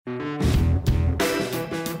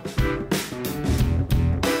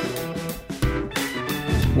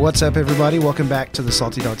What's up, everybody? Welcome back to the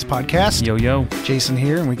Salty Dogs Podcast. Yo, yo. Jason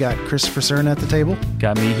here, and we got Christopher Cerna at the table.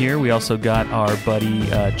 Got me here. We also got our buddy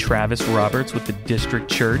Travis Roberts with the District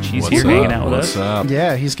Church. He's What's here up? hanging out with What's us. up?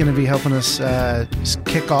 Yeah, he's going to be helping us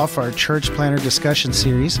kick off our church planner discussion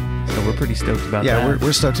series. So we're pretty stoked about Yeah, that.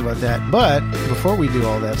 we're stoked about that. But before we do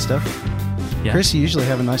all that stuff, Yeah. Chris, you usually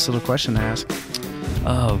have a nice little question to ask.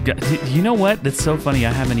 Oh, God. You know what? That's so funny.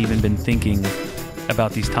 I haven't even been thinking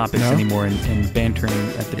about these topics anymore and bantering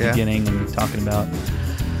at the beginning and talking about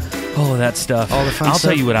all of that stuff. All the fun I'll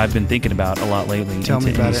stuff. tell you what I've been thinking about a lot lately. Tell me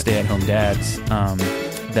and to about any it. stay-at-home dads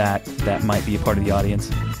that might be a part of the audience.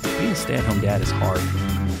 Being a stay-at-home dad is hard.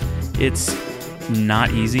 It's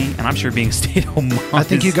not easy, and I'm sure being a stay-at-home mom I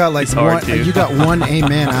think you got like is hard one. too. You got one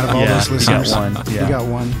amen out of all Yeah, those you got listeners. one, yeah. You got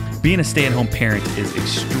one. Being a stay-at-home parent is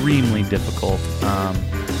extremely difficult.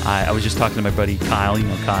 I was just talking to my buddy Kyle,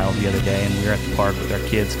 Kyle, the other day, and we were at the park with our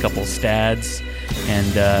kids, a couple of stads,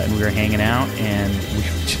 and we were hanging out, and we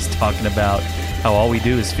were just talking about how all we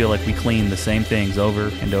do is feel like we clean the same things over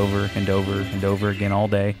and over and over and over again all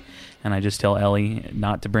day. And I just tell Ellie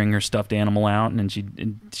not to bring her stuffed animal out,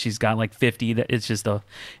 and she's got like 50. That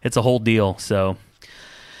it's a whole deal. So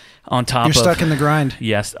on top You're of stuck in the grind.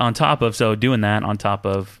 yes, on top of doing that, on top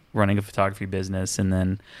of running a photography business, and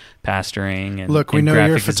then pastoring and Look, we and know you're a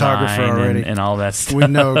graphic design photographer already. and all that stuff. We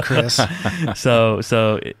know, Chris.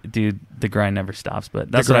 So, dude, the grind never stops.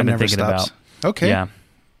 But that's The what I've grind been never thinking stops. about. Okay. Yeah,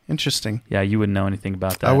 Interesting. yeah. You wouldn't know anything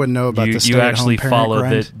about that. I wouldn't know about you, the You stay-at-home actually parent follow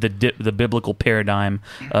grind. the biblical paradigm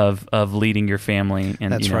of leading your family,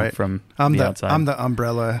 and That's right. from I'm the the outside. I'm the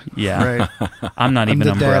umbrella. Yeah. Right. I'm not I'm even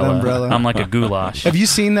the dad umbrella. umbrella. I'm like a goulash. Have you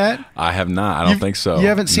seen that? I have not. I don't think so. You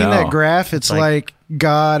haven't seen No. that graph? It's like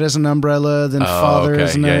God as an umbrella, then Father okay.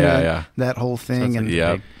 as an Yeah. that whole thing. And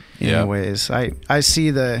Yeah. Yeah. anyways, I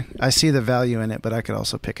see the value in it, but I could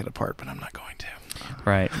also pick it apart, but I'm not going to.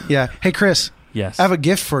 Right. Yeah. Hey, Chris, Yes. I have a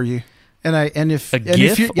gift for you. If A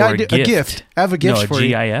GIF you, or a a gift? gift. I have a gift No, a for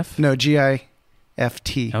you. GIF? No,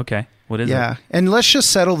 GIFT. Okay. What is it? Yeah, and let's just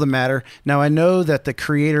settle the matter. Now, I know that the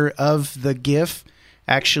creator of the GIF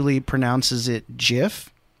actually pronounces it GIF,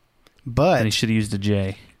 but And he should have used a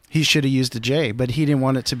J. he should have used a J, but he didn't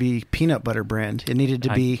want it to be peanut butter brand. It needed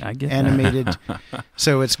to be I get that. animated.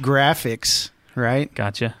 So it's graphics, right?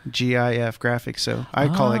 Gotcha. GIF, graphics. So I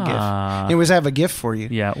call it GIF. Ah. Anyways, I have a gift for you.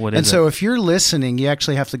 Yeah, what is And it? so if you're listening, you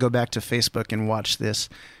actually have to go back to Facebook and watch this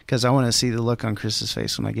because I want to see the look on Chris's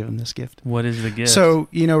face when I give him this gift. What is the gift? So,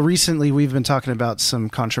 recently we've been talking about some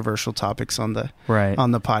controversial topics on the right.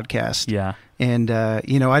 on the podcast. Yeah. And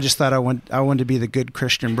I just thought I wanted to be the good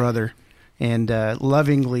Christian brother and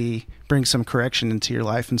lovingly bring some correction into your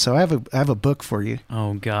life. And so I have a book for you.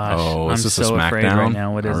 Oh gosh. Oh, I'm is this a so afraid Smackdown? right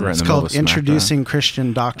now. What is Or it? right It's in the middle called of a Smackdown? Introducing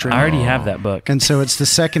Christian Doctrine. I already have that book. And so it's the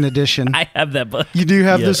second edition. I have that book. You do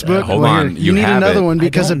have Yeah. this book? Hold Well, on. here, You need have another it. one I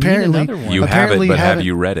because don't need apparently another one. You have apparently it, but have haven't-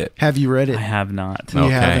 you read it? Have you read it? I have not. You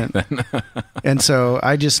Okay. haven't. And so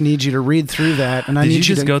I just need you to read through that. And I Did need you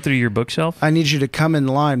just to go through your bookshelf? I need you to come in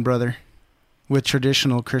line, brother, with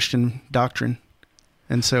traditional Christian doctrine.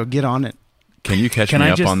 And so get on it. Can you catch Can me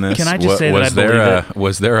I up just- on this? can I just say that I was there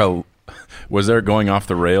believe was there going off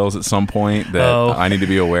the rails at some point that Oh. I need to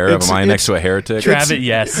be aware of? Am I next to a heretic? Travis,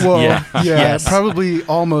 yes. Well, yeah. Yes. probably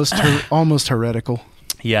almost heretical.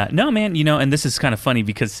 Yeah. No, man, and this is kind of funny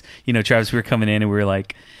because, Travis, we were coming in and we were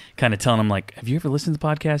like, kind of telling him like, have you ever listened to the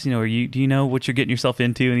podcast? Do you know what you're getting yourself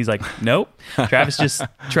into? And he's like, nope. Travis just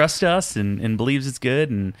trusts us and believes it's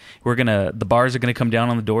good. And the bars are going to come down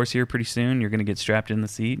on the doors here pretty soon. You're going to get strapped in the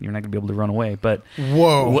seat and you're not going to be able to run away. But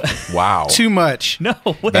Whoa. Wow. Too much. no,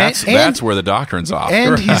 what? That's where the doctrine's off.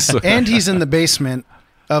 And he's in the basement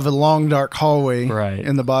of a long dark hallway Right.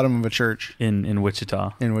 in the bottom of a church in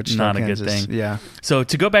Wichita. in Wichita, not Kansas. a good thing. Yeah. So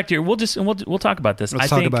to go back to we'll talk about this. Let's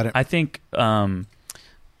talk about it. I think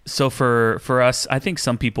so for us, I think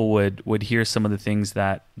some people would hear some of the things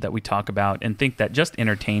that we talk about and think that just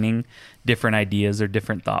entertaining different ideas or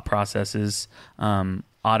different thought processes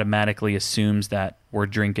automatically assumes that we're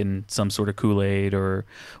drinking some sort of Kool-Aid or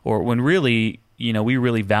when really, we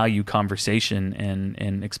really value conversation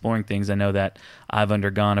and exploring things. I know that I've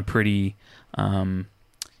undergone a pretty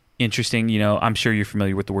interesting, I'm sure you're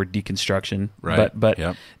familiar with the word deconstruction, Right. but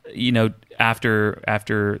Yep.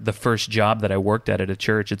 after the first job that I worked at a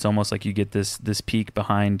church, it's almost like you get this peek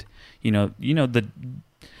behind, the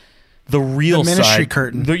real The ministry side,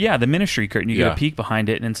 curtain. the ministry curtain. You get Yeah. a peek behind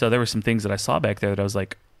it, and so there were some things that I saw back there that I was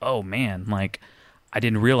like, oh man, like I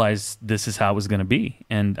didn't realize this is how it was going to be.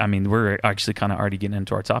 And I mean, we're actually kind of already getting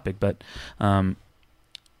into our topic, but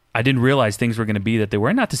I didn't realize things were going to be that they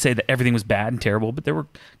were. Not to say that everything was bad and terrible, but there were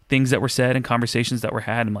things that were said and conversations that were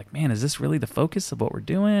had. I'm like, man, is this really the focus of what we're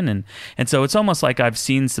doing? And so it's almost like I've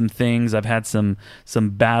seen some things. I've had some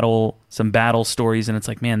battle stories, and it's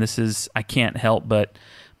like, man, I can't help but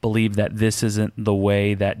believe that this isn't the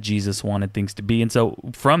way that Jesus wanted things to be. And so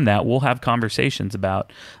from that, we'll have conversations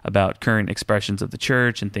about current expressions of the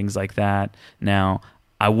church and things like that. Now,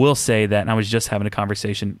 I will say that, and I was just having a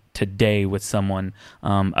conversation today with someone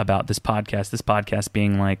about this podcast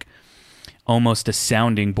being like almost a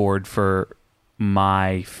sounding board for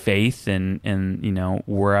my faith and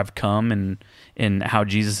where I've come and how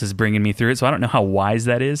Jesus is bringing me through it. So I don't know how wise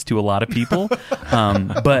that is to a lot of people,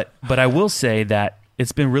 but I will say that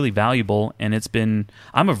it's been really valuable, and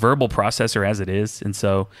I'm a verbal processor as it is, and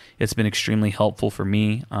so it's been extremely helpful for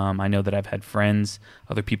me. I know that I've had friends,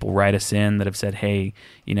 other people write us in that have said, hey,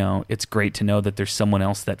 it's great to know that there's someone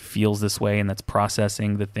else that feels this way and that's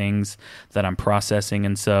processing the things that I'm processing.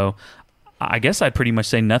 And so I guess I'd pretty much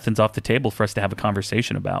say nothing's off the table for us to have a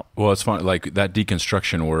conversation about. Well, it's fun. Like that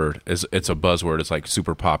deconstruction word it's a buzzword. It's like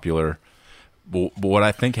super popular. But what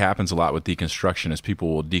I think happens a lot with deconstruction is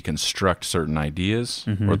people will deconstruct certain ideas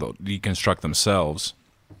or they'll deconstruct themselves,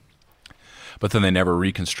 but then they never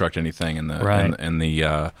reconstruct anything in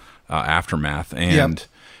the aftermath. And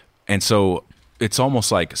so it's almost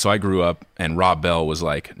like, so I grew up and Rob Bell was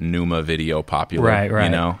like Pneuma Video popular.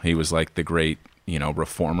 Right. He was like the great,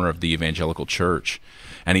 reformer of the evangelical church.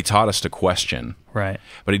 And he taught us to question. Right.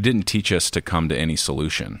 But he didn't teach us to come to any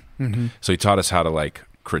solution. Mm-hmm. So he taught us how to like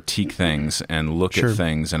critique things and look at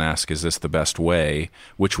things and ask, is this the best way?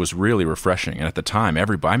 Which was really refreshing. And at the time,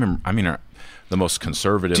 the most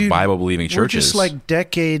conservative Bible-believing churches. We're just like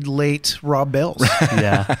decade late Rob Bells.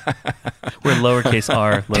 Yeah. We're lowercase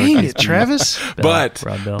r. Dang it, Travis. But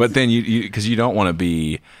then you because you don't want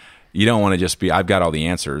to just be, I've got all the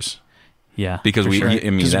answers. Yeah. Because we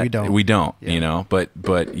don't. We don't, yeah.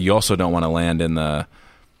 But you also don't want to land in the,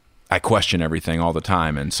 I question everything all the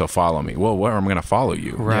time, and so follow me. Well, where am I going to follow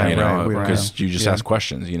you? Right, because you just ask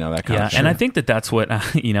questions, that kind of shit. And I think that's what,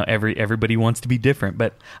 everybody wants to be different,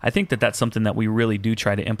 but I think that's something that we really do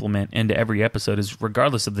try to implement into every episode is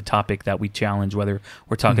regardless of the topic that we challenge, whether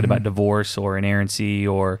we're talking about divorce or inerrancy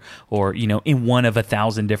or in one of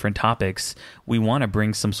 1,000 different topics, we want to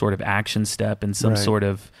bring some sort of action step and some sort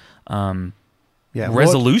of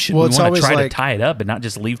resolution. Well, we want to try to tie it up and not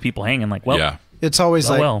just leave people hanging like, it's always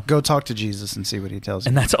go talk to Jesus and see what he tells you.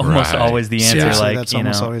 And that's almost always the answer. Seriously, that's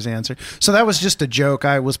almost always the answer. So that was just a joke.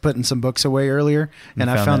 I was putting some books away earlier, and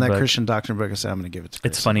I found that Christian Doctrine book. I said, I'm going to give it to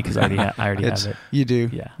Chris. It's funny because I already have it. You do?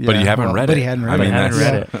 Yeah. But you haven't read it. But he hadn't read it. I haven't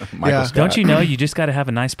read it. Michael Scott. Don't you know, you just got to have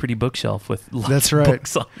a nice, pretty bookshelf with lots of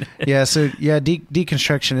books on it. Yeah, so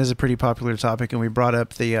deconstruction is a pretty popular topic, and we brought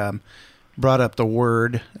up the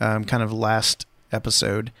word kind of last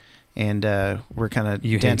episode. And we're kind of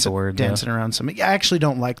dancing around some. I actually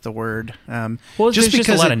don't like the word. Just because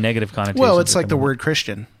a lot of negative connotations. Well, it's like the word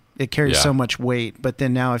Christian. It carries so much weight. But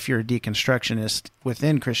then now if you're a deconstructionist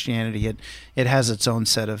within Christianity, it has its own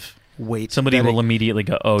set of weight. Somebody will immediately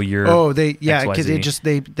go, "Oh, you're." Oh, because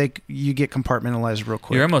you get compartmentalized real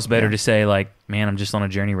quick. You're almost better to say like, "Man, I'm just on a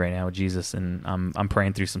journey right now with Jesus, and I'm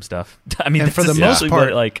praying through some stuff." I mean, and for the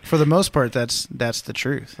most part, that's the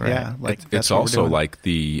truth. Right. Yeah, it's also like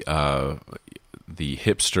the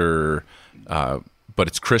hipster, but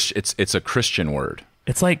it's Christian. It's a Christian word.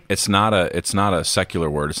 It's like it's not a secular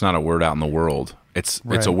word. It's not a word out in the world. It's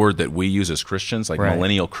a word that we use as Christians, like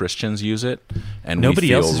millennial Christians use it, and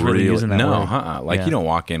nobody else is really using that word. Like you don't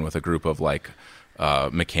walk in with a group of like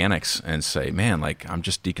mechanics and say, "Man, like I'm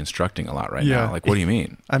just deconstructing a lot right now." Like, what do you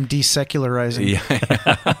mean? I'm desecularizing.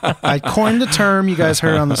 Yeah. I coined the term. You guys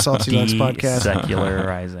heard on the Salty Lux podcast.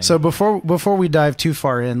 Desecularizing. So before we dive too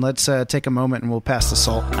far in, let's take a moment and we'll pass the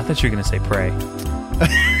salt. I thought you were going to say pray.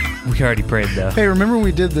 We already prayed though. Hey, remember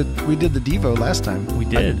we did the Devo last time? We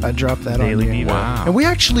did. I dropped that Daily on you. Devo. Wow. And we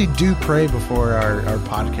actually do pray before our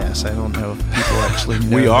podcast. I don't know if people actually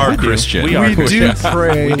know. We are Christian. We are do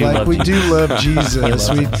pray. We do love Jesus.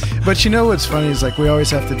 But you know what's funny is like we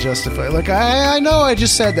always have to justify. Like I know I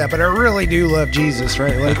just said that, but I really do love Jesus,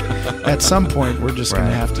 right? Like at some point we're just going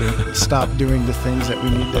to have to stop doing the things that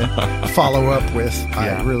we need to follow up with.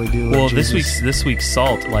 Yeah. I really do love Jesus. This week's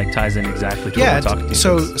salt like ties in exactly to what we're talking to.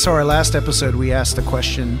 So our last episode we asked the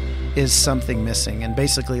question, is something missing? And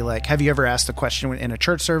basically like, have you ever asked the question in a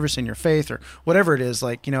church service, in your faith, or whatever it is?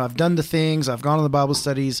 Like, I've done the things, I've gone to the Bible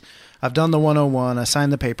studies, I've done the 101, I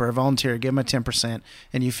signed the paper, I volunteer, I give my 10%,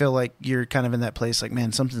 and you feel like you're kind of in that place like,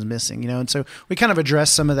 man, something's missing, And so we kind of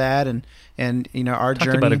address some of that and our journey.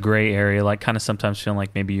 Talked about a gray area, like kind of sometimes feeling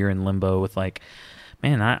like maybe you're in limbo with like,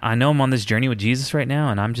 man, I know I'm on this journey with Jesus right now,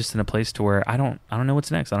 and I'm just in a place to where I don't know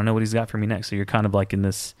what's next. I don't know what he's got for me next. So you're kind of like in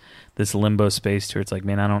this limbo space where it's like,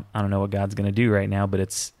 man, I don't know what God's going to do right now, but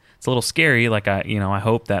it's a little scary. Like I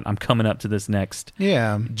hope that I'm coming up to this next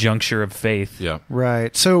juncture of faith. Yeah.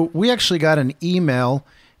 Right. So we actually got an email,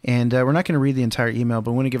 and we're not going to read the entire email,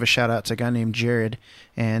 but we want to give a shout out to a guy named Jared.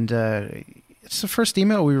 And it's the first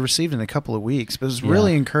email we received in a couple of weeks, but it was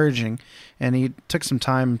really encouraging. And he took some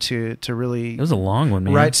time to really... It was a long one,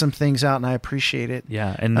 man. Write some things out, and I appreciate it.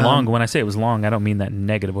 Yeah, and long, when I say it was long, I don't mean that in a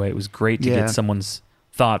negative way. It was great to get someone's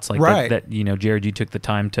thoughts like that, Jared, you took the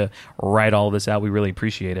time to write all this out. We really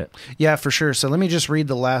appreciate it. Yeah, for sure. So let me just read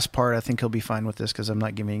the last part. I think he'll be fine with this because I'm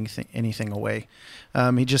not giving anything away.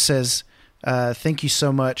 He just says, thank you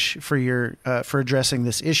so much for addressing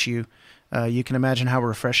this issue. You can imagine how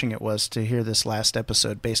refreshing it was to hear this last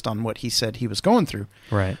episode based on what he said he was going through.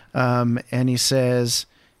 Right. And he says,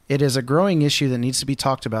 it is a growing issue that needs to be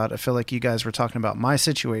talked about. I feel like you guys were talking about my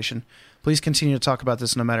situation. Please continue to talk about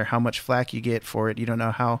this no matter how much flack you get for it. You don't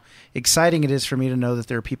know how exciting it is for me to know that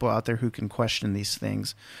there are people out there who can question these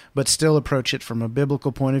things, but still approach it from a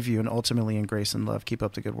biblical point of view and ultimately in grace and love. Keep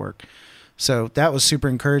up the good work. So that was super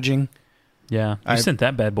encouraging. Yeah. You sent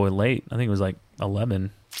that bad boy late. I think it was like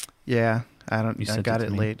 11. Yeah. I got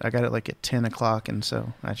it late. I got it like at 10 o'clock, and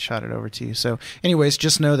so I shot it over to you. So anyways,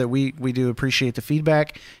 just know that we do appreciate the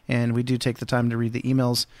feedback, and we do take the time to read the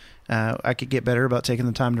emails. I could get better about taking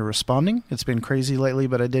the time to responding. It's been crazy lately,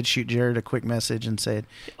 but I did shoot Jared a quick message and said,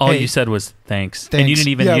 all you said was thanks. And you didn't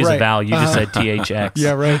even use a vowel. You just said THX.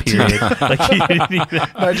 Yeah, right. Period. Like you didn't even...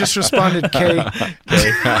 I just responded K.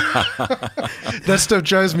 That stuff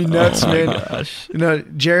drives me nuts, man. Gosh.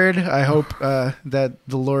 Jared, I hope that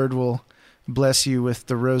the Lord will bless you with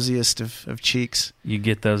the rosiest of cheeks. You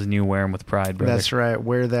get those and you wear them with pride, brother. That's right.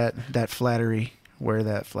 Wear that flattery. Wear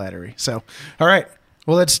that flattery. So, all right.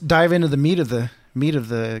 Well, let's dive into the meat of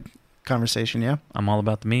the conversation. Yeah, I'm all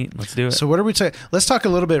about the meat. Let's do it. So, what are we talking? Let's talk a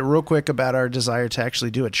little bit real quick about our desire to actually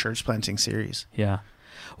do a church planting series. Yeah.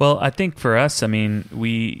 Well, I think for us, I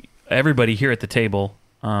mean, everybody here at the table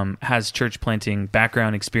has church planting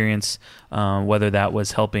background experience. Whether that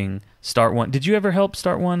was helping start one. Did you ever help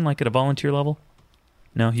start one, like at a volunteer level?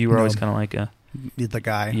 No, you were always kind of like the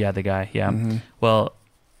guy. Yeah, the guy. Yeah. Mm-hmm. Well.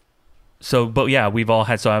 So, but yeah, we've all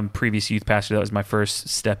had, so I'm a previous youth pastor. That was my first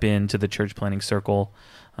step into the church planting circle.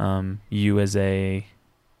 You as a...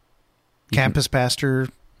 campus pastor,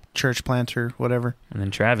 church planter, whatever. And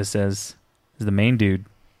then Travis is the main dude.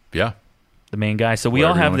 Yeah. The main guy. So we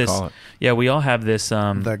all have this... Yeah, we all have this...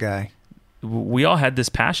 the guy. We all had this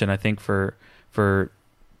passion, I think, for...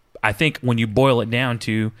 I think when you boil it down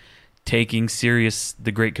to taking serious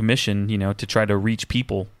the Great Commission, to try to reach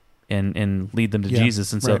people and lead them to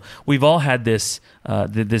Jesus. And so we've all had this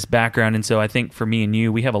this background. And so I think for me and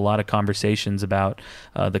you, we have a lot of conversations about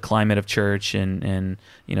the climate of church and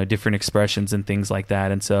different expressions and things like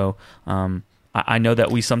that. And so I know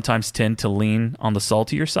that we sometimes tend to lean on the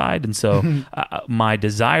saltier side. And so my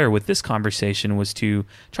desire with this conversation was to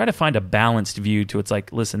try to find a balanced view to it's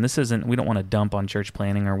like, listen, we don't want to dump on church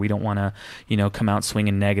planting, or we don't want to, come out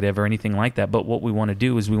swinging negative or anything like that. But what we want to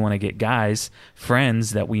do is we want to get guys,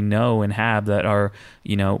 friends that we know and have that are,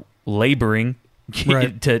 laboring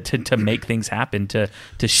to make things happen, to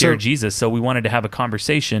share Jesus. So we wanted to have a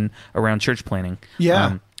conversation around church planting.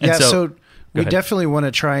 Yeah. So we ahead. definitely want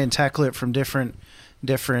to try and tackle it from different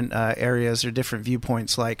areas or different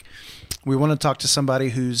viewpoints. Like, we want to talk to somebody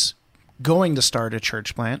who's going to start a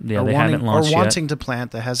church plant, or wanting to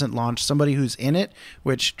plant that hasn't launched. Somebody who's in it,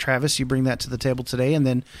 which Travis, you bring that to the table today, and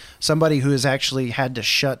then somebody who has actually had to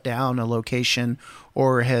shut down a location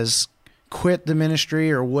or has quit the ministry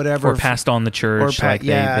or whatever, or passed on the church,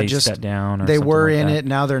 they just stepped down, or they were like in that. it,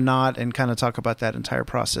 now they're not, and kind of talk about that entire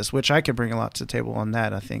process, which I could bring a lot to the table on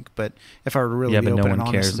that, I think. But if I were really be open and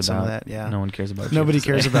honest in some of that, no one cares about nobody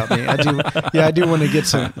cares about me. I do want to get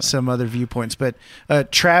some other viewpoints. But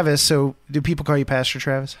Travis, so do people call you Pastor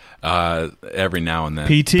Travis? Every now and then.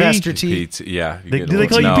 PT? Pastor T? PT, yeah. Do they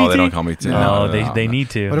call you PT? No, they don't call me T. No, they need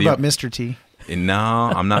to. What about Mr. T? No,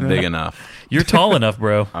 I'm not big enough. You're tall enough,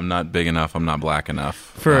 bro. I'm not big enough. I'm not black enough.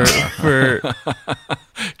 For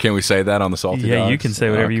Can we say that on the Salty Yeah, Dogs? you can say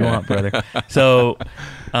whatever you want, brother. So,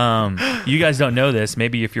 you guys don't know this.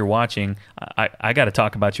 Maybe if you're watching, I got to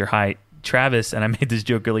talk about your height. Travis, and I made this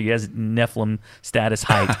joke earlier, he has Nephilim status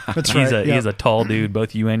height. That's He right. is a tall dude,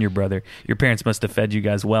 both you and your brother. Your parents must have fed you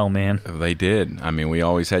guys well, man. They did. I mean, we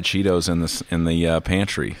always had Cheetos in the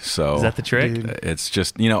pantry. So is that the trick? Dude. It's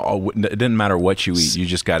just, it didn't matter what you eat. You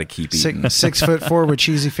just got to keep eating. 6'4" with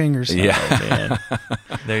cheesy fingers. Yeah. Oh, man.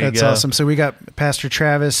 There you That's go. awesome. So we got Pastor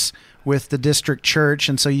Travis. with the District Church,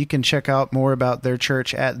 and so you can check out more about their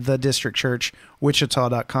church at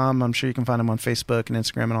thedistrictchurchwichita.com. I'm sure you can find them on Facebook and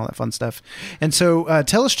Instagram and all that fun stuff. And so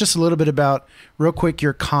tell us just a little bit about, real quick,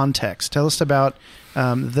 your context. Tell us about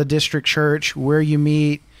the District Church, where you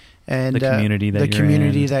meet, and the community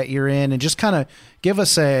that you're in, and just kind of give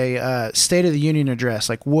us a State of the Union address.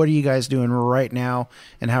 Like, what are you guys doing right now,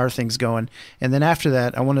 and how are things going? And then after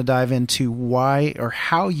that, I want to dive into why or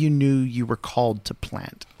how you knew you were called to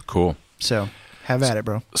plant. Cool. So have at it,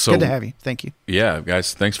 bro. So, good to have you. Thank you. Yeah,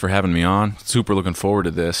 guys, thanks for having me on. Super looking forward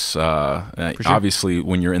to this. Sure. Obviously,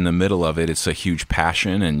 when you're in the middle of it, it's a huge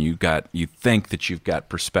passion, and you think that you've got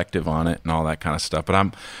perspective on it and all that kind of stuff.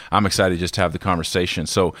 But I'm excited just to have the conversation.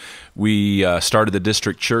 So we started the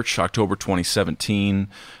District Church October 2017.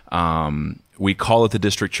 We call it the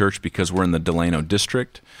District Church because we're in the Delano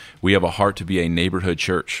District. We have a heart to be a neighborhood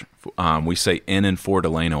church. We say in and for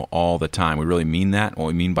Delano all the time. We really mean that. What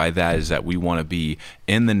we mean by that is that we want to be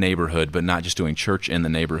in the neighborhood, but not just doing church in the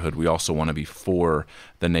neighborhood. We also want to be for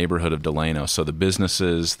the neighborhood of Delano. So the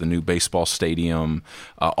businesses, the new baseball stadium,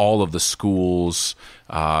 all of the schools,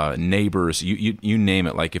 neighbors, you name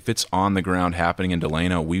it. Like, if it's on the ground happening in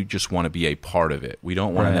Delano, we just want to be a part of it. We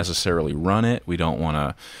don't want to necessarily run it. We don't want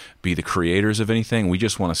to be the creators of anything. We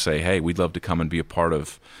just want to say, hey, we'd love to come and be a part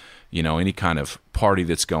of, any kind of party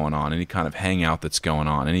that's going on, any kind of hangout that's going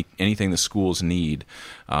on, anything the schools need.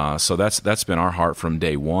 So that's been our heart from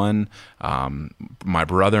day one. My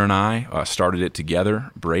brother and I started it together,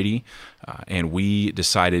 Brady, and we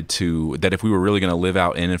decided that if we were really going to live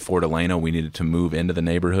out in and for Delano, we needed to move into the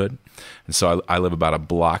neighborhood. And so I live about a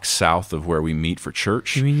block south of where we meet for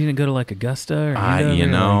church. You mean you didn't go to like Augusta or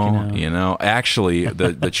Actually,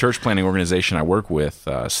 the church planning organization I work with,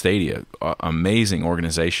 Stadia, amazing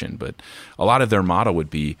organization, but a lot of their motto would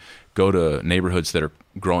be go to neighborhoods that are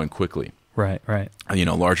growing quickly. Right.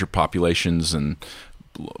 Larger populations, and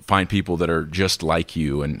find people that are just like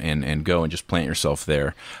you and go and just plant yourself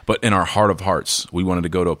there. But in our heart of hearts, we wanted to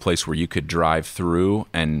go to a place where you could drive through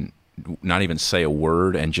and not even say a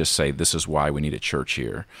word and just say, this is why we need a church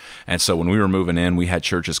here. And so when we were moving in, we had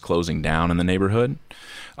churches closing down in the neighborhood.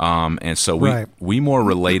 And so we more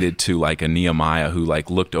related to like a Nehemiah who like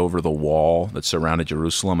looked over the wall that surrounded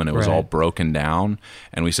Jerusalem, and it was all broken down.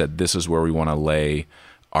 And we said, this is where we want to lay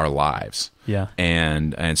our lives. Yeah.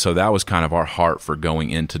 And so that was kind of our heart for going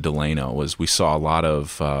into Delano, was we saw a lot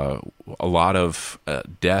of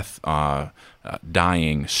death,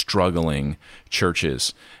 dying, struggling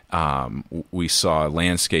churches. We saw a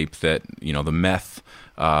landscape that, the meth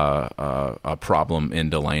problem in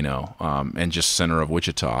Delano, and just center of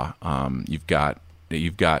Wichita. So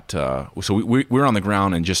we're on the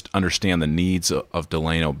ground and just understand the needs of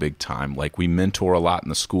Delano big time. Like, we mentor a lot in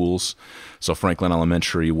the schools. So Franklin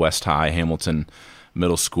Elementary, West High, Hamilton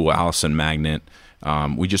Middle School, Allison Magnet.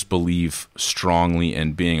 We just believe strongly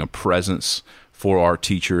in being a presence for our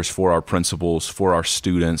teachers, for our principals, for our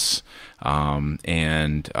students.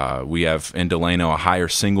 And we have in Delano a higher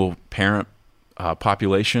single parent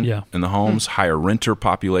population in the homes, higher renter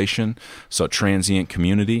population, so transient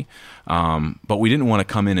community. But we didn't want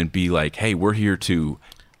to come in and be like, hey, we're here to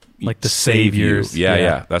like the saviors.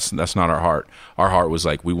 Yeah. That's not our heart. Our heart was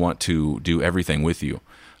like, we want to do everything with you.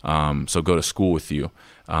 So go to school with you.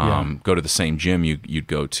 Go to the same gym you'd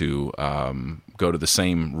go to. Go to the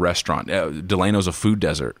same restaurant. Delano's a food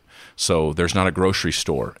desert, so there's not a grocery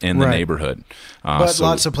store in the neighborhood. But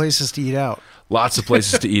lots of places to eat out. Lots of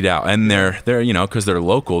places to eat out, and they're because they're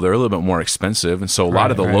local, they're a little bit more expensive, and so a lot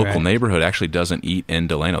of the local neighborhood actually doesn't eat in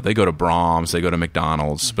Delano. They go to Brahms, they go to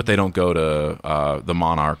McDonald's, but they don't go to the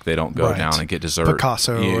Monarch. They don't go down and get dessert.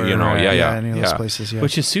 Picasso, any of those places.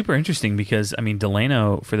 Which is super interesting because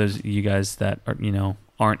Delano, for those of you guys that are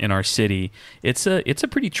aren't in our city, it's a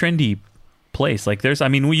pretty trendy place. Like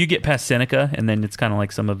you get past Seneca, and then it's kind of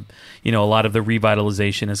like some of a lot of the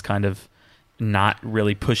revitalization is kind of not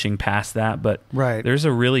really pushing past that, but there's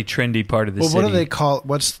a really trendy part of the city. What do they call?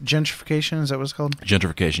 What's gentrification? Is that what it's called?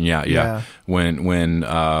 Gentrification, yeah. When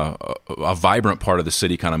a vibrant part of the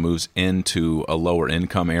city kind of moves into a lower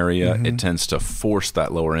income area, it tends to force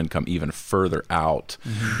that lower income even further out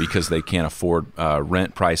because they can't afford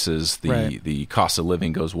rent prices. The cost of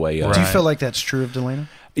living goes way up. Do you feel like that's true of Delano?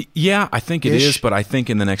 Yeah, I think it is, but I think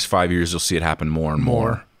in the next 5 years you'll see it happen more and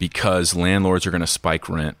more because landlords are going to spike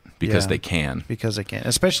rent because they can. Because they can,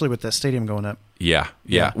 especially with that stadium going up. Yeah.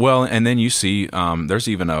 Well, and then you see there's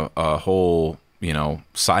even a whole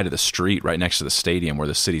side of the street right next to the stadium where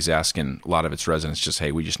the city's asking a lot of its residents just,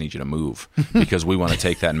 hey, we just need you to move because we want to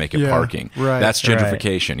take that and make it parking. Right. That's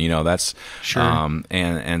gentrification. That's sure.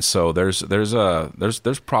 And so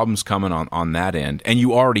there's problems coming on that end, and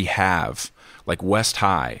you already have like West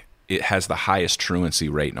High. It has the highest truancy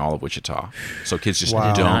rate in all of Wichita. So kids just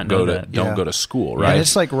don't go to school, right? And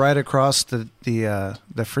it's like right across the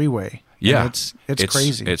freeway. Yeah, it's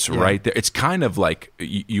crazy. It's right there. It's kind of like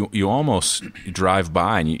you almost drive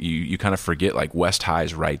by and you kind of forget like West High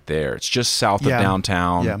is right there. It's just south of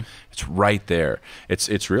downtown. Yeah. It's right there.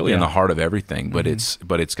 It's really in the heart of everything. But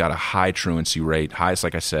it's got a high truancy rate, highest,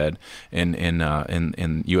 like I said, in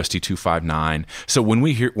USD 259. So when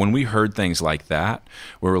we heard things like that,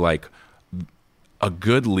 we were like, a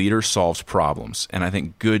good leader solves problems, and I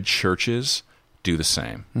think good churches do the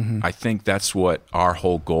same. I think that's what our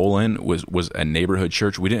whole goal was a neighborhood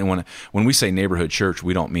church. We didn't want to, when we say neighborhood church,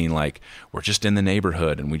 we don't mean like we're just in the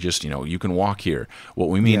neighborhood and we just, you can walk here. What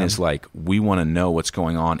we mean is like we want to know what's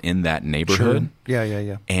going on in that neighborhood. Sure.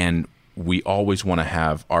 Yeah. And we always want to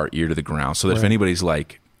have our ear to the ground so that if anybody's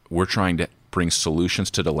like, we're trying to bring solutions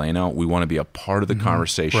to Delano, we want to be a part of the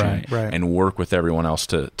conversation and work with everyone else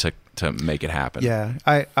to make it happen. Yeah,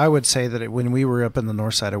 I would say that when we were up in the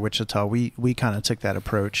north side of Wichita, we kind of took that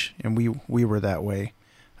approach, and we were that way,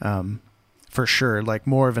 for sure, like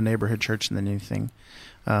more of a neighborhood church than anything.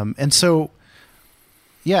 And so,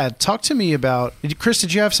 talk to me about, Chris,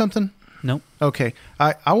 did you have something? Nope. Okay.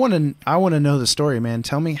 I want to know the story, man.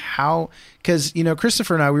 Tell me how, because,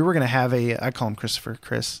 Christopher and we were going to have I call him Christopher,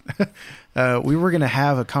 Chris. We were going to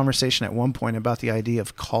have a conversation at one point about the idea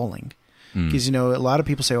of calling. Because, a lot of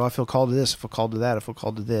people say, I feel called to this, I feel called to that, I feel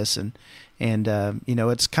called to this. And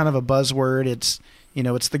it's kind of a buzzword. It's,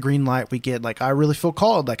 it's the green light we get. Like, I really feel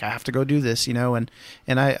called. Like, I have to go do this, and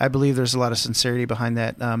I believe there's a lot of sincerity behind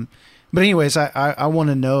that. But anyways, I want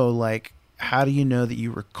to know, like, how do you know that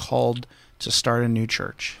you were called to start a new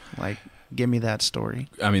church? Like, give me that story.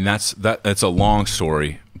 I mean, that's a long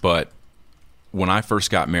story, but when I first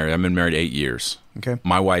got married, I've been married 8 years. Okay.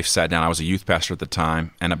 My wife sat down. I was a youth pastor at the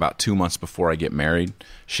time, and about 2 months before I get married,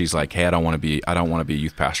 she's like, "Hey, I don't want to be a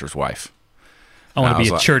youth pastor's wife. I want to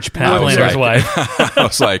be a church planter's wife." I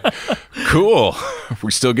was like, "Cool. We're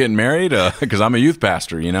still getting married because I'm a youth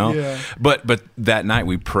pastor, Yeah. But that night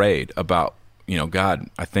we prayed about, God,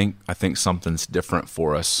 I think something's different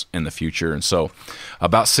for us in the future. And so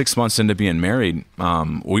about 6 months into being married,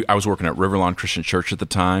 I was working at Riverlawn Christian Church at the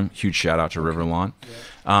time. Huge shout out to Riverlawn.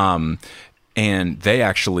 Yeah. And they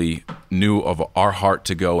actually knew of our heart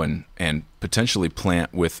to go and potentially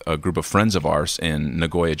plant with a group of friends of ours in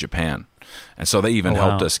Nagoya, Japan. And so they even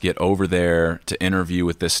helped us get over there to interview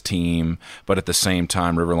with this team. But at the same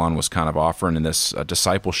time, Riverlawn was kind of offering in this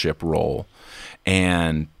discipleship role.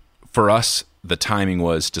 And for us, the timing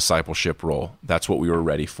was discipleship role. That's what we were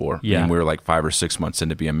ready for. Yeah. And we were like 5 or 6 months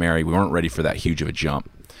into being married. We weren't ready for that huge of a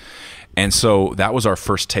jump. And so that was our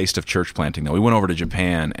first taste of church planting, though. We went over to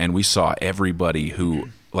Japan, and we saw everybody who,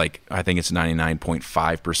 like, I think it's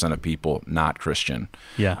 99.5% of people not Christian.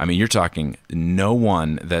 Yeah. I mean, you're talking no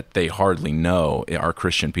one that they hardly know are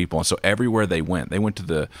Christian people. And so everywhere they went when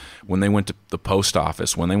they went to the post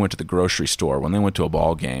office, when they went to the grocery store, when they went to a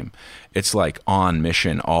ball game, it's like on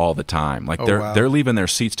mission all the time. Like they're leaving their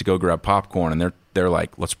seats to go grab popcorn, and they're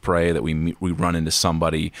like, let's pray that we run into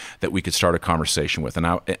somebody that we could start a conversation with.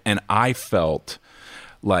 And I felt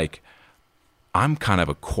like I'm kind of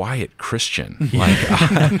a quiet Christian. Like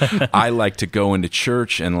I like to go into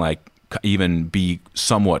church and like even be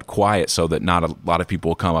somewhat quiet so that not a lot of people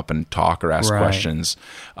will come up and talk or ask questions.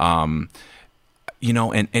 And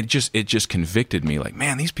it just convicted me, like,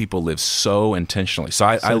 man, these people live so intentionally. So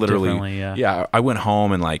I literally, I went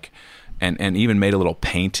home and like, and even made a little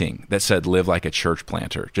painting that said "Live like a church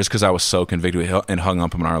planter," just because I was so convicted, and hung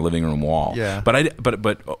up on our living room wall. Yeah.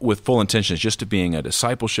 But with full intentions, just to being a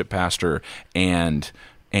discipleship pastor and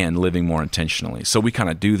living more intentionally. So we kind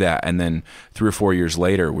of do that, and then 3 or 4 years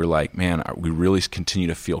later, we're like, man, we really continue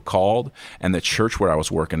to feel called. And the church where I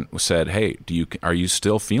was working said, "Hey, are you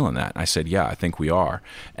still feeling that?" And I said, "Yeah, I think we are."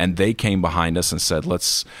 And they came behind us and said,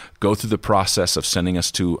 "Let's go through the process of sending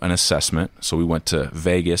us to an assessment." So we went to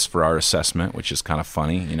Vegas for our assessment, which is kind of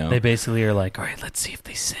funny, They basically are like, "All right, let's see if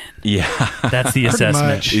they sin." Yeah, that's the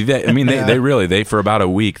assessment. They really for about a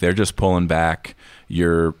week, they're just pulling back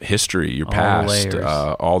your history, your past,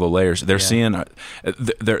 all the layers. They're seeing,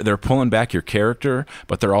 they're pulling back your character,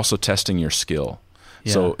 but they're also testing your skill.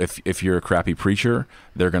 Yeah. So if you're a crappy preacher,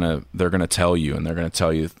 they're gonna tell you, and they're gonna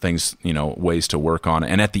tell you things, ways to work on it.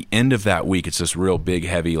 And at the end of that week, it's this real big,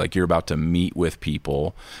 heavy, like you're about to meet with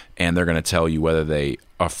people, and they're gonna tell you whether they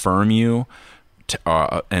affirm you,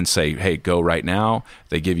 and say, hey, go right now.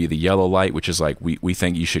 They give you the yellow light, which is like, we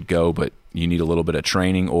think you should go, but you need a little bit of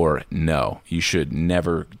training, or no, you should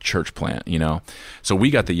never church plant, So we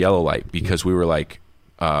got the yellow light because we were like,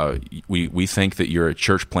 we think that you're a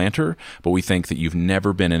church planter, but we think that you've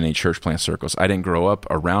never been in any church plant circles. I didn't grow up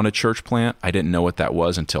around a church plant. I didn't know what that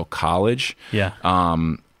was until college. Yeah.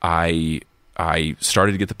 I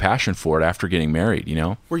started to get the passion for it after getting married,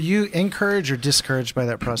 Were you encouraged or discouraged by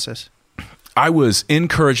that process? I was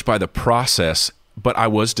encouraged by the process, but I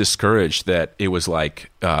was discouraged that it was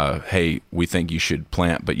like, hey, we think you should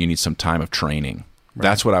plant, but you need some time of training. Right.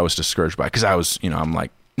 That's what I was discouraged by, because I was, I'm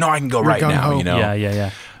like, no, I can go right now,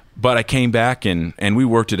 Yeah. But I came back and we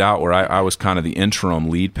worked it out where I was kind of the interim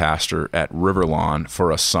lead pastor at Riverlawn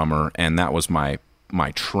for a summer, and that was my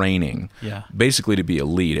training, basically to be a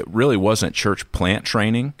lead. It really wasn't church plant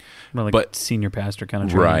training, but senior pastor kind of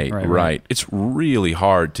training. Right. It's really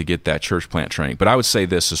hard to get that church plant training. But I would say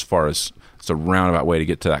this, as far as it's a roundabout way to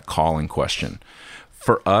get to that calling question.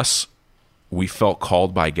 For us, we felt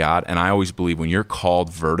called by God, and I always believe when you're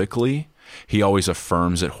called vertically, He always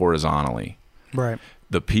affirms it horizontally. Right.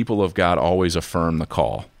 The people of God always affirm the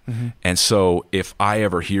call. Mm-hmm. And so if I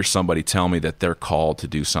ever hear somebody tell me that they're called to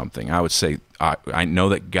do something, I would say, I know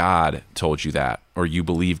that God told you that, or you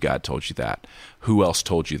believe God told you that. Who else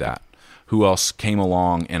told you that? Who else came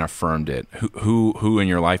along and affirmed it? Who in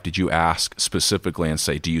your life did you ask specifically and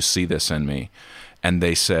say, do you see this in me? And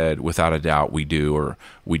they said, without a doubt, we do, or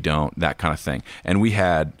we don't, that kind of thing. And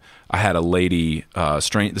I had a lady, the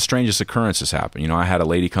strangest occurrences happened. I had a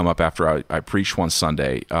lady come up after I preached one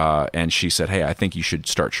Sunday, and she said, hey, I think you should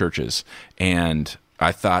start churches. And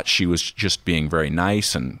I thought she was just being very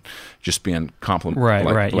nice and just being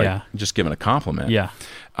just giving a compliment. Yeah.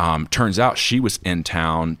 Turns out she was in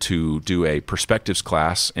town to do a perspectives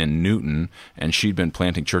class in Newton, and she'd been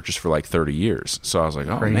planting churches for like 30 years. So I was like,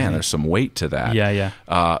 oh, Crazy. Man, there's some weight to that. Yeah.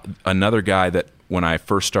 Another guy that when I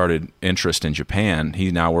first started interest in Japan,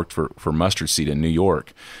 he now worked for Mustard Seed in New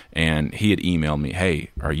York, and he had emailed me, hey,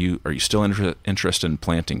 are you still interested in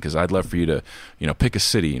planting? Because I'd love for you to, pick a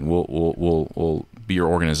city, and we'll be your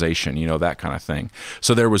organization, that kind of thing.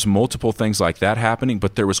 So there was multiple things like that happening,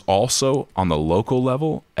 but there was also on the local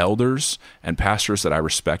level, elders and pastors that I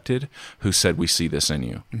respected who said, we see this in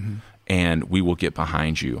you, mm-hmm. and we will get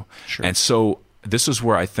behind you. Sure. And so this is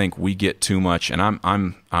where I think we get too much, and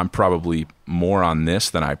I'm probably more on this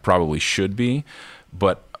than I probably should be,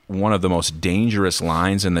 but one of the most dangerous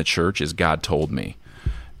lines in the church is God told me.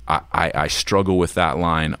 I struggle with that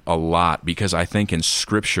line a lot, because I think in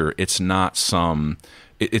Scripture it's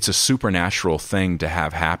a supernatural thing to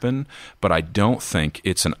have happen, but I don't think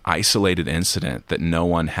it's an isolated incident that no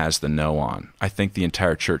one has the know on. I think the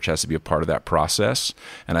entire church has to be a part of that process,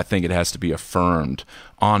 and I think it has to be affirmed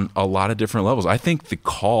on a lot of different levels. I think the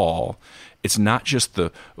call, it's not just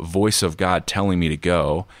the voice of God telling me to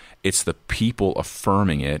go, it's the people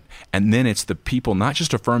affirming it, and then it's the people not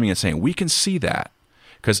just affirming it, saying, we can see that.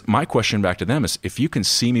 Because my question back to them is, if you can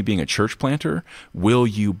see me being a church planter, will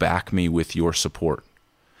you back me with your support?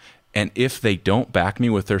 And if they don't back me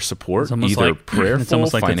with their support, either prayerful, it's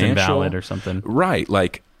almost like financial, it's invalid or something. Right.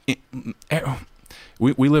 Like,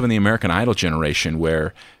 we live in the American Idol generation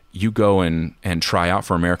where you go and try out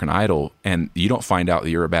for American Idol, and you don't find out that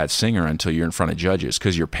you're a bad singer until you're in front of judges,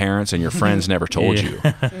 because your parents and your friends never told you.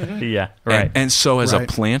 Yeah, right. And so as a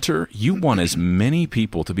planter, you want as many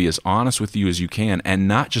people to be as honest with you as you can, and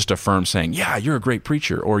not just affirm saying, yeah, you're a great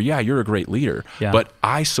preacher, or yeah, you're a great leader, but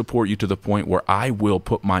I support you to the point where I will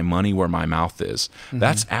put my money where my mouth is. Mm-hmm.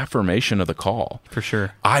 That's affirmation of the call. For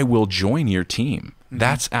sure. I will join your team.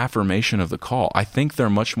 That's affirmation of the call. I think they're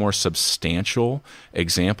much more substantial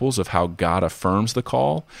examples of how God affirms the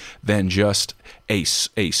call than just a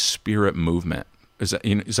spirit movement. Does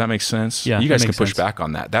that make sense? Yeah, you guys can push back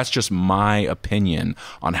on that. That's just my opinion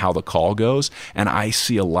on how the call goes. And I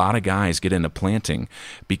see a lot of guys get into planting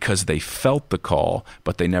because they felt the call,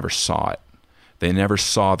 but they never saw it. They never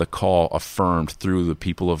saw the call affirmed through the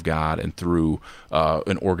people of God and through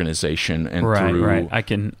an organization and through. Right. I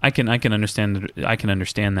can understand. I can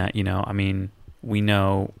understand that. I mean, we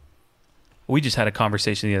know. We just had a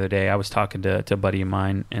conversation the other day. I was talking to a buddy of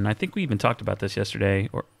mine, and I think we even talked about this yesterday,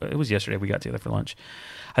 or it was yesterday. We got together for lunch.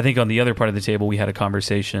 I think on the other part of the table, we had a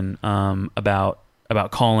conversation about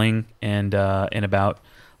calling and about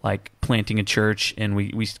like planting a church, and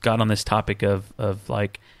we got on this topic of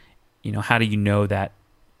like, how do you know that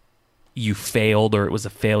you failed or it was a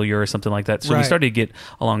failure or something like that? So we started to get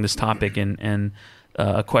along this topic, and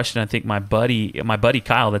a question I think my buddy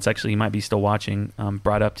Kyle, that's actually, he might be still watching,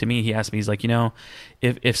 brought up to me. He asked me, he's like,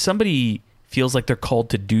 if somebody feels like they're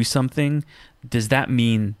called to do something, does that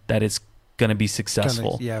mean that it's going to be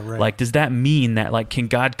successful? Yeah, right. Like, does that mean that, like, can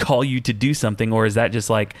God call you to do something, or is that just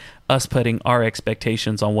like us putting our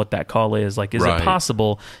expectations on what that call is? Like, is it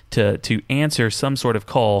possible to answer some sort of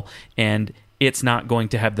call and it's not going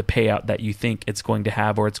to have the payout that you think it's going to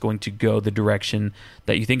have, or it's going to go the direction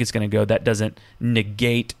that you think it's going to go? That doesn't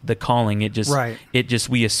negate the calling. It just,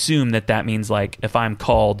 we assume that means, like, if I'm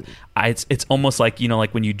called, it's almost like, you know,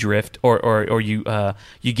 like when you drift or you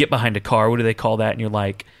get behind a car. What do they call that? And you're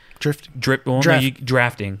like,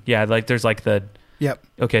 drafting. Yeah. Like there's like the, yep.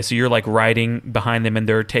 Okay, so you're like riding behind them and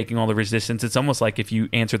they're taking all the resistance. It's almost like if you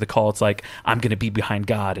answer the call, it's like, I'm going to be behind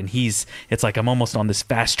God, and it's like I'm almost on this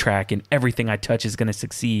fast track and everything I touch is going to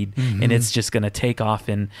succeed, and it's just going to take off,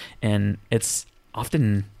 and it's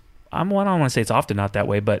often, I don't want to say it's often not that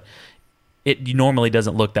way, but it normally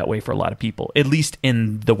doesn't look that way for a lot of people, at least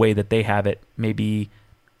in the way that they have it maybe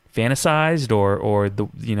fantasized, or the,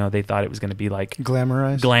 you know, they thought it was going to be like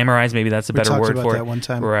glamorized. Maybe that's a better word for it. We talked about that one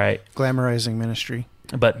time, right? Glamorizing ministry.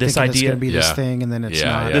 But this idea, it's going to be this thing, and then it's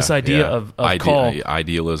not. This idea of call,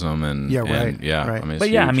 idealism, and right. I mean, but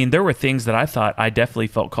yeah, I mean, there were things that I thought I definitely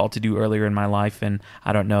felt called to do earlier in my life, and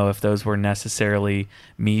I don't know if those were necessarily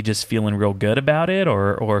me just feeling real good about it,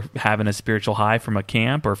 or having a spiritual high from a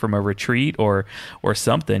camp or from a retreat or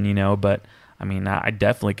something, you know. But I mean, I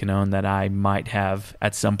definitely can own that I might have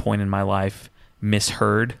at some point in my life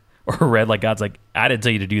misheard or read, like, God's like, I didn't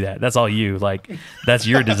tell you to do that. That's all you. Like, that's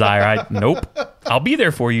your desire. Nope. I'll be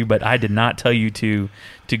there for you, but I did not tell you to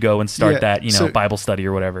go and start that, you know, Bible study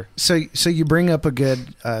or whatever. So you bring up a good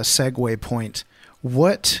segue point.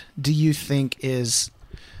 What do you think is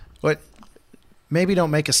what? Maybe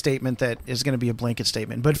don't make a statement that is going to be a blanket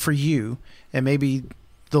statement, but for you, and maybe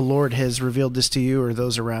the Lord has revealed this to you or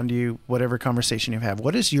those around you, whatever conversation you have,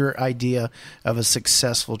 what is your idea of a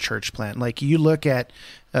successful church plant? Like, you look at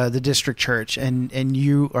the district church and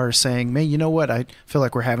you are saying, man, you know what? I feel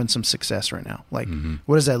like we're having some success right now. Like,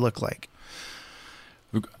 what does that look like?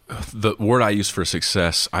 The word I use for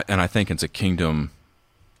success, and I think it's a kingdom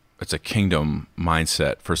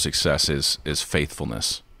mindset for success, is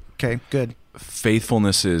faithfulness. Okay, good.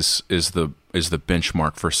 Faithfulness is the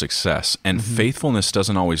benchmark for success, and faithfulness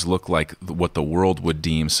doesn't always look like what the world would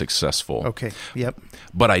deem successful. Okay, yep.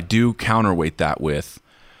 But I do counterweight that with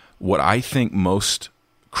what I think most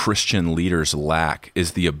Christian leaders lack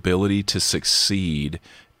is the ability to succeed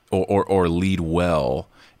or lead well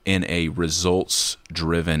in a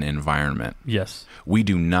results-driven environment. Yes. We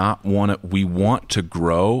do not want to, we want to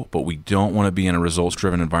grow, but we don't want to be in a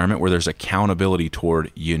results-driven environment where there's accountability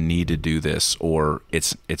toward, you need to do this, or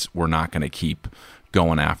it's we're not going to keep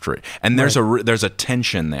going after it. And there's a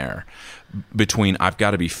tension there between, I've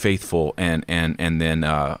got to be faithful and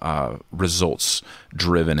then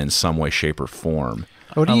results-driven in some way, shape, or form.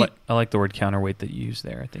 I like the word counterweight that you use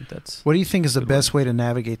there. I think that's... What do you think is the best way to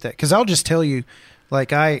navigate that? Because I'll just tell you,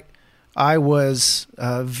 like, I was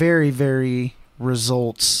very, very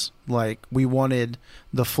results. Like, we wanted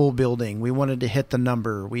the full building. We wanted to hit the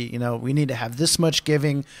number. We need to have this much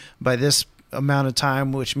giving by this amount of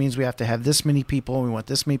time, which means we have to have this many people, and we want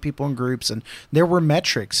this many people in groups. And there were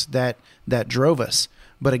metrics that drove us.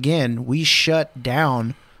 But again, we shut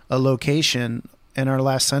down a location. In our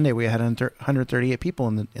last Sunday, we had 138 people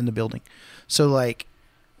in the building. So, like,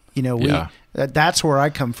 you know, that's where I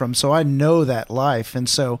come from. So I know that life. And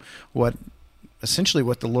so what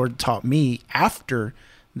the Lord taught me after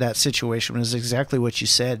that situation was exactly what you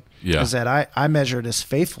said. Yeah. Is that I measured as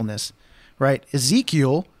faithfulness, right?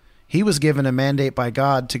 Ezekiel, he was given a mandate by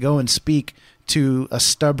God to go and speak to a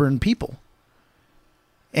stubborn people.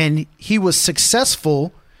 And he was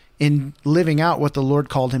successful in living out what the Lord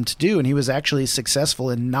called him to do. And he was actually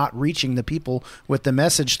successful in not reaching the people with the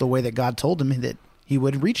message the way that God told him that he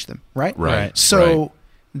would reach them, right? Right. So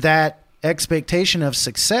that expectation of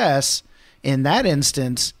success in that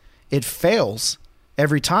instance, it fails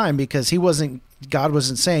every time, because God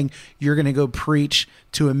wasn't saying, you're going to go preach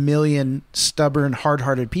to 1 million stubborn,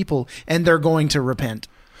 hard-hearted people and they're going to repent.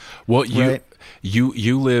 Well, we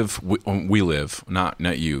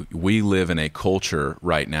live in a culture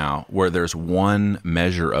right now where there's one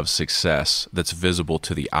measure of success that's visible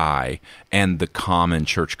to the eye and the common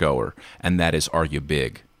churchgoer, and that is, are you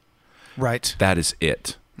big? Right. That is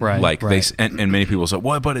it. Right, Like right. and many people say,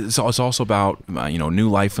 well, but it's also about new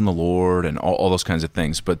life in the Lord and all those kinds of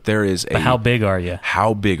things. But there is But how big are you?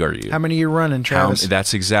 How big are you? How many are you running, Travis?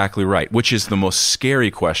 That's exactly right. Which is the most scary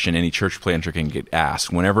question any church planter can get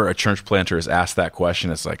asked. Whenever a church planter is asked that question,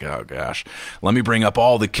 it's like, oh gosh, let me bring up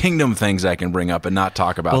all the kingdom things I can bring up and not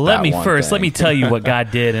talk about. Well, that let me one first. thing. Let me tell you what God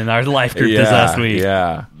did in our life group this last week.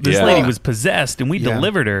 Yeah, This yeah. lady was possessed, and we Yeah.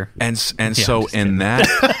 delivered her. And I'm so just in that,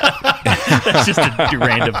 That's just a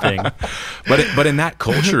random thing. but in that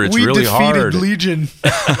culture, it's we really defeated hard. Legion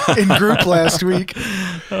in group last week.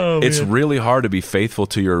 It's really hard to be faithful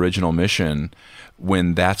to your original mission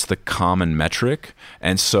when that's the common metric.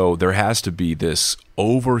 And so there has to be this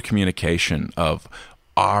over communication of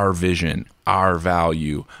our vision, our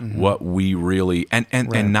value, what we really and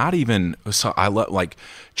not even so I love like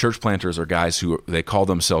church planters are guys who they call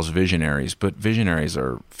themselves visionaries, but visionaries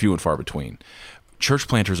are few and far between. Church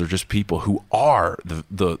planters are just people who are the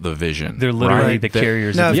vision. They're literally right? the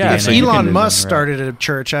carriers Now, of the Yeah, if so you Elon can- Musk right. started a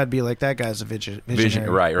church, I'd be like, that guy's a visionary.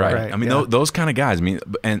 Right. I mean, yeah. those kind of guys. I mean,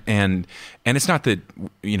 and it's not that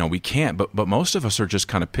we can't, but most of us are just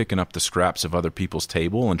kind of picking up the scraps of other people's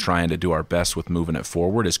table and trying to do our best with moving it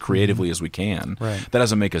forward as creatively as we can. Right. That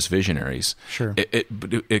doesn't make us visionaries. Sure.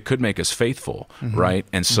 It could make us faithful, right?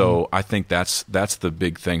 And so I think that's the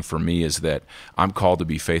big thing for me is that I'm called to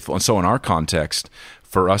be faithful. And so in our context,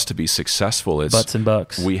 for us to be successful, it's Butts and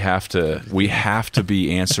bucks. we have to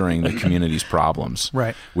be answering the community's problems.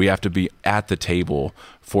 Right. We have to be at the table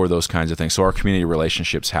for those kinds of things. So our community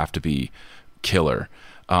relationships have to be killer.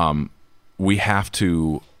 We have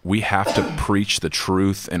to preach the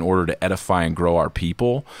truth in order to edify and grow our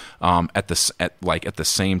people at the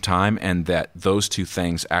same time, and that those two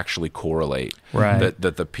things actually correlate. Right.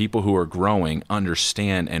 That the people who are growing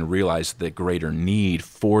understand and realize the greater need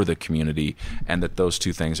for the community, and that those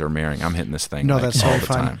two things are marrying. I'm hitting this thing No, like that's all totally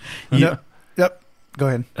the fine. time. No, yep. Go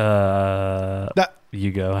ahead. That,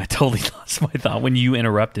 you go. I totally lost my thought when you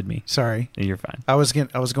interrupted me. Sorry. You're fine. I was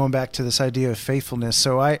going back to this idea of faithfulness.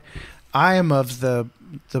 So I am of the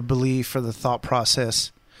belief or the thought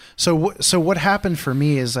process. So what happened for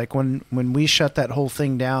me is like when we shut that whole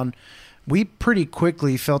thing down, we pretty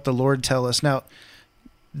quickly felt the Lord tell us. Now,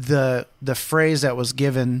 the phrase that was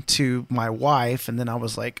given to my wife, and then I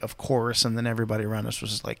was like, of course, and then everybody around us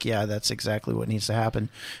was just like, yeah, that's exactly what needs to happen,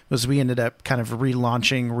 was we ended up kind of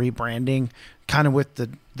relaunching, rebranding, kind of with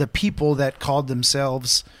the people that called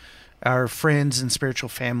themselves our friends and spiritual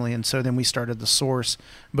family. And so then we started The Source.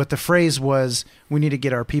 But the phrase was, we need to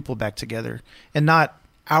get our people back together. And not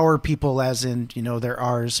our people as in, they're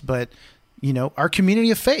ours, but, our community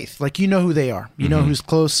of faith. Like, who they are. You know who's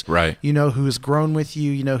close. Right. You know who's grown with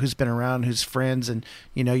you. You know who's been around, who's friends. And,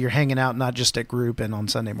 you're hanging out not just at group and on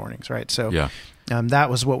Sunday mornings, right? So Yeah. that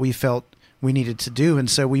was what we felt we needed to do. And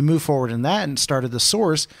so we moved forward in that and started The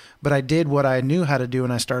Source. But I did what I knew how to do,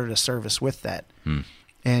 and I started a service with that.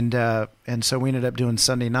 And so we ended up doing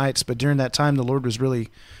Sunday nights. But during that time, the Lord was really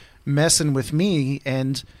messing with me,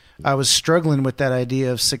 and I was struggling with that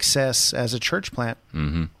idea of success as a church plant.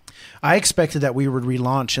 Mm-hmm. I expected that we would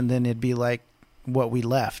relaunch, and then it'd be like what we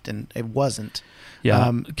left, and it wasn't.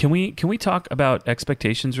 Yeah. Can we talk about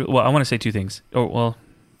expectations? Well, I want to say two things. Oh, well,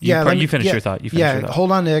 you finish your thought. You finish your thought.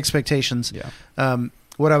 Hold on to expectations. Yeah.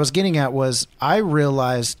 What I was getting at was I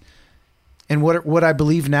realized, and what I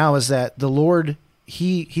believe now is that the Lord,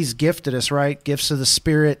 He's gifted us, right? Gifts of the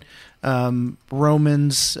Spirit,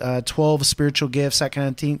 Romans 12 spiritual gifts, that kind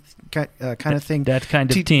of thing. That kind of thing. That kind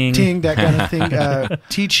of ting. That kind of thing.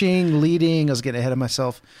 Teaching, leading. I was getting ahead of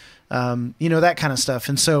myself. That kind of stuff.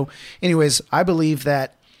 And so, anyways, I believe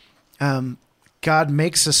that God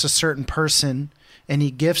makes us a certain person, and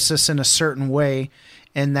He gifts us in a certain way,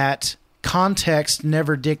 and that context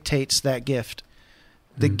never dictates that gift.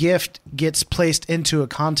 The gift gets placed into a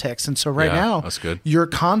context. And so now, that's good. Your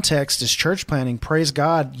context is church planting. Praise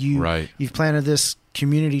God. You've planted this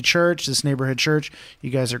community church, this neighborhood church.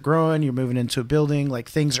 You guys are growing. You're moving into a building. Like,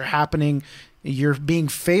 things are happening. You're being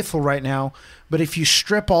faithful right now. But if you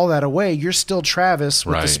strip all that away, you're still Travis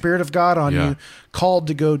with the Spirit of God on you, called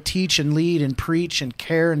to go teach and lead and preach and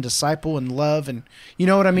care and disciple and love. And you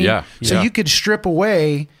know what I mean? Yeah. So you could strip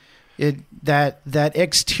away that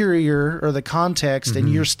exterior or the context, and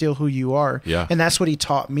you're still who you are. Yeah. And that's what He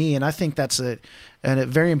taught me. And I think that's a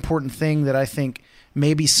very important thing that I think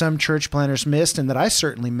maybe some church planners missed, and that I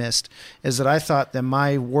certainly missed, is that I thought that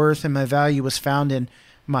my worth and my value was found in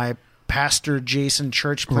my Pastor Jason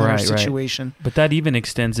church planner situation. But that even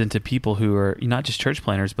extends into people who are not just church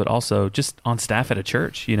planners, but also just on staff at a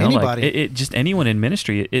church. Anybody. Like it just anyone in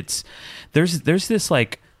ministry. There's this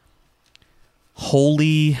like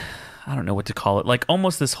holy I don't know what to call it, like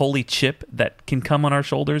almost this holy chip that can come on our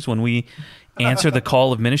shoulders when we answer the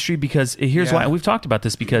call of ministry. Because here's why we've talked about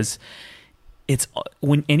this, because it's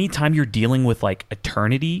anytime you're dealing with like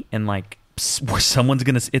eternity and like where someone's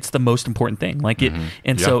gonna, it's the most important thing. Like it,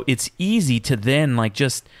 so it's easy to then like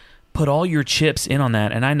just put all your chips in on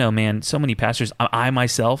that. And I know, man, so many pastors, I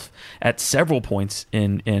myself at several points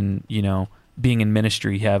in being in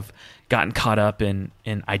ministry have gotten caught up in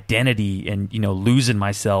identity and, losing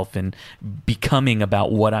myself and becoming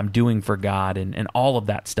about what I'm doing for God and all of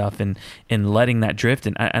that stuff and letting that drift.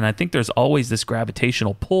 And I think there's always this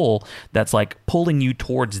gravitational pull that's like pulling you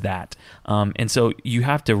towards that. And so you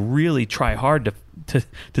have to really try hard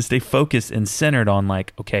to stay focused and centered on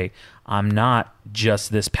like, okay, I'm not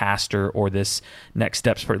just this pastor or this next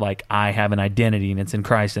steps for, like, I have an identity and it's in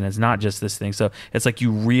Christ and it's not just this thing. So it's like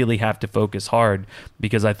you really have to focus hard,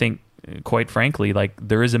 because I think, quite frankly, like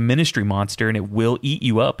there is a ministry monster and it will eat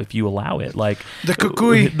you up if you allow it. Like the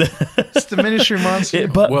kukui, it's the ministry monster.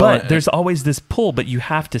 But there's always this pull, but you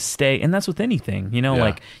have to stay, and that's with anything,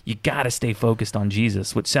 like you got to stay focused on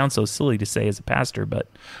Jesus, which sounds so silly to say as a pastor, but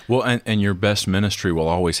and your best ministry will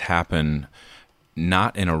always happen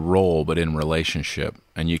not in a role, but in relationship.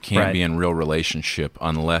 And you can't be in real relationship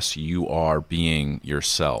unless you are being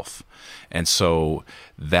yourself. And so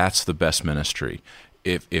that's the best ministry.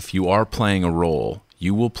 If you are playing a role,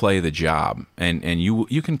 you will play the job, and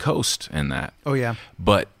you can coast in that. Oh, yeah.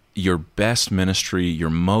 But your best ministry, your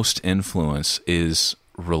most influence is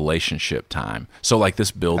relationship time. So like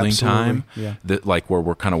this building time, that like where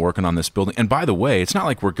we're kind of working on this building. And by the way, it's not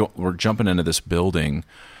like we're jumping into this building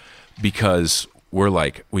because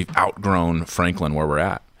we've outgrown Franklin where we're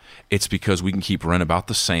at. It's because we can keep rent about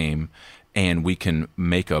the same, and we can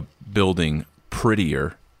make a building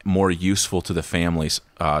prettier, more useful to the families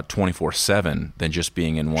 24/7 than just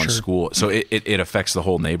being in one school. So it affects the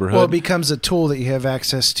whole neighborhood. Well, it becomes a tool that you have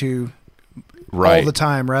access to all the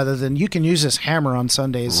time, rather than you can use this hammer on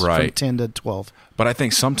Sundays from 10 to 12. But I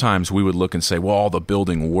think sometimes we would look and say, well, all the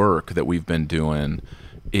building work that we've been doing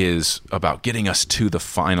is about getting us to the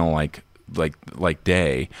final like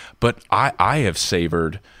day. But I have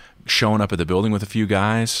savored showing up at the building with a few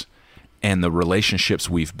guys and the relationships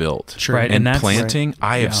we've built. Sure. Right. And planting,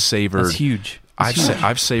 I have savored. That's huge.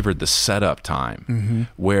 I've savored the setup time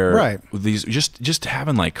where these just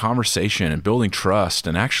having like conversation and building trust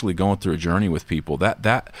and actually going through a journey with people.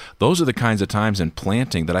 Those are the kinds of times in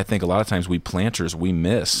planting that I think a lot of times we planters we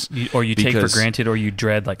miss, or you take for granted, or you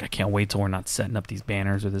dread, like I can't wait till we're not setting up these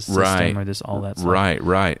banners or this system or this all that stuff.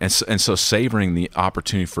 Right. And so savoring the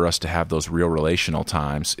opportunity for us to have those real relational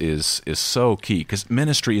times is so key, because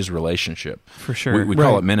ministry is relationship. For sure. We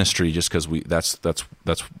call it ministry just because that's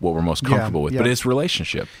what we're most comfortable with. But it's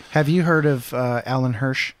relationship. Have you heard of Alan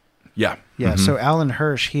Hirsch? Yeah. Yeah. So Alan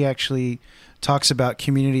Hirsch, he actually talks about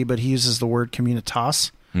community, but he uses the word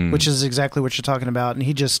communitas, which is exactly what you're talking about. And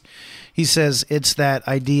he says it's that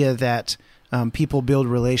idea that people build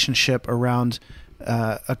relationship around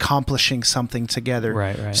accomplishing something together.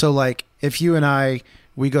 Right. So like if you and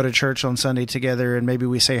we go to church on Sunday together and maybe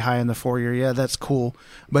we say hi in the foyer, that's cool.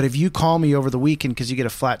 But if you call me over the weekend because you get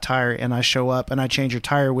a flat tire and I show up and I change your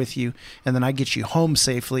tire with you and then I get you home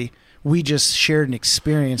safely, we just shared an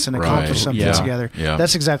experience and accomplished something together. Yeah.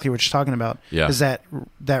 That's exactly what you're talking about, is that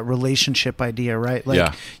relationship idea, right?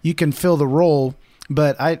 Like you can fill the role,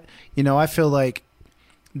 but I feel like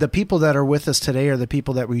the people that are with us today are the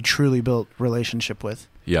people that we truly built relationship with.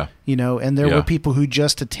 Yeah. And there were people who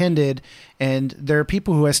just attended, and there are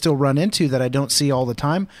people who I still run into that I don't see all the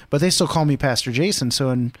time, but they still call me Pastor Jason.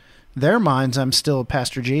 So in their minds, I'm still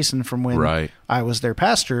Pastor Jason from when I was their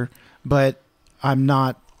pastor, but I'm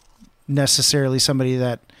not necessarily somebody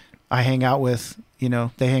that I hang out with,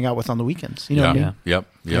 they hang out with on the weekends. You know what I mean?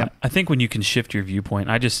 Yep. I think when you can shift your viewpoint,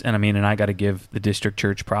 I got to give the district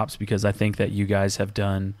church props, because I think that you guys have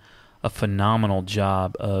done a phenomenal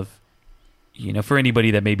job of, for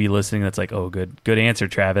anybody that may be listening, that's like, oh, good answer,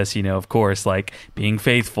 Travis. Of course, like being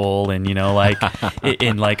faithful and, like,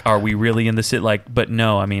 and like, are we really in the sit? Like, but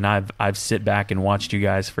no, I mean, I've sit back and watched you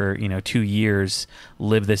guys for, 2 years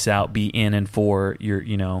live this out, be in and for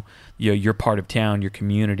your part of town, your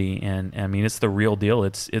community. And I mean, it's the real deal.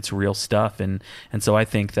 It's real stuff. And so I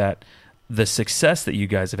think that the success that you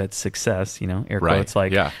guys have had, air quotes,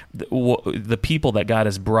 like the people that God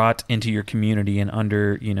has brought into your community and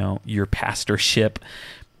under, your pastorship,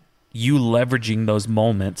 you leveraging those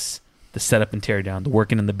moments the setup and tear down, the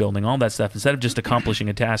working in the building, all that stuff, instead of just accomplishing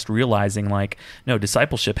a task, realizing like, no,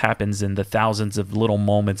 discipleship happens in the thousands of little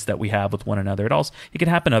moments that we have with one another. It can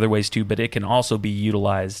happen other ways too, but it can also be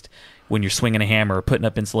utilized when you're swinging a hammer or putting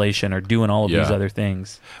up insulation or doing all of these other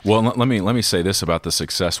things. Well, let me say this about the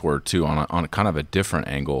success word too, on a kind of a different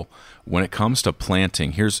angle. When it comes to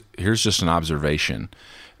planting, here's just an observation.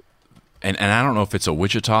 And I don't know if it's a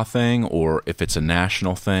Wichita thing or if it's a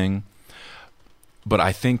national thing, but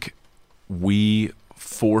I think we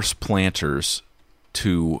force planters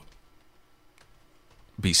to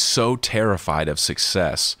be so terrified of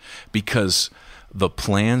success because the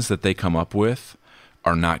plans that they come up with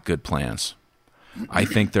are not good plans. I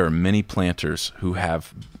think there are many planters who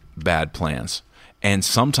have bad plans. And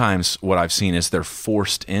sometimes what I've seen is they're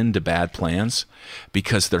forced into bad plans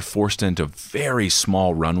because they're forced into very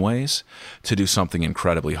small runways to do something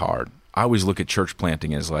incredibly hard. I always look at church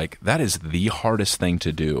planting as like, that is the hardest thing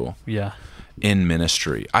to do in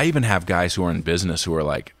ministry. I even have guys who are in business who are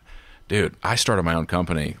like, dude, I started my own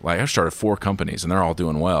company. Like I started 4 companies and they're all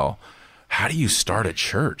doing well. How do you start a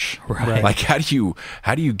church? Right. Like how do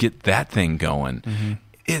you get that thing going? Mm-hmm.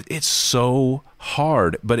 It's so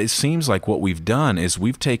hard, but it seems like what we've done is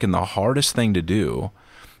we've taken the hardest thing to do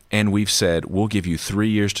and we've said, we'll give you 3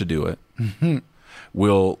 years to do it. Mm-hmm.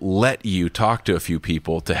 We'll let you talk to a few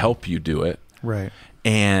people to help you do it. Right.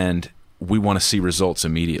 And we want to see results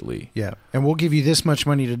immediately. Yeah. And we'll give you this much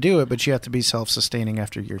money to do it, but you have to be self-sustaining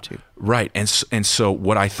after year 2. Right. And so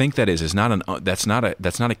what I think that is not that's not a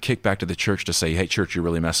kickback to the church to say, hey, church, you're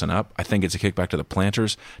really messing up. I think it's a kickback to the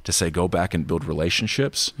planters to say, go back and build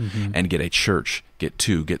relationships and get a church, get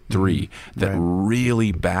 2, get 3 that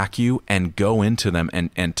really back you and go into them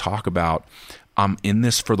and talk about, I'm in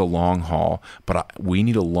this for the long haul, but we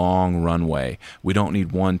need a long runway. We don't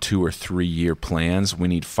need 1, 2, or 3 year plans. We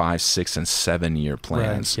need 5, 6, and 7 year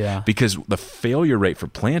plans. Right, yeah. Because the failure rate for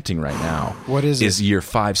planting right now is year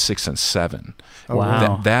 5, 6, and 7. Oh,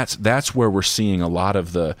 wow. That's where we're seeing a lot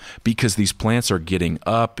of because these plants are getting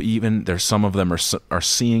up. Even there's some of them are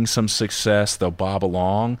seeing some success. They'll bob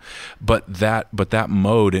along, but that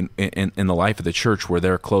mode in the life of the church where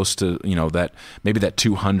they're close to that maybe that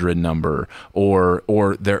 200 number. Or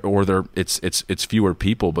it's fewer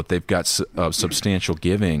people, but they've got substantial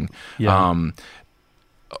giving. Yeah.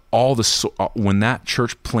 When that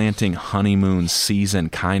church planting honeymoon season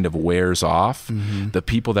kind of wears off, the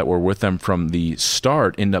people that were with them from the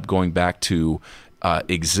start end up going back to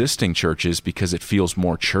existing churches because it feels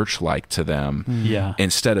more church-like to them.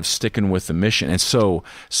 Instead of sticking with the mission. And so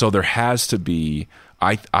there has to be,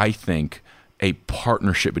 I think, a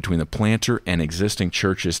partnership between the planter and existing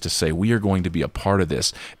churches to say we are going to be a part of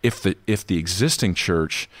this. If the existing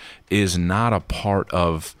church is not a part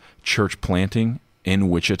of church planting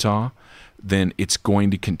in Wichita, then it's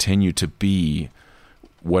going to continue to be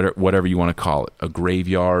whatever you want to call it, a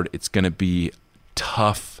graveyard. It's going to be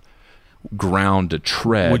tough ground to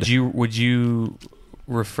tread. Would you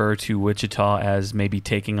refer to Wichita as maybe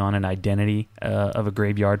taking on an identity of a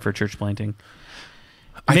graveyard for church planting?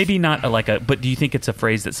 Maybe not but do you think it's a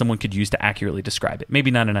phrase that someone could use to accurately describe it?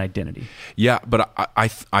 Maybe not an identity. Yeah, but I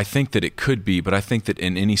think that it could be, but I think that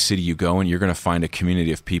in any city you go in, you're going to find a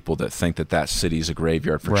community of people that think that city is a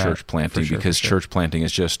graveyard for church planting because church planting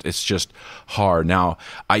is just hard. Now,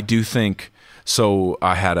 I do think... So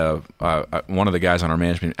I had one of the guys on our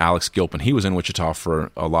management, Alex Gilpin. He was in Wichita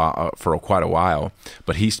for quite a while,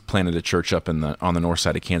 but he planted a church up on the north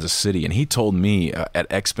side of Kansas City. And he told me at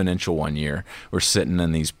Exponential one year, we're sitting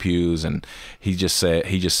in these pews, and he just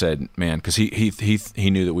said, man, because he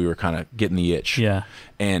knew that we were kind of getting the itch. Yeah.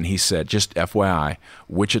 And he said, just FYI,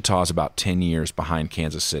 Wichita's about 10 years behind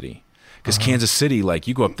Kansas City. Because Kansas City, like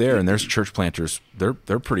you go up there and there's church planters, they're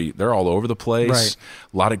all over the place. Right.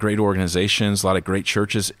 A lot of great organizations, a lot of great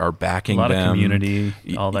churches are backing them. A lot of community,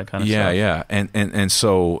 all that kind of stuff. Yeah. And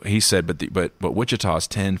so he said, but Wichita is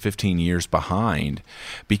 10, 15 years behind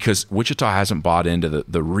because Wichita hasn't bought into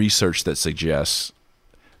the research that suggests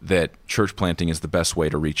that church planting is the best way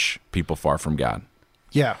to reach people far from God.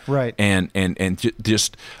 Yeah, right. And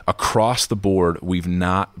just across the board, we've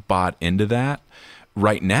not bought into that.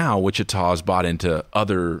 Right now, Wichita has bought into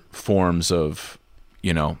other forms of,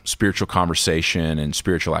 spiritual conversation and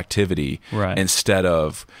spiritual activity instead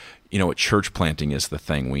of, what church planting is the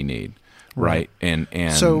thing we need, right? And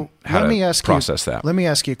so how let to me ask process you, that. Let me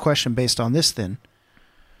ask you a question based on this then.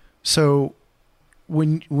 So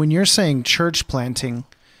when you're saying church planting,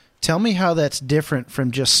 tell me how that's different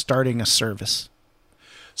from just starting a service.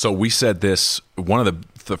 So we said this, one of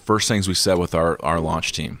the first things we said with our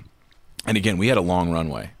launch team. And again, we had a long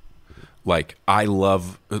runway. Like, I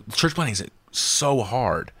love church planting is so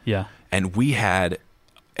hard. Yeah. and we had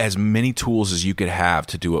as many tools as you could have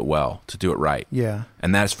to do it well, to do it right. Yeah.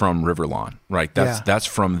 And that's from Riverlawn, right? That's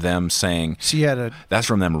from them saying, So you had that's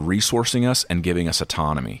from them resourcing us and giving us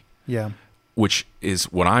autonomy. Yeah. Which is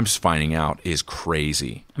what I'm finding out is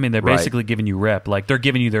crazy. I mean, they're right? basically giving you rep. Like, they're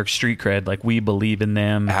giving you their street cred. Like, we believe in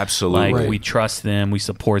them. Absolutely. Like, we trust them. We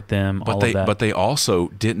support them. All of that. But they also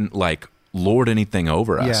didn't like lord anything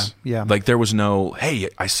over us. Yeah. Like, there was no, hey,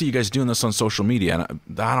 I see you guys doing this on social media, and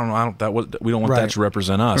we don't want that to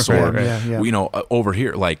represent us, Right. or Yeah. you know, over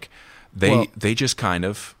here, like they just kind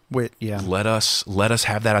of let us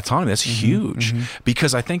have that autonomy. That's huge,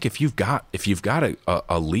 because I think if you've got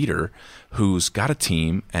a leader who's got a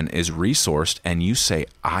team and is resourced, and you say,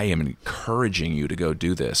 I am encouraging you to go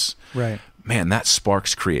do this, Right. man, that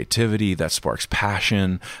sparks creativity, that sparks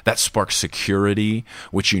passion, that sparks security,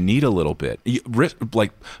 which you need a little bit.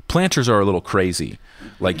 Like, planters are a little crazy.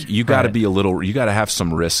 Like, you got to you got to have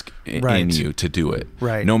some risk in you to do it,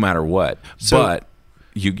 right? No matter what. But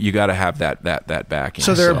you got to have that backing.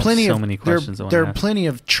 So there are plenty so of many questions there are plenty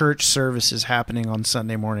of church services happening on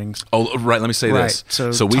Sunday mornings. Oh, right. Let me say this.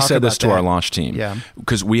 So we said this to that. our launch team,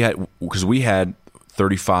 because we had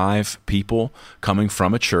 35 people coming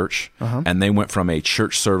from a church, and they went from a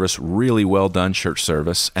church service, really well done church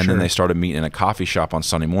service, and then they started meeting in a coffee shop on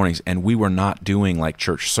Sunday mornings, and we were not doing like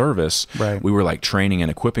church service. Right. We were like training and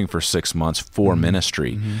equipping for 6 months for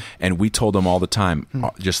ministry, and we told them all the time,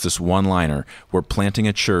 just this one-liner, we're planting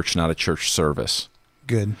a church, not a church service.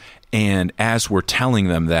 Good. And as we're telling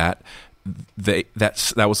them that,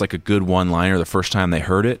 that was like a good one-liner the first time they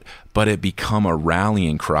heard it, but it become a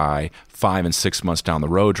rallying cry 5 and 6 months down the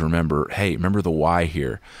road to remember the why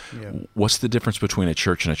here. Yeah. What's the difference between a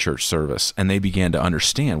church and a church service? And they began to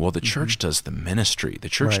understand, well, the church does the ministry, the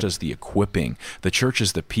church does the equipping, the church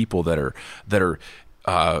is the people that are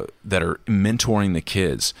mentoring the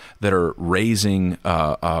kids, that are raising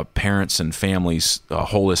parents and families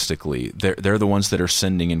holistically. They're the ones that are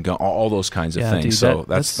sending and all those kinds of things. Dude,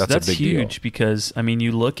 that's a big huge deal. Because, I mean,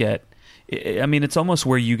 you look at, I mean, it's almost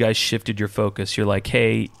where you guys shifted your focus. You're like,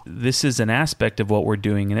 hey, this is an aspect of what we're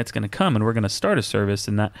doing, and it's going to come, and we're going to start a service,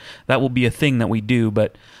 and that will be a thing that we do.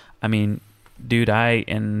 But, I mean, dude,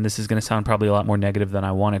 and this is going to sound probably a lot more negative than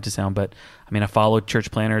I want it to sound, but I mean, I follow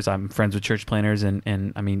church planners. I'm friends with church planners,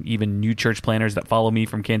 and I mean, even new church planners that follow me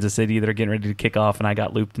from Kansas City that are getting ready to kick off, and I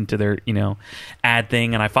got looped into their, ad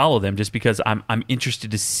thing, and I follow them just because I'm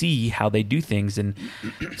interested to see how they do things, and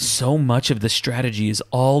so much of the strategy is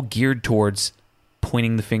all geared towards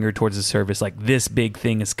pointing the finger towards the service, like this big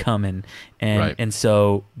thing is coming, and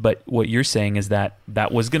so, but what you're saying is that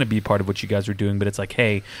was going to be part of what you guys were doing, but it's like,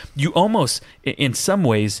 hey, you almost, in some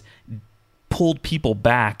ways, pulled people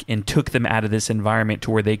back and took them out of this environment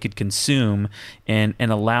to where they could consume, and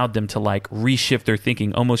allowed them to like reshift their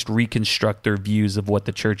thinking, almost reconstruct their views of what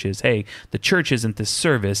the church is. Hey, the church isn't this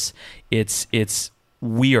service, it's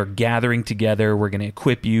we are gathering together. We're going to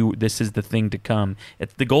equip you. This is the thing to come.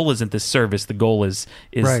 The goal isn't this service. The goal is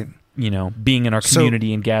right. Being in our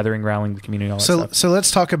community and gathering, rallying the community. All that stuff. So let's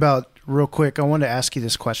talk about real quick. I wanted to ask you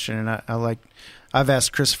this question, and I've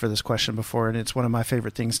asked Christopher this question before, and it's one of my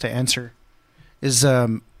favorite things to answer. Is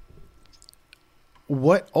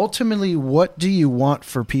what do you want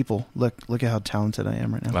for people? Look at how talented I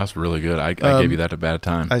am right now. That's really good. I gave you that at a bad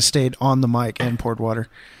time. I stayed on the mic and poured water.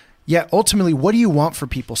 Yeah, ultimately, what do you want for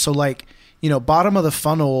people? So, like, bottom of the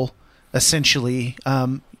funnel, essentially,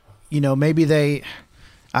 maybe they,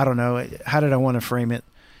 I don't know, how did I want to frame it?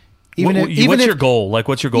 What's your goal? Like,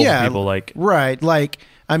 what's your goal for people? Like, right. Like,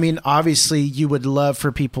 I mean, obviously, you would love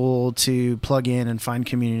for people to plug in and find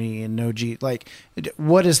community and know like,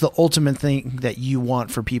 what is the ultimate thing that you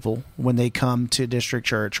want for people when they come to District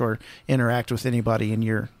Church or interact with anybody in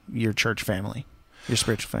your church family, your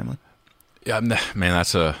spiritual family? Yeah, man,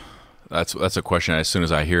 that's a question. As soon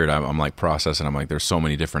as I hear it, I'm like processing. I'm like, there's so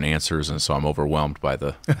many different answers, and so I'm overwhelmed by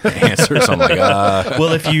the answers. I'm like,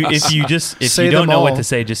 well, if you don't know what to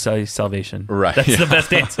say, just say salvation. Right, that's the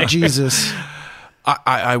best answer. Jesus.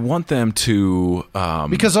 I want them to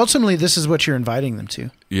because ultimately this is what you're inviting them to.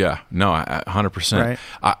 Yeah, no, 100%. Right.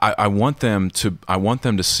 I want them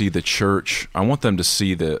to see the church. I want them to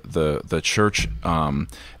see the church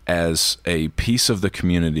as a piece of the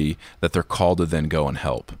community that they're called to then go and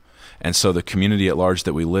help. And so the community at large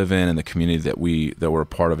that we live in and the community that we're a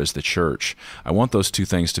part of as the church, I want those two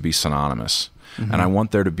things to be synonymous. Mm-hmm. And I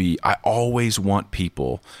want there to be, I always want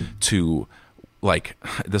people to, like,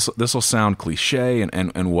 this will sound cliche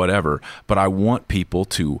and whatever, but I want people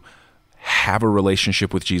to have a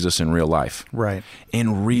relationship with Jesus in real life. Right.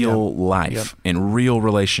 In real life, in real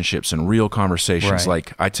relationships, in real conversations. Right.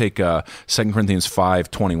 Like I take 2 Corinthians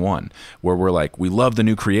 5:21, where we're like, we love the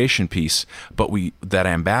new creation piece, but that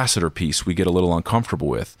ambassador piece we get a little uncomfortable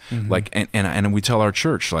with. Like, and we tell our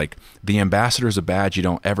church, like, the ambassador is a badge you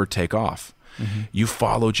don't ever take off. You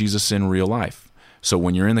follow Jesus in real life. So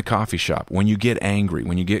when you're in the coffee shop, when you get angry,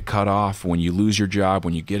 when you get cut off, when you lose your job,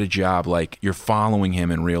 when you get a job, like, you're following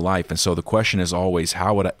him in real life. And so the question is always,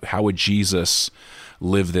 how would Jesus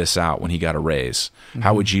live this out when he got a raise?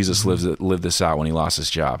 How would Jesus live this out when he lost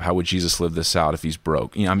his job? How would Jesus live this out if he's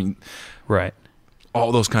broke? You know, I mean, Right.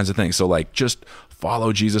 all those kinds of things. So, like, just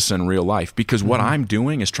follow Jesus in real life, because what I'm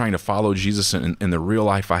doing is trying to follow Jesus in the real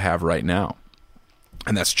life I have right now.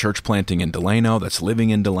 And that's church planting in Delano, that's living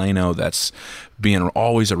in Delano, that's being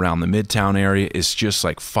always around the Midtown area. Is just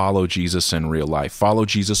like, follow Jesus in real life. Follow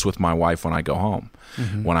Jesus with my wife when I go home,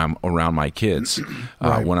 when I'm around my kids,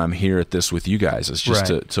 when I'm here at this with you guys. It's just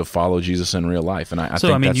to follow Jesus in real life. And I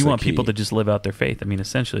think that's you the want key. people to just live out their faith. I mean,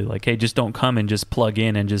 essentially, like, hey, just don't come and just plug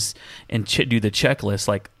in and just do the checklist.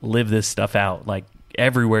 Like, live this stuff out, like,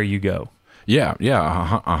 everywhere you go. Yeah,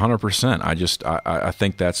 100%. I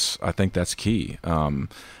think that's key,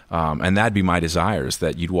 and that'd be my desire, is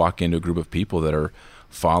that you'd walk into a group of people that are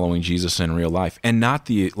following Jesus in real life, and not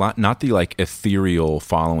the like ethereal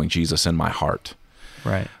following Jesus in my heart.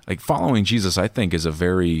 Right. Like, following Jesus, I think, is a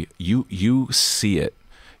very you see it.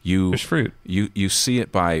 There's fruit. You see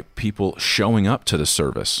it by people showing up to the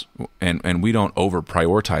service, and we don't over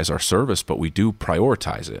prioritize our service, but we do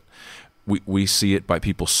prioritize it. We see it by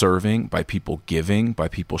people serving, by people giving, by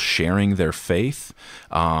people sharing their faith,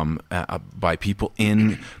 by people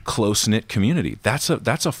in close-knit community. That's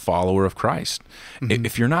a follower of Christ.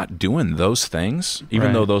 If you're not doing those things,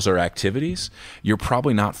 even though those are activities, you're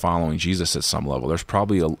probably not following Jesus at some level. There's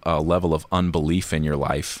probably a level of unbelief in your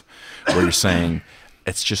life where you're saying,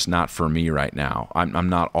 it's just not for me right now. I'm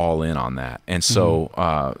not all in on that. And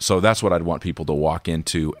so so that's what I'd want people to walk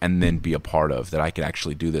into and then be a part of, that I could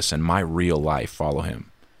actually do this in my real life, follow him.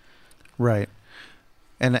 Right.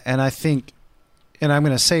 And I think, and I'm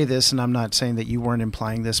going to say this, and I'm not saying that you weren't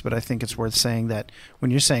implying this, but I think it's worth saying that when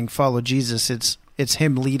you're saying follow Jesus, it's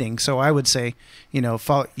him leading. So I would say,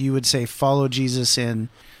 you would say follow Jesus in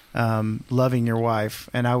loving your wife,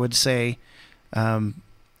 and I would say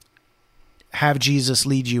have Jesus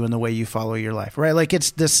lead you in the way you follow your life, right? Like,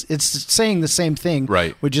 it's saying the same thing,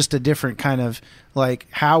 right, with just a different kind of, like,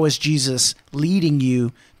 how is Jesus leading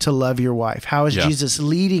you to love your wife? How is Jesus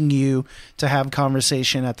leading you to have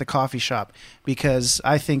conversation at the coffee shop? Because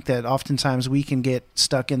I think that oftentimes we can get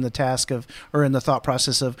stuck in the task of, or in the thought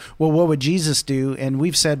process of, well, what would Jesus do? And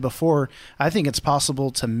we've said before, I think it's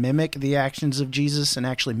possible to mimic the actions of Jesus and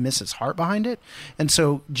actually miss his heart behind it. And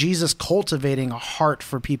so Jesus cultivating a heart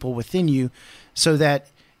for people within you, so that,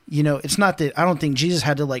 it's not that, I don't think Jesus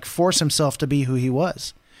had to, like, force himself to be who he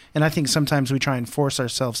was. And I think sometimes we try and force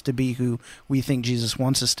ourselves to be who we think Jesus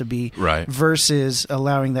wants us to be, right, versus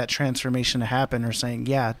allowing that transformation to happen, or saying,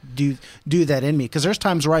 yeah, do that in me. Because there's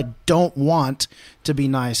times where I don't want to be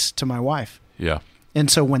nice to my wife. Yeah.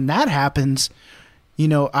 And so when that happens,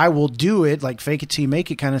 I will do it, like, fake it till you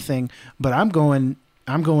make it kind of thing. But I'm going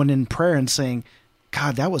in prayer and saying,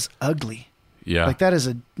 God, that was ugly. Yeah. Like, that is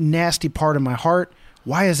a nasty part of my heart.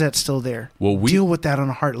 Why is that still there? Well, deal with that on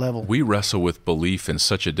a heart level. We wrestle with belief in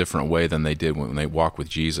such a different way than they did when they walk with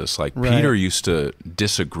Jesus. Like, right. Peter used to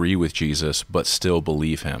disagree with Jesus, but still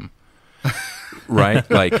believe him. Right?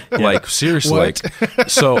 Like seriously, like,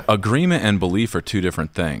 so agreement and belief are two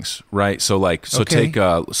different things, right? So Okay. take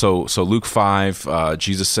so Luke 5,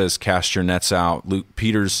 Jesus says, cast your nets out.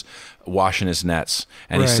 Peter's washing his nets,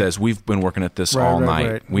 and Right. he says, we've been working at this all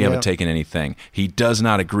night. We haven't taken anything. He does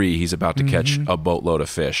not agree he's about to catch a boatload of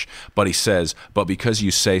fish, but he says, but because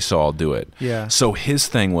you say so, I'll do it. Yeah. So his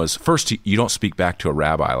thing was, first, you don't speak back to a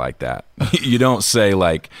rabbi like that. You don't say,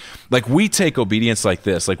 like we take obedience like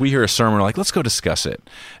this. Like, we hear a sermon, we're like, let's go discuss it.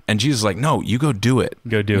 And Jesus is like, no, you go do it.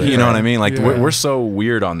 Go do it. You know what I mean? Like, Yeah. we're so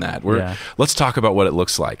weird on that. Let's talk about what it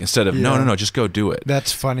looks like, instead of, no, just go do it.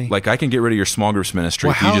 That's funny. Like, I can get rid of your small groups ministry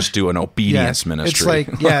if you just do an obedience ministry.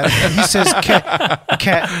 It's like, he says,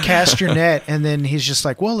 cast your net, and then he's just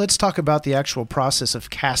like, well, let's talk about the actual process of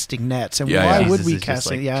casting nets, and why would Jesus we is cast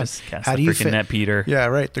just it? like, Yeah, just cast how the do you freaking fit net, Peter? Yeah,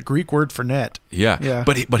 right. The Greek word for net. Yeah. Yeah.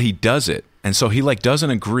 But he does it. And so he, like, doesn't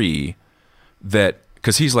agree that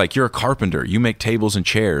Because he's like, you're a carpenter. You make tables and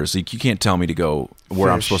chairs. Like, you can't tell me to go where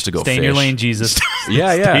I'm Fish. supposed to go Stay fish. in your lane, Jesus.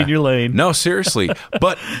 Yeah, yeah. Stay in your lane. No, seriously.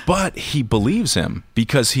 But he believes him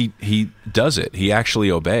because he does it. He actually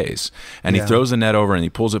obeys. And he Yeah. throws the net over and he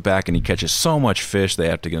pulls it back and he catches so much fish they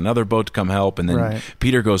have to get another boat to come help. And then Right.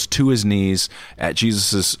 Peter goes to his knees at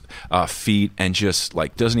Jesus' feet and just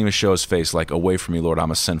like doesn't even show his face, like, away from me, Lord, I'm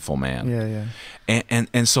a sinful man. Yeah, yeah.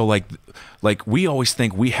 And so like we always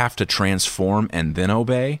think we have to transform and then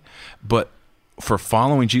obey, but for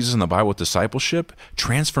following Jesus in the Bible with discipleship,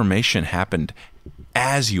 transformation happened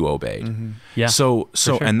as you obeyed. Mm-hmm. Yeah, So for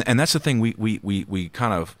sure. and that's the thing we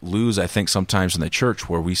kind of lose, I think, sometimes in the church,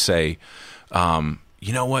 where we say,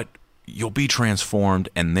 you know what, you'll be transformed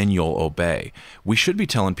and then you'll obey. We should be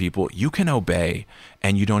telling people you can obey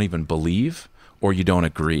and you don't even believe or you don't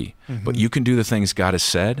agree, but you can do the things God has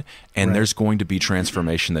said, and Right. there's going to be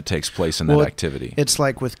transformation that takes place in Well, that activity. It's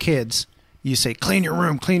like with kids. You say, clean your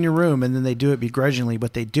room, and then they do it begrudgingly,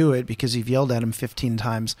 but they do it because you've yelled at them 15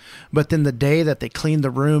 times. But then the day that they clean the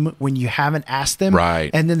room when you haven't asked them, Right.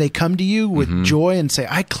 and then they come to you with joy and say,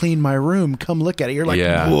 I cleaned my room, come look at it. You're like,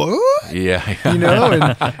 Yeah. what? Yeah, You know,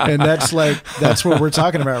 and that's what we're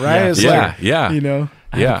talking about, right? Yeah. It's Yeah, like, yeah. you know,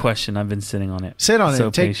 I have Yeah. a question. I've been sitting on it. Sit on so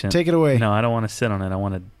it. Take patient. it away. No, I don't want to sit on it. I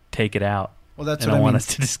want to take it out. Well, that's and what I I want mean. us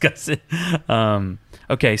to discuss it.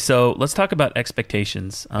 Okay, so let's talk about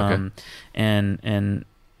expectations. And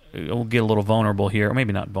we'll get a little vulnerable here, or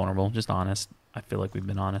maybe not vulnerable, just honest. I feel like we've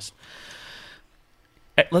been honest.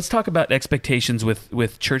 Let's talk about expectations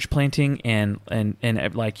with church planting and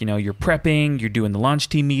like, you know, you're prepping, you're doing the launch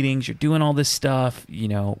team meetings, you're doing all this stuff. You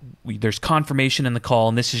know, there's confirmation in the call,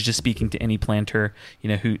 and this is just speaking to any planter, you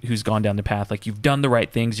know, who's gone down the path. Like, you've done the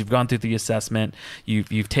right things, you've gone through the assessment,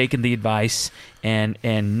 you've taken the advice, and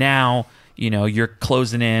now, you know, you're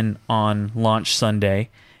closing in on launch Sunday,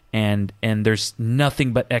 and there's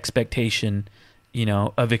nothing but expectation, you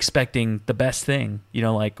know, of expecting the best thing. You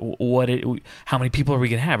know, like, how many people are we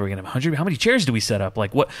gonna have? Are we gonna have 100? How many chairs do we set up?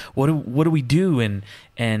 Like, what do we do? And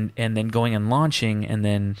then going and launching, and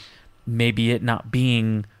then maybe it not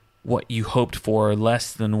being what you hoped for, or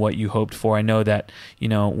less than what you hoped for. I know that, you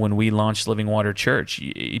know, when we launched Living Water Church,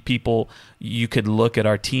 you could look at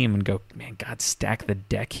our team and go, man, God stacked the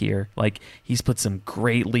deck here. Like, he's put some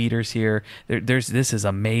great leaders here. This is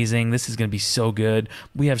amazing. This is going to be so good.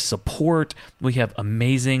 We have support. We have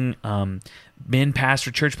amazing men,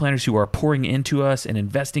 pastor, church planners who are pouring into us and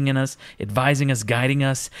investing in us, advising us, guiding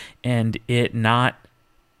us, and it not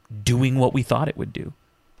doing what we thought it would do.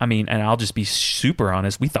 I mean, and I'll just be super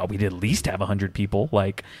honest, we thought we'd at least have 100 people,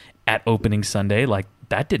 like, at opening Sunday. Like,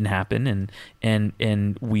 that didn't happen,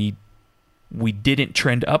 and we didn't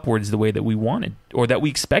trend upwards the way that we wanted, or that we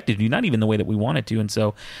expected to, not even the way that we wanted to. And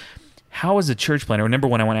so, how, as a church planner, number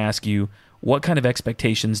one, I want to ask you, what kind of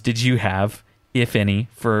expectations did you have, if any,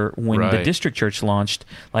 for when the Right. district church launched?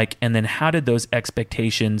 Like, and then how did those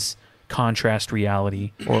expectations contrast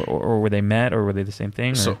reality, or were they met, or were they the same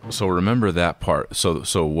thing? Or? So remember that part.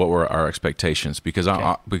 So what were our expectations? Because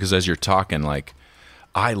because as you're talking, like,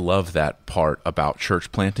 I love that part about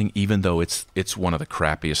church planting, even though it's one of the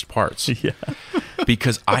crappiest parts. Yeah.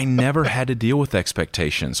 Because I never had to deal with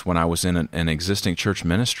expectations when I was in an existing church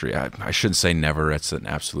ministry. I shouldn't say never. It's an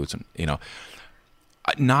absolute, you know.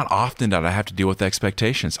 Not often did I have to deal with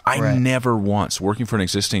expectations. I Right. never once, working for an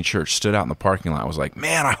existing church, stood out in the parking lot. I was like,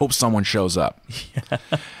 man, I hope someone shows up.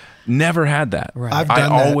 Never had that. Right. I've I done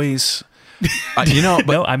that. always, you know,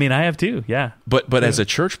 but No, I mean, I have too. Yeah. but as a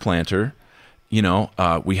church planter, you know,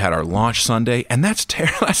 we had our launch Sunday, and that's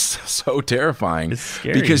so terrifying. It's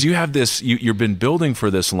scary. Because you have this, you've been building for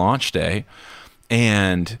this launch day,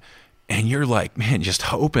 and you're like, man, just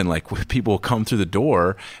hoping like people will come through the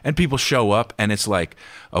door, and people show up, and it's like,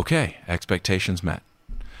 okay, expectations met.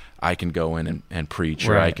 I can go in and preach,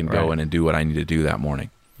 or I Right, can go right. in and do what I need to do that morning.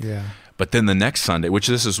 Yeah. But then the next Sunday, which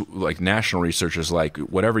this is like national research is like,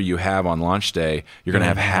 whatever you have on launch day, you're going to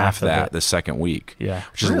have half of that it. the second week. Yeah.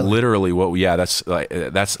 Which is literally what that's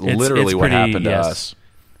literally it's what pretty- happened to yes. us.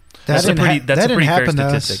 That's a didn't pretty that didn't fair happen to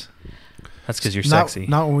statistic. us. That's because you're Not, sexy.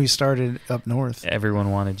 not when we started up north.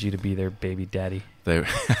 Everyone wanted you to be their baby daddy. They,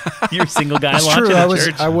 You're a single guy It's launching true. a I was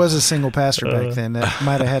church. I was a single pastor back then. That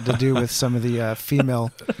might have had to do with some of the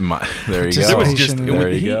female. there you There There go. was just There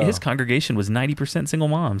you go. his congregation was 90% single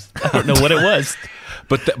moms. I don't know what it was.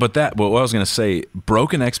 But what I was going to say,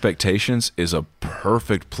 broken expectations is a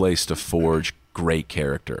perfect place to forge great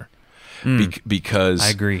character. Because I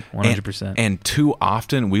agree, 100%. And too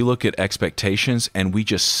often we look at expectations and we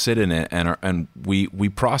just sit in it and we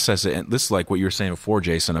process it. And this is like what you were saying before,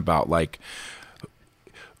 Jason, about like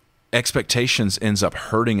expectations ends up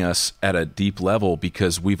hurting us at a deep level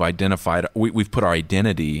because we've put our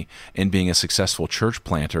identity in being a successful church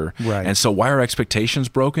planter. Right. And so why are expectations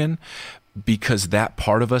broken? Because that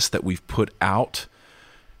part of us that we've put out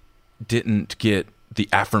didn't get the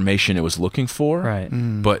affirmation it was looking for. Right.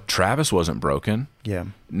 But Travis wasn't broken. Yeah.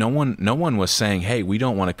 No one was saying, "Hey, we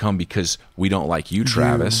don't want to come because we don't like you,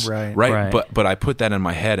 Travis." Right. But I put that in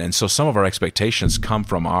my head, and so some of our expectations come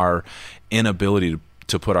from our inability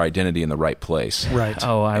to put our identity in the right place. Right.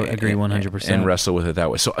 Oh, I agree 100%. And wrestle with it that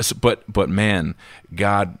way. So but man,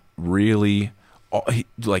 God really,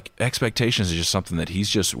 expectations is just something that He's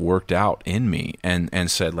just worked out in me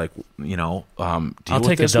and said, like, deal I'll with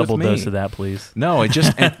take a this with double me. dose of that, please. No, it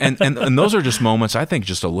just and those are just moments. I think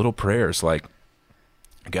just a little prayers like,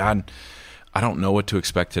 God, I don't know what to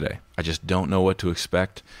expect today. I just don't know what to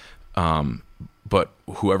expect. But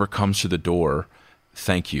whoever comes to the door,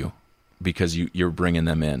 thank you, because you're bringing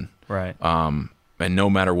them in. Right. And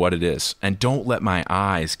no matter what it is, and don't let my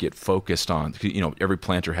eyes get focused on. Every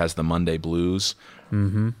planter has the Monday blues.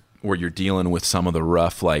 Mm-hmm. Where you're dealing with some of the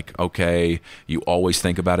rough, like, okay, you always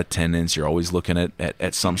think about attendance. You're always looking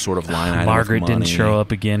at some sort of line item. Margaret of money. didn't show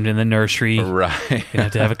up again in the nursery. Right. You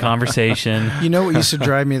have to have a conversation. You know what used to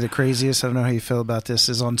drive me the craziest? I don't know how you feel about this.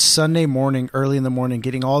 Is on Sunday morning, early in the morning,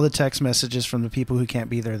 getting all the text messages from the people who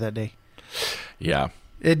can't be there that day. Yeah.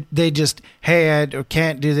 They just, hey, I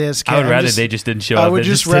can't do this. I would rather they just didn't show up. I would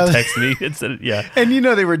just rather text me instead of, yeah. And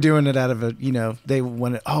they were doing it out of they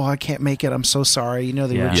wanted, I can't make it. I'm so sorry.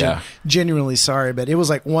 They were genuinely sorry, but it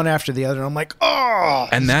was like one after the other. And I'm like,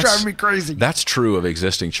 and that's driving me crazy. That's true of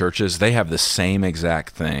existing churches. They have the same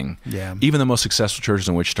exact thing. Yeah. Even the most successful churches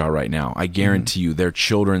in Wichita right now, I guarantee you, their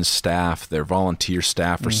children's staff, their volunteer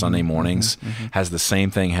staff for Sunday mornings has the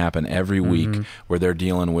same thing happen every week where they're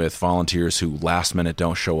dealing with volunteers who last minute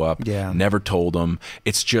don't show up, never told them.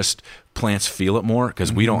 It's just plants feel it more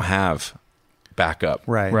because we don't have backup,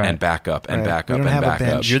 and backup and backup and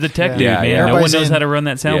backup. You're the tech dude, Yeah, man. yeah. No one knows how to run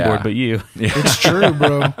that soundboard but you. It's true,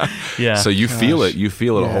 bro. Yeah. So you feel it. You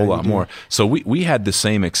feel it a whole lot do. more. So we had the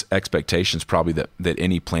same expectations probably that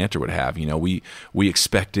any planter would have. We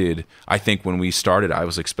expected. I think when we started, I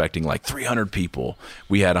was expecting like 300 people.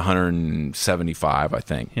 We had 175, I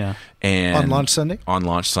think. Yeah. And on launch Sunday. On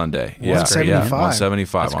launch Sunday. 175.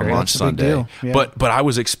 175 on launch Sunday. Deal. Yeah. But I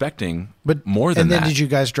was expecting more than that. And then did you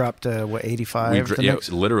guys drop to 85?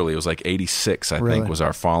 Literally, it was like 86. I think was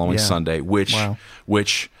our following Sunday,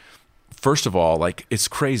 which. First of all, like, it's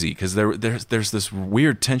crazy because there's this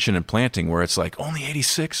weird tension in planting where it's like only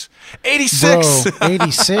 86, 86, bro,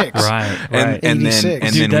 86, right, and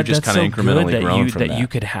then we just kind of incrementally grown from that. You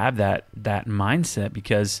could have that mindset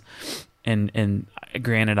because, and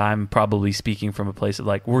granted, I'm probably speaking from a place of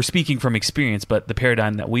like we're speaking from experience, but the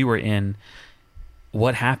paradigm that we were in,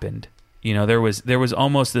 what happened? There was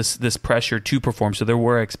almost this pressure to perform. So there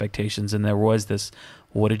were expectations, and there was this.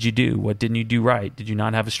 What did you do? What didn't you do right? Did you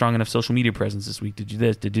not have a strong enough social media presence this week? Did you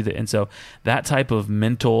this? Did you that? And so that type of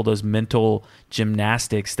those mental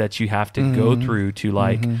gymnastics that you have to go through to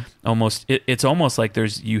like almost, it's almost like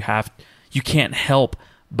you can't help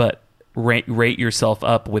but rate yourself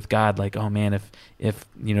up with God. Like, oh man, if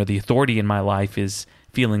the authority in my life is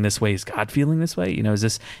feeling this way, is God feeling this way? Is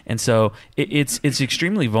this? And so it's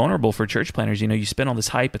extremely vulnerable for church planners. You spend all this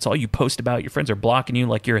hype. It's all you post about. Your friends are blocking you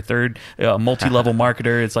like you're a third multi-level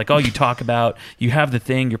marketer. It's like all you talk about. You have the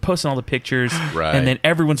thing. You're posting all the pictures, right. And then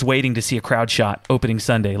everyone's waiting to see a crowd shot opening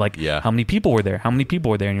Sunday. Like, how many people were there? How many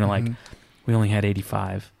people were there? And you're like, we only had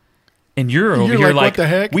 85. And you're over here like, what the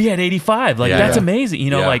heck? We had 85. Like, that's amazing.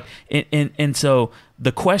 Like, Yeah. and so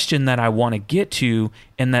the question that I want to get to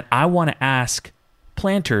and that I want to ask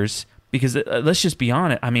planters, because let's just be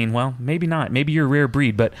honest. I mean, well, maybe not. Maybe you're a rare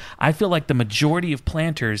breed, but I feel like the majority of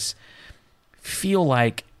planters feel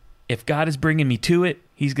like if God is bringing me to it,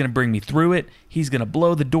 He's going to bring me through it. He's going to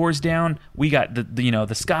blow the doors down. We got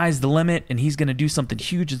the sky's the limit, and He's going to do something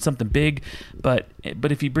huge and something big. But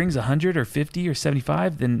if He brings 100 or 50 or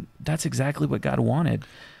 75, then that's exactly what God wanted.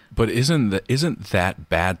 But isn't that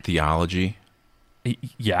bad theology?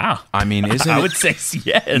 Yeah, I mean, isn't I it? would say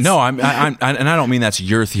yes. No, I'm and I don't mean that's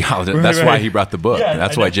your theology. That's why he brought the book. Yeah,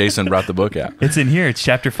 that's why Jason brought the book out. It's in here. It's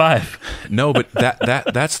chapter 5. No, but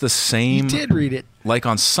that's the same. You did read it. Like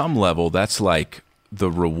on some level, that's like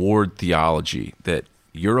the reward theology that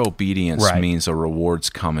your obedience means a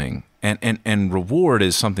reward's coming, and reward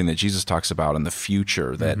is something that Jesus talks about in the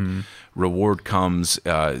future. That reward comes,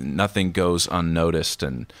 nothing goes unnoticed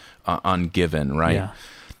and ungiven, right?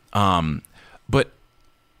 Yeah. But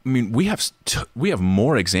I mean, we have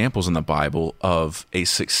more examples in the Bible of a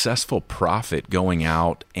successful prophet going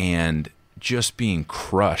out and just being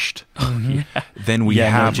crushed than we Yeah,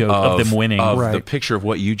 no have joke, of them winning. of the Right. picture of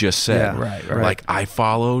what you just said. Yeah. Right. Like, I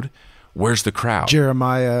followed. Where's the crowd?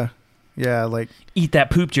 Jeremiah, like Eat that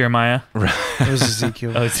poop, Jeremiah. it was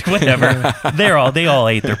Ezekiel. Oh, it's whatever. They all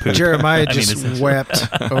ate their poop. Jeremiah I mean, just essentially. wept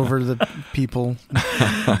over the people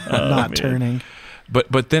not man. turning.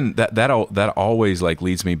 But then that always like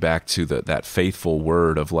leads me back to that faithful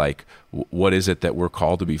word of like, what is it that we're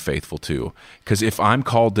called to be faithful to? Because if I'm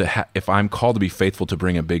called to be faithful to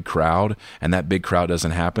bring a big crowd, and that big crowd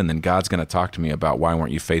doesn't happen, then God's going to talk to me about why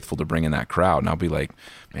weren't you faithful to bring in that crowd, and I'll be like,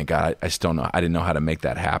 man, God, I just don't know. I didn't know how to make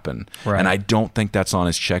that happen, Right. and I don't think that's on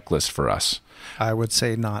His checklist for us. I would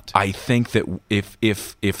say not. I think that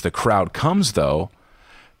if the crowd comes though,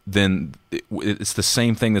 then it's the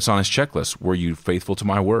same thing that's on His checklist. Were you faithful to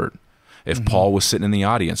my word? If Paul was sitting in the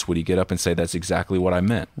audience, would he get up and say, that's exactly what I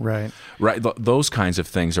meant? Right. Right. Those kinds of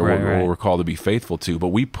things are Right. what we're called to be faithful to. But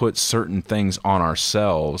we put certain things on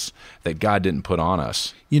ourselves that God didn't put on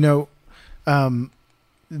us. You know,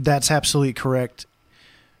 that's absolutely correct.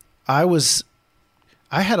 I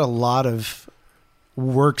had a lot of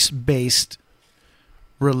works-based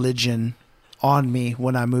religion on me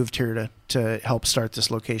when I moved here to help start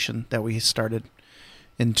this location that we started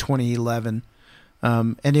in 2011.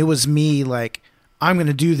 And it was me like, I'm going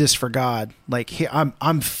to do this for God. Like,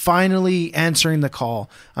 I'm finally answering the call.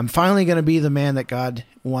 I'm finally going to be the man that God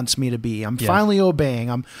wants me to be. I'm finally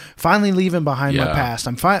obeying. I'm finally leaving behind my past.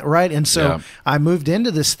 Right. And so I moved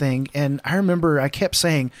into this thing, and I remember I kept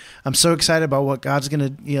saying, I'm so excited about what God's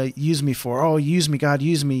going to use me for. Oh, use me, God,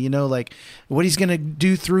 use me, like what He's going to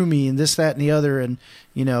do through me, and this, that, and the other, and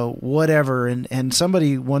whatever. And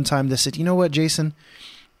somebody one time, they said, you know what, Jason,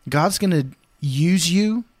 God's going to use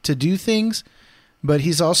you to do things, but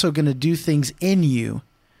He's also going to do things in you.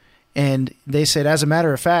 And they said, as a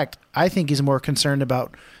matter of fact, I think He's more concerned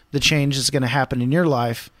about the change that's going to happen in your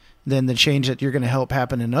life than the change that you're going to help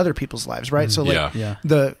happen in other people's lives, right? So like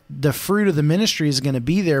the fruit of the ministry is going to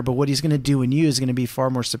be there, but what He's going to do in you is going to be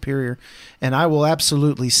far more superior. And I will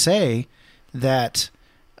absolutely say that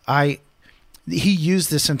He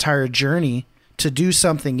used this entire journey to do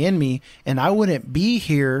something in me, and I wouldn't be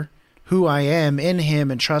here who I am in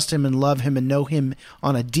Him and trust Him and love Him and know Him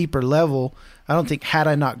on a deeper level. I don't think had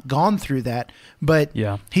I not gone through that, but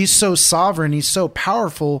He's so sovereign, He's so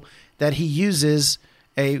powerful that He uses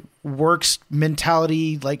a works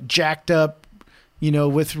mentality, like jacked up,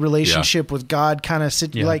 with relationship with God kind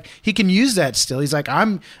of like He can use that still. He's like,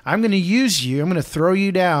 I'm going to use you. I'm going to throw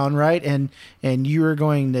you down. Right. And you are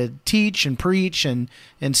going to teach and preach and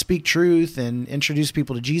speak truth and introduce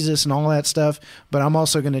people to Jesus and all that stuff. But I'm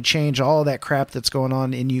also going to change all that crap that's going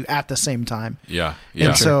on in you at the same time. Yeah.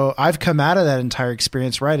 And so I've come out of that entire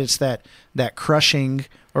experience, right? It's that crushing,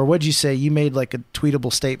 or what'd you say? You made like a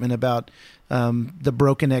tweetable statement about the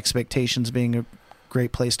broken expectations being a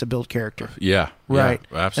great place to build character. Yeah. Right.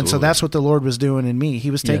 Yeah, absolutely. And so that's what the Lord was doing in me. He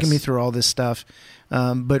was taking me through all this stuff.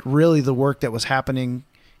 But really the work that was happening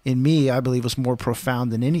in me, I believe, was more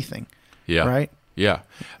profound than anything. Yeah. Right. Yeah.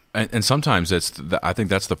 And sometimes I think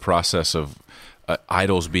that's the process of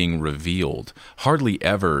idols being revealed. Hardly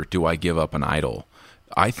ever do I give up an idol.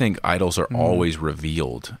 I think idols are always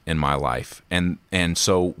revealed in my life. And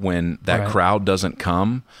so when that crowd doesn't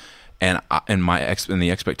come, and the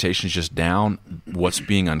expectation's just down, what's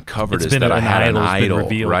being uncovered is that I had an idol,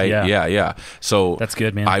 right? Yeah. So that's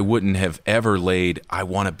good, man. I wouldn't have ever laid, I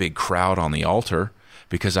want a big crowd on the altar,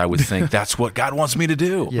 because I would think that's what God wants me to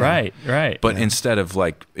do. Yeah. Right. But instead of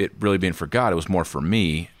like it really being for God, it was more for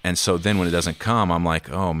me. And so then when it doesn't come, I'm like,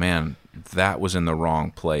 oh man, that was in the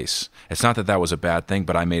wrong place. It's not that was a bad thing,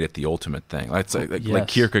 but I made it the ultimate thing. Like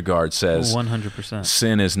Kierkegaard says, 100%.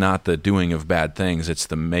 Sin is not the doing of bad things; it's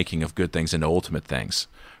the making of good things into ultimate things,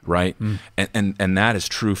 right? And that is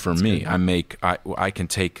true for me. Good. I can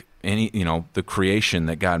take any the creation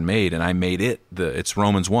that God made, and I made it it's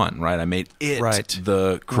Romans 1, right? I made it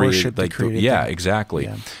the created, exactly.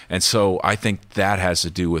 Yeah. And so I think that has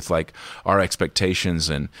to do with like our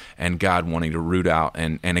expectations and God wanting to root out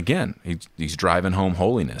and again he's driving home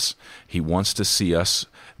holiness. He wants to see us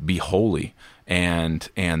be holy, and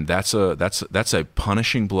that's a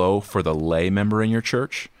punishing blow for the lay member in your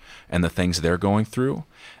church and the things they're going through,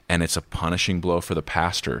 and it's a punishing blow for the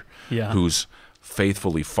pastor who's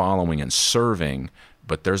faithfully following and serving,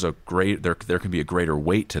 but there can be a greater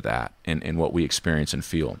weight to that in what we experience and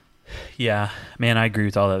feel. Yeah, man, I agree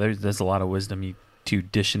with all that. There's a lot of wisdom to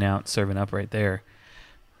dishing out, serving up right there.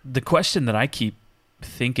 The question that I keep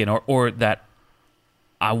thinking, or that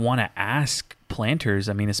I want to ask planters,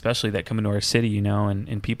 I mean, especially that come into our city,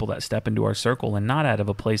 and people that step into our circle, and not out of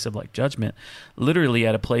a place of like judgment, literally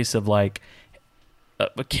at a place of like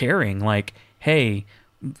caring, like, hey,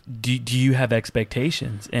 do you have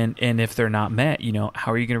expectations? And if they're not met,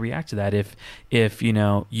 how are you going to react to that? If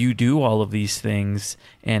you do all of these things,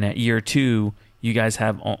 and at year 2, you guys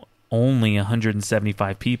have only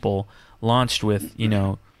 175 people launched with,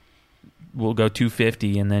 we'll go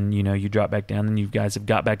 250, and then you drop back down, and you guys have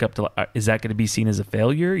got back up to, is that going to be seen as a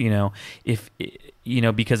failure?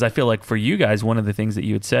 Because I feel like for you guys, one of the things that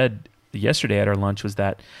you had said yesterday at our lunch was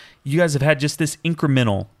that you guys have had just this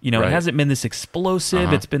incremental, Right. It hasn't been this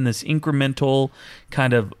explosive, It's been this incremental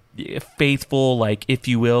kind of faithful, like, if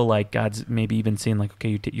you will, like God's maybe even saying like,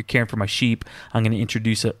 okay, you're caring for my sheep, I'm going to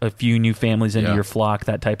introduce a few new families into your flock,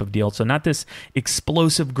 that type of deal. So not this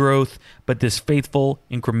explosive growth, but this faithful,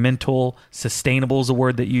 incremental, sustainable is a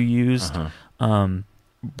word that you used,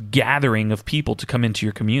 gathering of people to come into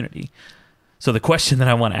your community. So the question that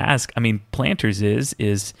I want to ask, I mean, planters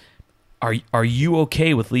is are you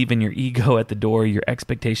okay with leaving your ego at the door, your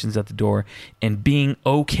expectations at the door, and being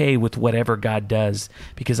okay with whatever God does?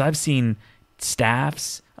 Because I've seen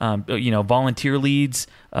staffs, volunteer leads,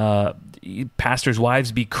 pastors'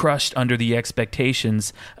 wives be crushed under the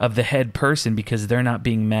expectations of the head person because they're not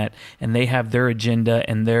being met, and they have their agenda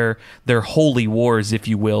and their holy wars, if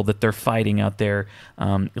you will, that they're fighting out there,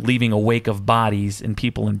 leaving a wake of bodies and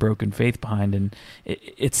people in broken faith behind. And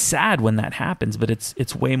it's sad when that happens, but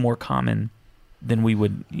it's way more common than we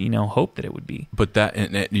would hope that it would be. But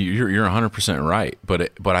you're 100% right.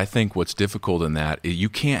 But I think what's difficult in that, you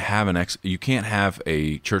can't have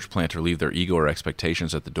a church planter leave their ego or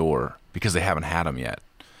expectations at the door because they haven't had them yet.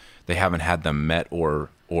 They haven't had them met or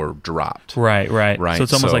dropped. Right. So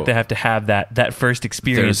it's almost like they have to have that first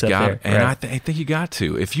experience up there. And right. I think you got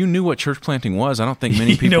to. If you knew what church planting was, I don't think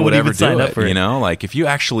many people would ever do it. Like if you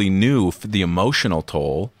actually knew the emotional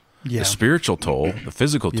toll, the spiritual toll, the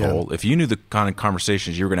physical toll, if you knew the kind of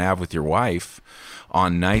conversations you were going to have with your wife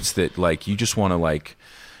on nights that like you just want to like,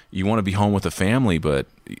 you want to be home with the family, but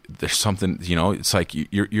there's something, it's like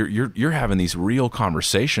you're having these real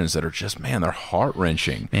conversations that are just, man, they're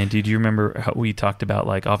heart-wrenching. Man, dude, do you remember how we talked about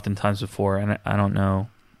like oftentimes before, and I don't know,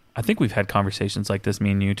 I think we've had conversations like this,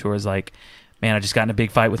 me and you, towards like, man, I just got in a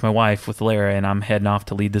big fight with my wife, with Lara, and I'm heading off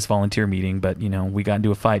to lead this volunteer meeting. But, we got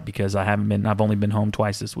into a fight because I've only been home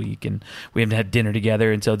twice this week, and we haven't had dinner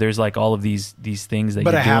together. And so there's like all of these things that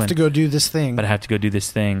But I have to go do this thing. But I have to go do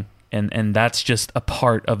this thing. And that's just a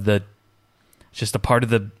part of the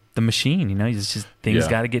machine, It's just things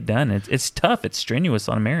got to get done. It's tough. It's strenuous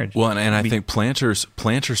on a marriage. Well, and I think planters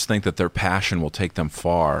think that their passion will take them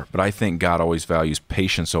far, but I think God always values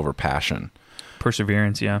patience over passion.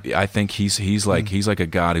 Perseverance, yeah. I think he's like a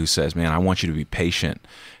God who says, man, I want you to be patient.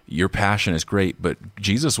 Your passion is great, but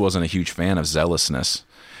Jesus wasn't a huge fan of zealousness.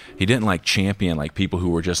 He didn't like champion like people who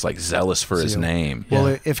were just like zealous for his name.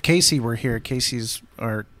 Well, if Casey were here, Casey's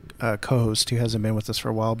our co-host who hasn't been with us for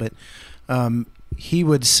a while, but he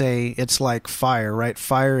would say it's like fire, right?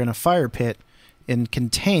 Fire in a fire pit, and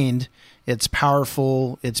contained, it's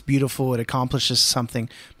powerful, it's beautiful, it accomplishes something.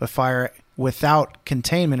 But fire without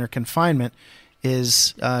containment or confinement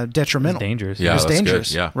is detrimental. It's dangerous. Yeah, it's dangerous,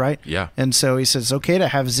 good. Yeah. right? Yeah. And so he says it's okay to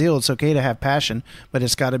have zeal, it's okay to have passion, but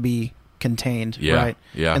it's got to be contained, right?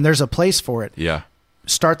 Yeah. And there's a place for it. Yeah.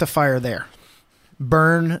 Start the fire there.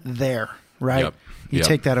 Burn there, right? Yep. You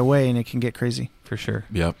take that away and it can get crazy. For sure.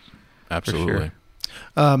 Yep. Absolutely.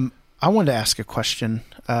 I wanted to ask a question.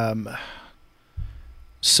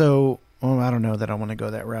 So, I don't know that I want to go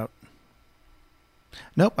that route.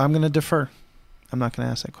 Nope, I'm going to defer. I'm not going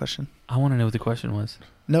to ask that question. I want to know what the question was.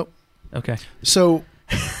 Nope. Okay. So,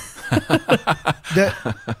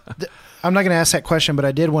 I'm not going to ask that question, but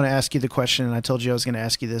I did want to ask you the question, and I told you I was going to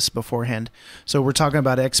ask you this beforehand. So we're talking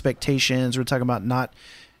about expectations. We're talking about not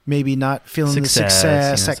feeling the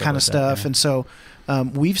success, that kind of stuff. Yeah. And so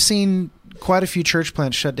we've seen quite a few church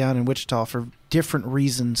plants shut down in Wichita for different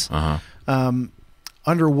reasons.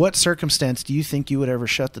 Under what circumstance do you think you would ever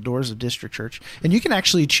shut the doors of District Church? And you can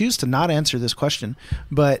actually choose to not answer this question,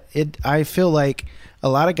 but I feel like a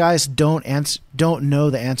lot of guys don't know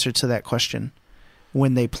the answer to that question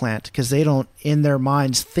when they plant, because they don't, in their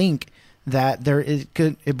minds, think that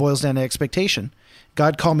it boils down to expectation.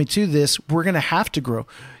 God called me to this. We're going to have to grow.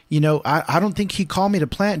 I don't think he called me to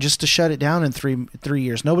plant just to shut it down in 3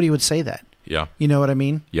 years. Nobody would say that. Yeah. You know what I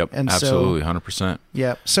mean? Yep. And absolutely. 100%.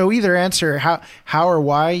 Yeah. So either answer how or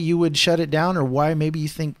why you would shut it down, or why maybe you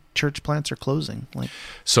think church plants are closing.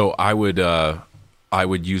 So I would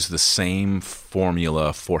use the same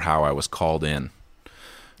formula for how I was called in.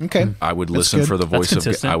 Okay. I would That's listen good. for the voice of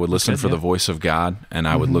consistent. I would listen That's for good, the voice of God, and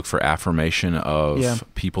I would look for affirmation of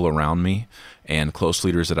people around me and close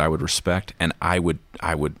leaders that I would respect, and I would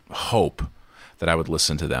hope that I would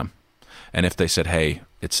listen to them. And if they said, "Hey,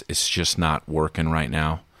 it's just not working right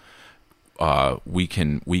now. We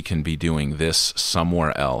can be doing this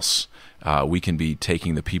somewhere else. We can be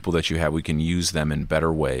taking the people that you have. We can use them in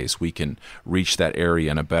better ways. We can reach that area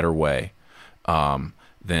in a better way."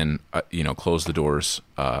 Then close the doors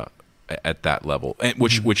at that level, and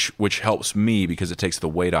which helps me because it takes the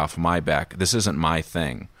weight off my back. This isn't my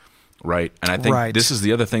thing, right? And I think this is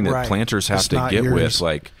the other thing that planters have to get with,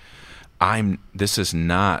 like. This is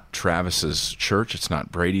not Travis's church. It's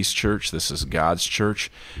not Brady's church. This is God's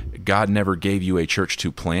church. God never gave you a church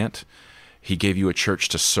to plant. He gave you a church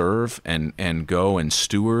to serve and go and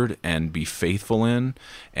steward and be faithful in.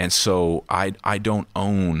 And so I don't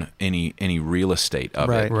own any real estate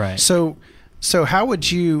of it. Right. So how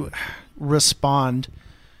would you respond?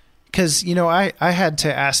 Because I had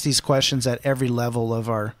to ask these questions at every level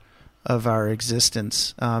of our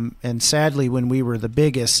existence. And sadly, when we were the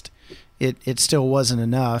biggest, it still wasn't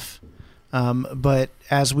enough. But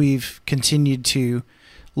as we've continued to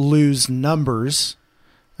lose numbers,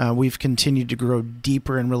 we've continued to grow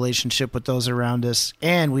deeper in relationship with those around us,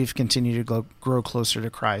 and we've continued to grow closer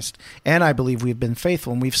to Christ. And I believe we've been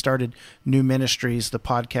faithful, and we've started new ministries, the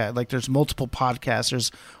podcast. Like there's multiple podcasts,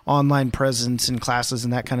 there's online presence and classes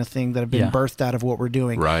and that kind of thing that have been birthed out of what we're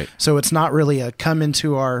doing. Right. So it's not really a come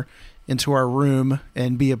into our room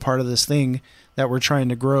and be a part of this thing that we're trying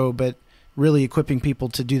to grow, but really equipping people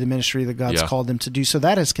to do the ministry that God's called them to do. So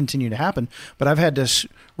that has continued to happen. But I've had to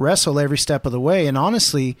wrestle every step of the way. And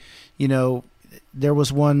honestly, there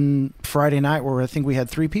was one Friday night where I think we had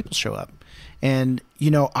 3 people show up. And,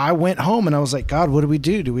 I went home and I was like, God, what do we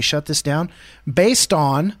do? Do we shut this down? Based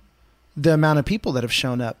on the amount of people that have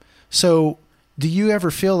shown up. So do you ever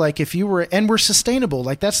feel like if you were, and we're sustainable,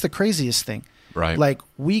 like that's the craziest thing. Right. Like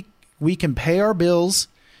we can pay our bills.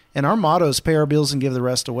 And our motto is pay our bills and give the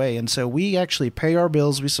rest away. And so we actually pay our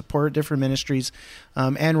bills. We support different ministries,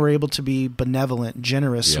 and we're able to be benevolent,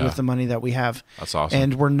 generous with the money that we have. That's awesome.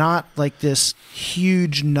 And we're not like this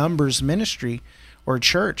huge numbers ministry or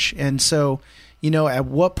church. And so, at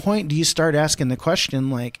what point do you start asking the question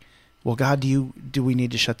like, well, God, do we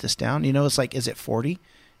need to shut this down? It's like, is it 40?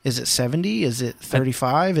 Is it 70? Is it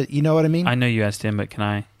 35? You know what I mean? I know you asked him, but can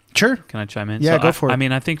I chime in? Yeah, go for it. I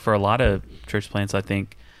mean, I think for a lot of church plants, I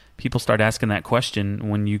think people start asking that question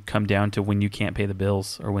when you come down to when you can't pay the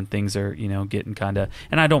bills or when things are, getting kind of,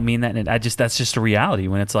 and I don't mean that, and that's just a reality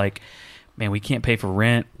when it's like, man, we can't pay for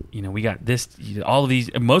rent. We got this, all of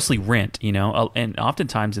these, mostly rent, and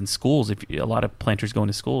oftentimes in schools, if a lot of planters go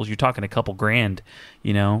into schools, you're talking a couple grand,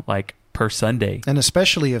 like per Sunday. And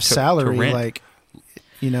especially if salary, rent. like,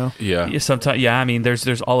 Yeah. Sometimes, I mean,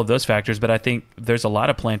 there's all of those factors, but I think there's a lot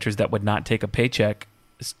of planters that would not take a paycheck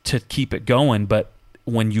to keep it going, but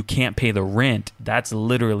when you can't pay the rent, that's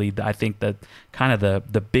literally, I think, the kind of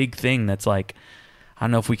the big thing that's like, I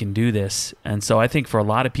don't know if we can do this. And so I think for a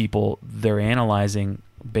lot of people, they're analyzing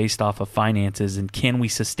based off of finances and can we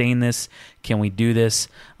sustain this? Can we do this?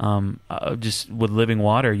 Just with Living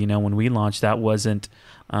Water, when we launched, that wasn't,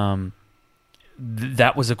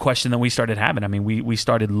 that was a question that we started having. I mean, we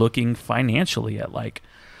started looking financially at like,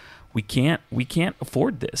 we can't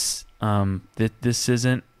afford this. This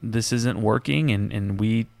isn't working, and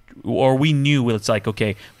we knew it's like,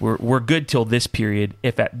 okay, we're good till this period.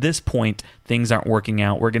 If at this point things aren't working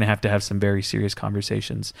out, we're going to have some very serious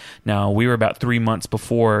conversations. Now, we were about 3 months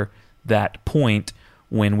before that point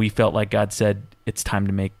when we felt like God said it's time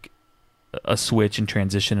to make a switch and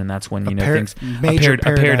transition, and that's when paradigm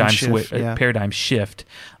shift.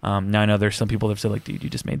 Now I know there's some people that have said like, dude, you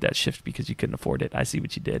just made that shift because you couldn't afford it. I see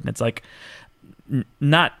what you did, and it's like, we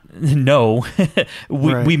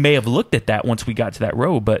may have looked at that once we got to that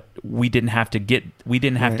row, but we didn't have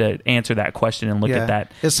to answer that question and look at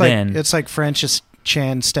that. It's like Francis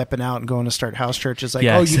Chan stepping out and going to start house churches. Like,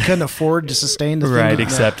 oh, you couldn't afford to sustain the thing. Right,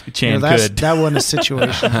 except Chan could. That wasn't a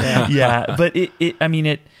situation. Yeah, but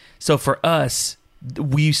so for us,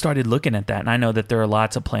 we started looking at that, and I know that there are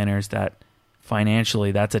lots of planners that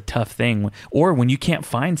financially that's a tough thing, or when you can't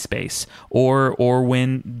find space, or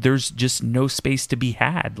when there's just no space to be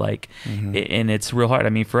had, like, and it's real hard. I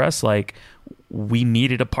mean, for us, like, we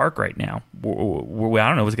meet at a park right now. I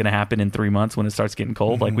don't know what's going to happen in 3 months when it starts getting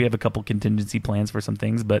cold. Like, we have a couple contingency plans for some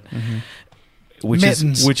things, but which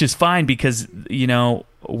is fine because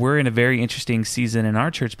we're in a very interesting season in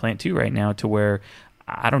our church plant too right now, to where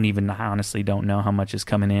I honestly don't know how much is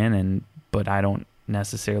coming in, but I don't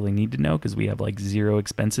necessarily need to know because we have like zero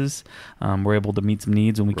expenses. We're able to meet some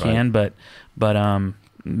needs when we Right. can, but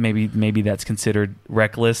maybe that's considered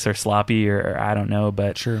reckless or sloppy or I don't know.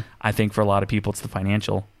 But Sure. I think for a lot of people, it's the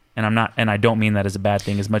financial, and I don't mean that as a bad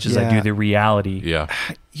thing as much as I Yeah. do the reality. Yeah.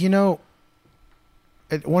 You know,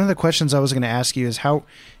 one of the questions I was going to ask you is how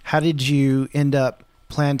did you end up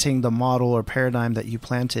planting the model or paradigm that you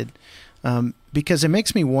planted? Because it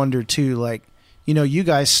makes me wonder too, like, you know, you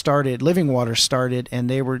guys started, Living Water started, and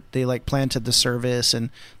they like planted the service and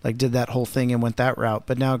like did that whole thing and went that route.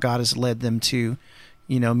 But now God has led them to,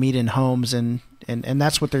 you know, meet in homes and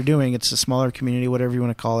that's what they're doing. It's a smaller community, whatever you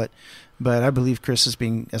want to call it. But I believe Chris is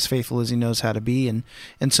being as faithful as he knows how to be. And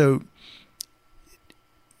so,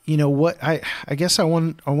 you know, what I guess I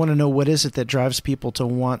want to know, what is it that drives people to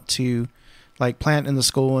want to like plant in the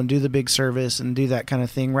school and do the big service and do that kind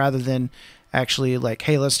of thing rather than actually like,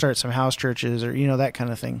 hey, let's start some house churches or, you know, that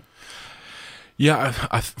kind of thing. Yeah,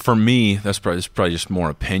 for me, that's probably just more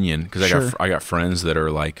opinion because Sure. I got friends that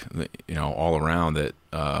are like, you know, all around that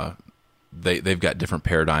they've got different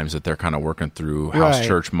paradigms that they're kind of working through, house Right.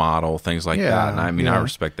 church model, things like Yeah, that. And I mean, I yeah.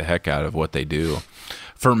 respect respect the heck out of what they do.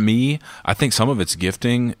 For me, I think some of it's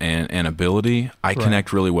gifting and ability. I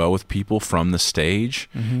connect really well with people from the stage,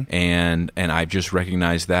 and I've just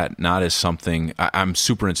recognized that not as something I'm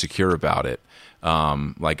super insecure about it.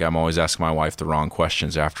 Like I'm always asking my wife the wrong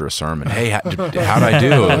questions after a sermon. Hey, how'd I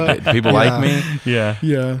do? Did people like me? Yeah.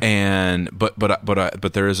 Yeah. And but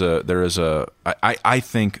there is a I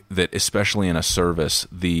think that especially in a service,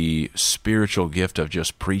 the spiritual gift of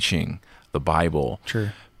just preaching the Bible,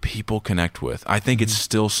 Sure. people connect with. I think it's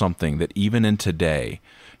still something that even in today,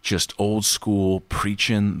 just old school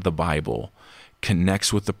preaching the Bible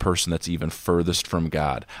connects with the person that's even furthest from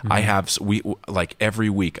God. I have like every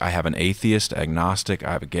week I have an atheist, agnostic,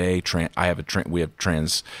 I have a gay, we have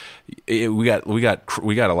trans. We got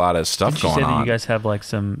a lot of stuff Did you going say that on. you guys have like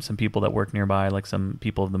some people that work nearby, like some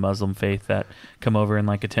people of the Muslim faith that come over and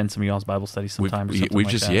like attend some of y'all's Bible studies sometimes? We've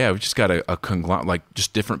just got a conglomerate, like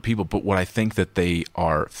just different people. But what I think that they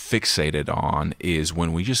are fixated on is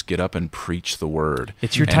when we just get up and preach the word.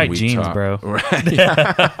 It's your and tight we jeans, talk. bro. Right.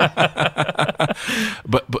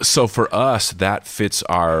 But so for us, that fits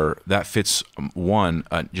one,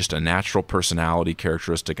 just a natural personality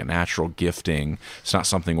characteristic, a natural gifting. It's not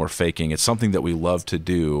something we're faking. It's something that we love to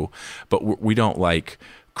do, but we don't like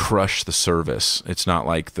crush the service. It's not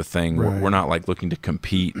like the thing. Right. We're not like looking to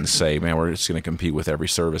compete and say, man, we're just going to compete with every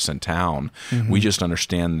service in town. We just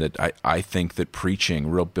understand that I think that preaching,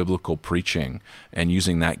 real biblical preaching, and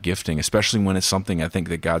using that gifting, especially when it's something I think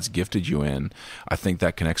that God's gifted you in, I think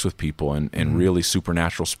that connects with people in really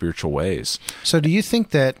supernatural spiritual ways. So do you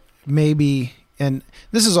think that maybe, and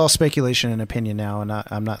this is all speculation and opinion now, and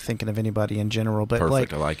I'm not thinking of anybody in general, but Perfect.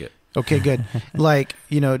 like, I like it. okay, good. Like,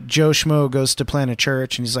 you know, Joe Schmo goes to plant a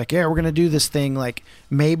church and he's like, yeah, we're going to do this thing. Like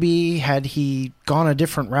maybe had he gone a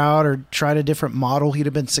different route or tried a different model, he'd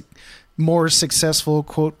have been more successful,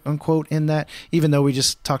 quote unquote, in that, even though we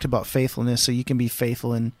just talked about faithfulness. So you can be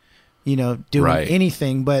faithful in, you know, doing Right.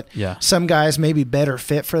 anything, but Yeah. some guys may be better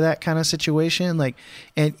fit for that kind of situation. Like,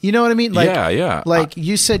 and you know what I mean? Like, Yeah. like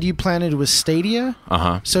you said, you planted with Stadia.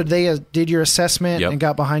 Uh-huh. So they did your assessment Yep. and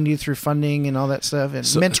got behind you through funding and all that stuff and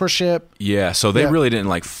mentorship. Yeah, so they Yeah. really didn't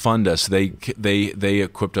like fund us. They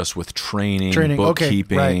equipped us with training, Okay,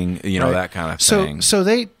 bookkeeping, right, you know, right. that kind of thing. So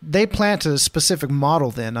they planted a specific model.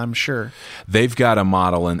 Then I'm sure They've got a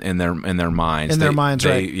model in their minds.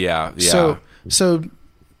 Right? Yeah. So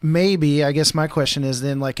maybe I guess my question is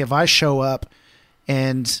then, like, if I show up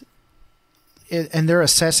and they're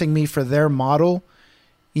assessing me for their model,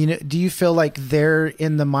 you know, do you feel like they're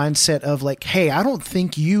in the mindset of like, hey, I don't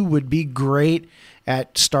think you would be great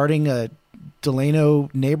at starting a Delano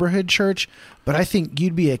neighborhood church, but I think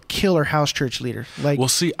you'd be a killer house church leader. Like, Well,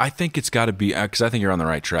 see, I think it's got to be because I think you're on the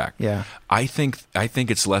right track. Yeah. I think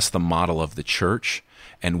it's less the model of the church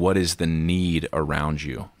and what is the need around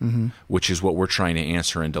you, which is what we're trying to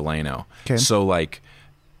answer in Delano. Okay. So like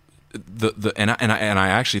and I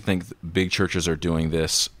actually think big churches are doing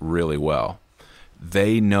this really well.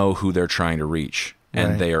 They know who they're trying to reach,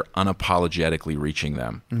 and Right. they are unapologetically reaching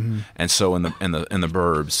them. And so in the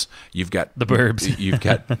burbs, you've got The burbs. You've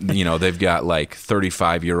got they've got like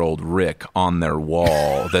 35-year-old Rick on their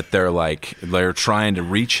wall that they're trying to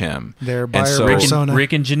reach him. They're And buyer so- persona.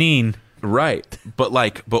 Rick and Janine. Right. But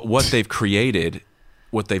what they've created,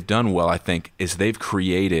 what they've done well, I think, is they've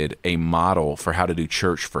created a model for how to do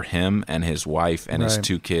church for him and his wife and his Right.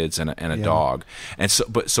 2 kids and a Yeah. dog. And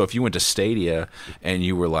so if you went to Stadia and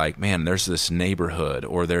you were like, man, there's this neighborhood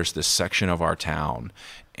or there's this section of our town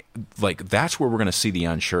like that's where we're going to see the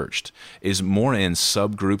unchurched, is more in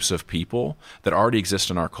subgroups of people that already exist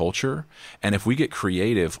in our culture. And if we get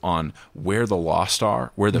creative on where the lost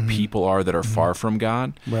are, where the people are that are far from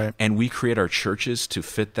God, Right. and we create our churches to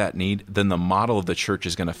fit that need, then the model of the church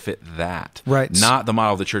is going to fit that. Right. Not the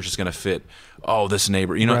model of the church is going to fit, this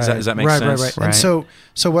neighbor. You know, Right. does that make right, sense? Right. Right. And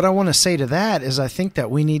so what I want to say to that is I think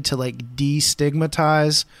that we need to like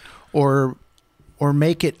destigmatize or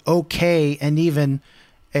make it okay and even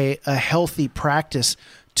a healthy practice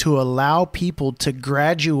to allow people to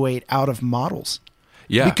graduate out of models.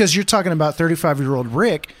 Yeah. Because you're talking about 35-year-old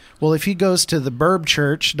Rick. Well, if he goes to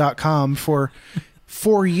theburbchurch.com for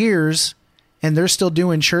 4 years and they're still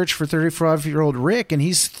doing church for 35-year-old Rick and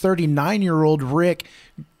he's 39-year-old Rick,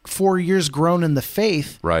 4 years grown in the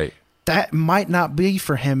faith, Right. that might not be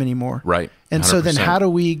for him anymore. Right. And so then 100%. how do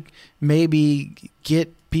we maybe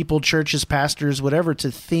get people, churches, pastors, whatever, to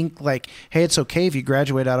think like, hey, it's okay if you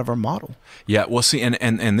graduate out of our model? Yeah, well, see,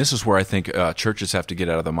 and this is where I think churches have to get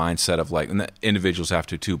out of the mindset of like, and the individuals have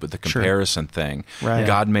to too, but the comparison thing. Right.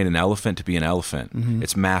 God made an elephant to be an elephant.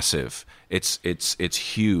 It's massive. It's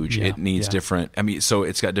huge. Yeah, It needs yeah. different. I mean, so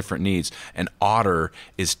it's got different needs. An otter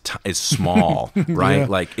is small, right? Yeah.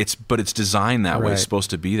 Like but it's designed that way. Right. It's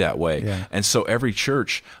supposed to be that way. Yeah. And so every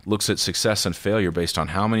church looks at success and failure based on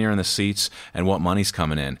how many are in the seats and what money's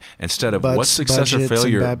coming in, instead of what's success or budgets and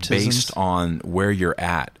failure baptisms. based on where you're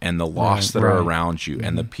at and the lost that are around you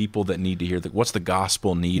and the people that need to hear what's the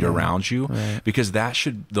gospel need around you, because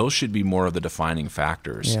those should be more of the defining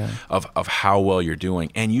factors of how well you're doing.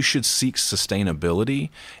 And you should seek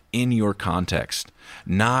sustainability in your context,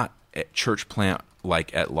 not at church plant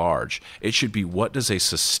like at large. It should be, what does a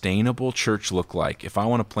sustainable church look like? If I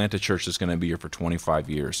want to plant a church that's going to be here for 25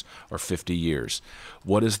 years or 50 years,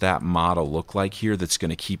 what does that model look like here that's going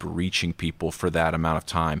to keep reaching people for that amount of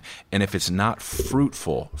time? And if it's not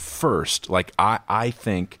fruitful first, like I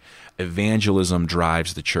think evangelism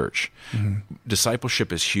drives the church.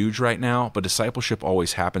 Discipleship is huge right now, but discipleship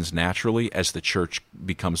always happens naturally as the church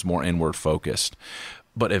becomes more inward focused.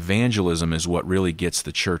 But evangelism is what really gets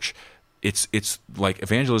the church. It's like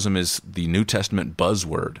evangelism is the New Testament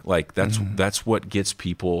buzzword. Like that's what gets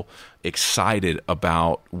people excited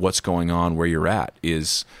about what's going on where you're at,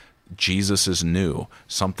 is Jesus is new.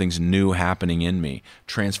 Something's new happening in me.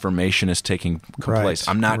 Transformation is taking place.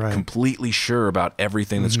 I'm not completely sure about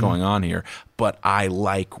everything that's going on here, but I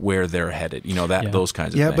like where they're headed. You know, those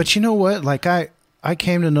kinds of things. Yeah, but you know what? Like I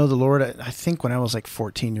came to know the Lord, I think when I was like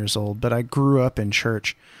 14 years old, but I grew up in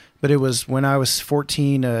church. But it was when I was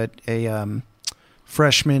 14, a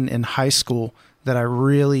freshman in high school, that I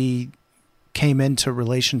really came into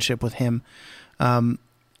relationship with him.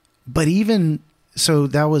 But even so,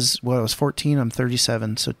 that was I was 14. I'm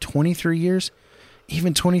 37, so 23 years.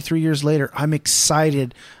 Even 23 years later, I'm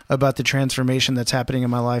excited about the transformation that's happening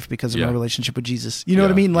in my life because of my relationship with Jesus. You know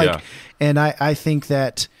what I mean? Like, and I think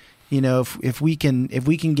that, you know, if we can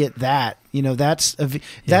get that, you know, that's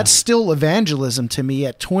still evangelism to me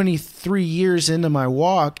at 23 years into my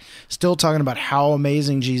walk, still talking about how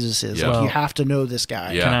amazing Jesus is. Yeah. Like, you have to know this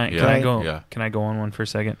guy. Yeah. Can I go on one for a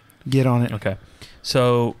second? Get on it. Okay.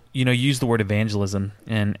 So, you know, use the word evangelism,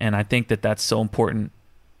 and I think that's so important.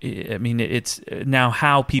 I mean, it's now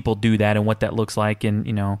how people do that and what that looks like, and,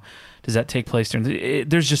 you know, does that take place during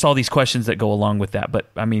there's just all these questions that go along with that. But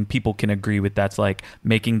I mean, people can agree with that's like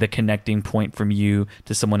making the connecting point from you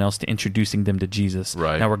to someone else to introducing them to Jesus.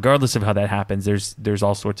 Right. Now, regardless of how that happens, there's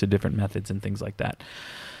all sorts of different methods and things like that.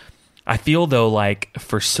 I feel though, like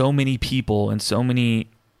for so many people and so many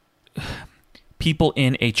people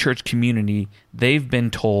in a church community, they've been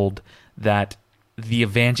told that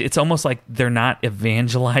it's almost like they're not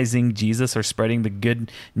evangelizing Jesus or spreading the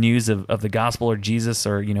good news of the gospel or Jesus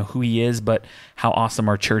or, you know, who he is, but how awesome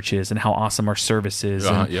our church is and how awesome our service is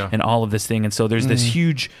and all of this thing. And so there's this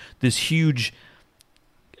huge,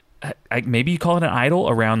 maybe you call it an idol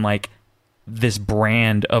around like this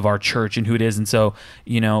brand of our church and who it is. And so,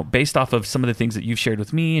 you know, based off of some of the things that you've shared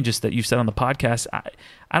with me and just that you've said on the podcast,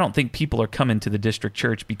 I don't think people are coming to the district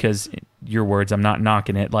church because, your words, I'm not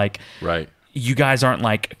knocking it, clike, right. You guys aren't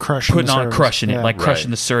like crushing putting the on service. crushing it, Yeah. like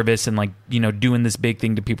crushing the service and like, you know, doing this big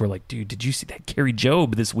thing to people. Are like, dude, did you see that Carrie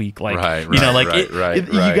Job this week? Like, you know, like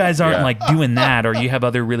you guys aren't like doing that, or you have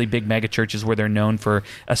other really big mega churches where they're known for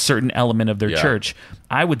a certain element of their church.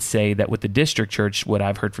 I would say that with the district church, what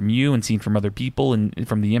I've heard from you and seen from other people and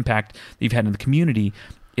from the impact that you've had in the community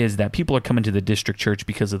is that people are coming to the district church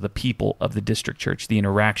because of the people of the district church, the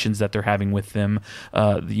interactions that they're having with them,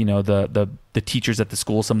 the teachers at the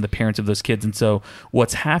school, some of the parents of those kids. And so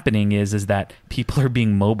what's happening is that people are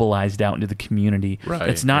being mobilized out into the community. Right,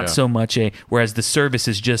 It's not so much whereas the service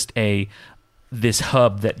is just this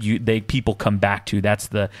hub that people come back to. That's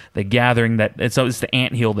the gathering it's the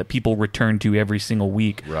anthill that people return to every single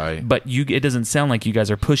week. Right. But it doesn't sound like you guys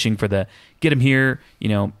are pushing for get them here,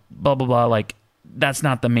 blah, blah, blah. Like, that's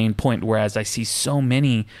not the main point. Whereas I see so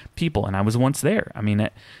many people, and I was once there. I mean,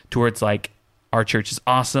 to where it's like, our church is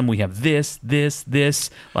awesome. We have this,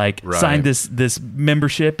 like sign this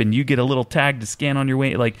membership and you get a little tag to scan on your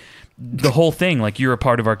way. Like the whole thing, like you're a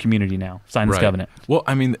part of our community now. Sign this covenant. Well,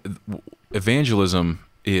 I mean, evangelism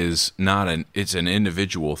is it's an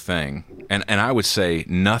individual thing. And I would say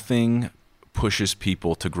nothing pushes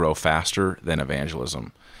people to grow faster than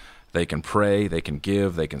evangelism. They can pray, they can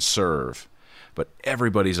give, they can serve, but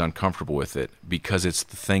everybody's uncomfortable with it because it's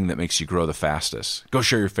the thing that makes you grow the fastest. Go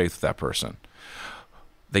share your faith with that person.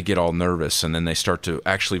 They get all nervous, and then they start to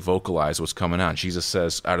actually vocalize what's coming on. Jesus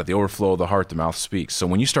says, out of the overflow of the heart, the mouth speaks. So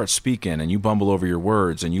when you start speaking and you bumble over your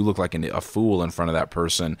words and you look like a fool in front of that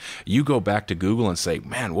person, you go back to Google and say,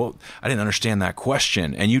 man, well, I didn't understand that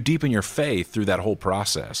question. And you deepen your faith through that whole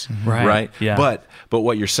process. Right? Yeah. But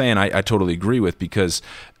what you're saying, I totally agree with, because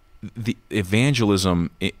the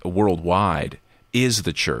evangelism worldwide is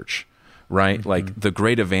the church. Right? Mm-hmm. Like the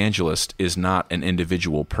great evangelist is not an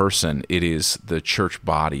individual person. It is the church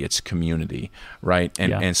body. It's community. Right?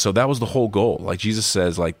 And so that was the whole goal. Like Jesus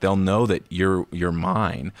says, like they'll know that you're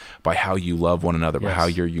mine by how you love one another, by how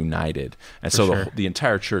you're united. And so the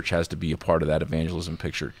entire church has to be a part of that evangelism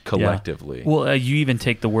picture collectively. Yeah. Well, you even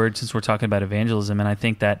take the word, since we're talking about evangelism, and I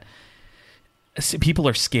think that people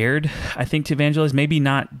are scared, I think, to evangelize. Maybe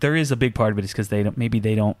not. There is a big part of it is because they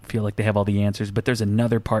don't feel like they have all the answers. But there's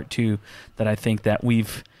another part too that I think that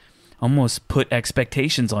we've almost put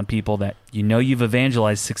expectations on people that you've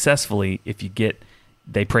evangelized successfully if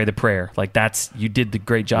they pray the prayer. Like you did the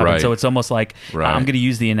great job. Right. And so it's almost like, right. I'm going to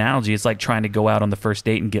use the analogy. It's like trying to go out on the first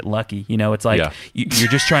date and get lucky. It's like you're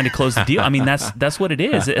just trying to close the deal. I mean, that's what it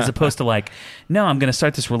is, as opposed to like, no, I'm going to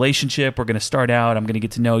start this relationship. We're going to start out. I'm going to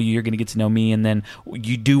get to know you. You're going to get to know me. And then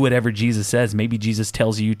you do whatever Jesus says. Maybe Jesus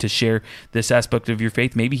tells you to share this aspect of your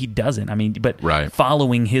faith. Maybe he doesn't. I mean, but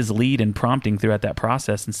following his lead and prompting throughout that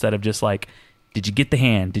process instead of just like, did you get the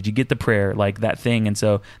hand? Did you get the prayer? Like that thing. And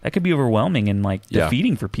so that could be overwhelming and like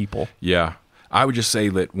defeating for people. Yeah. I would just say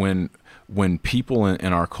that when people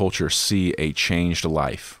in our culture see a changed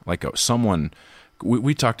life, like someone,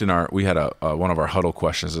 we talked we had one of our huddle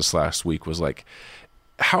questions this last week was like,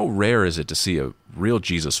 how rare is it to see a real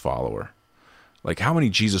Jesus follower? Like, how many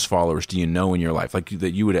Jesus followers do you know in your life? Like,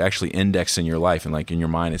 that you would actually index in your life and, like, in your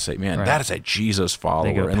mind and say, man, that is a Jesus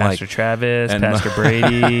follower. They go, and Pastor Travis, Pastor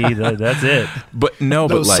Brady, that's it. But no,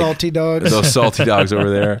 those but like... salty dogs. Those salty dogs over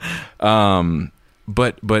there.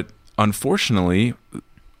 But unfortunately,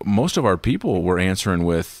 most of our people were answering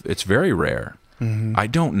with, it's very rare. Mm-hmm. I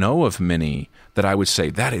don't know of many that I would say,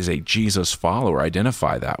 that is a Jesus follower,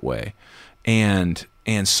 identify that way. And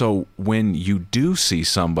so when you do see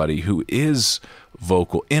somebody who is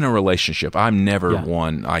vocal in a relationship, I'm never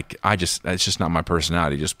one, it's just not my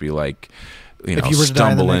personality. Just be like, if you were to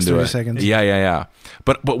die in the next 30 seconds. Yeah.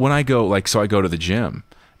 But when I go, like, so I go to the gym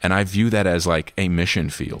and I view that as like a mission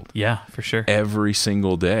field. Yeah, for sure. Every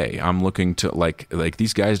single day I'm looking to like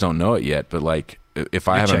these guys don't know it yet, but like, if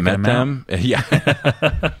I haven't met them,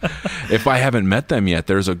 if I haven't met them yet,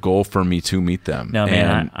 there's a goal for me to meet them. No,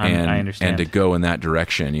 man, I understand. And to go in that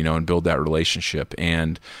direction, and build that relationship.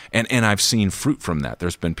 And I've seen fruit from that.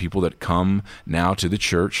 There's been people that come now to the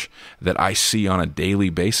church that I see on a daily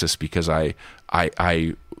basis because I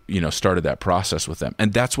started that process with them.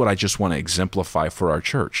 And that's what I just want to exemplify for our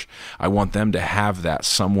church. I want them to have that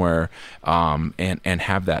somewhere and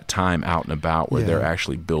have that time out and about where they're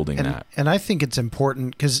actually building that. And I think it's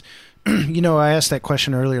important because, I asked that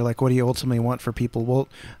question earlier, like, what do you ultimately want for people? Well,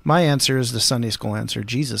 my answer is the Sunday school answer,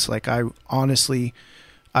 Jesus. Like, I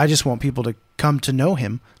just want people to come to know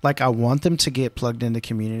him. Like, I want them to get plugged into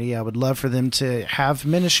community. I would love for them to have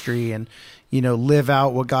ministry and, live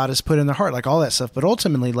out what God has put in their heart, like all that stuff. But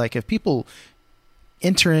ultimately, like, if people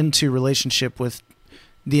enter into relationship with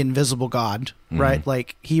the invisible God, right?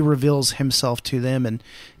 Like, he reveals himself to them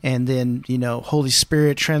and then, Holy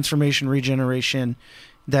Spirit, transformation, regeneration,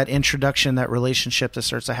 that introduction, that relationship that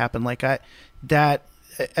starts to happen. Like,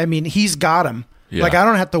 he's got them. Yeah. Like, I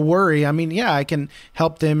don't have to worry. I mean, I can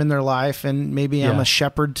help them in their life, and maybe I'm a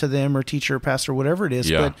shepherd to them or teacher or pastor, whatever it is.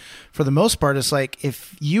 Yeah. But for the most part, it's like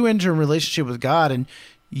if you enter a relationship with God and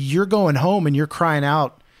you're going home and you're crying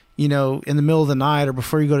out in the middle of the night or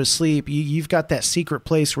before you go to sleep, you've got that secret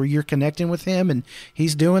place where you're connecting with him and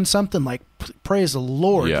he's doing something, like, praise the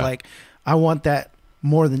Lord. Yeah. Like, I want that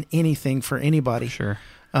more than anything for anybody. Sure.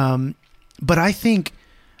 But I think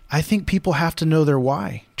people have to know their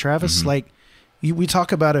why. Travis, Mm-hmm. like, we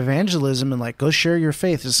talk about evangelism and like, go share your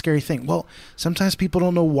faith. It's a scary thing. Well, sometimes people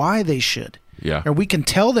don't know why they should. Yeah. Or we can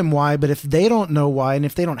tell them why, but if they don't know why, and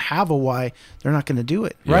if they don't have a why, they're not going to do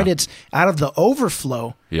it. Yeah. Right? It's out of the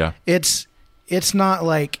overflow. Yeah. It's not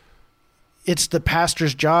like it's the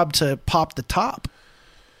pastor's job to pop the top.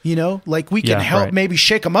 Like we can Yeah, help right. maybe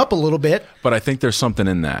shake them up a little bit. But I think there's something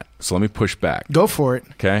in that. So let me push back. Go for it.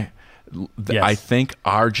 Okay. Yes. I think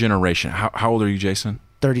our generation, how old are you, Jason?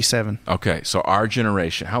 37. Okay. So our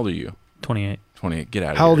generation, how old are you? 28. 28. Get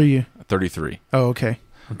out of How here. old are you? 33. Oh, okay.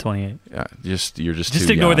 I'm 28. Yeah, you're just Just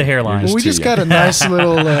too ignore young. the hairline. You're Well, we too just young. got a nice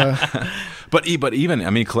little... But even, I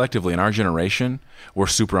mean, collectively in our generation, we're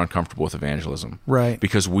super uncomfortable with evangelism. Right.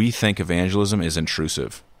 Because we think evangelism is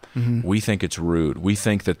intrusive. Mm-hmm. We think it's rude. We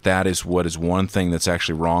think that is what is one thing that's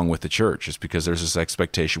actually wrong with the church, is because there's this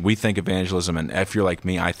expectation. We think evangelism, and if you're like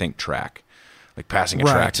me, I think track. Like passing a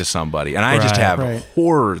Right. track to somebody. And I just Right. have Right.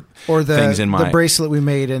 horror or things in my... the bracelet we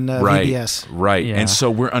made in right, VBS. right. Yeah. And so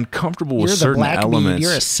we're uncomfortable with You're the certain black elements. meat.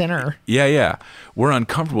 You're a sinner. Yeah. We're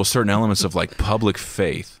uncomfortable with certain elements of like public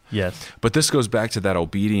faith. Yes. But this goes back to that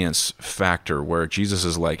obedience factor where Jesus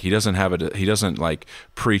is like, he doesn't like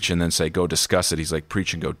preach and then say, go discuss it. He's like,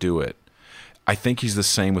 preach and go do it. I think he's the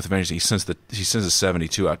same with evangelism. He sends the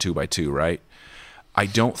 72 out 2 by 2, right? I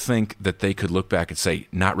don't think that they could look back and say,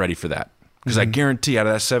 not ready for that. Because I guarantee out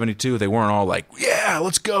of that 72, they weren't all like, yeah,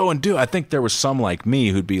 let's go and do it. I think there was some like me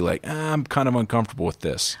who'd be like, I'm kind of uncomfortable with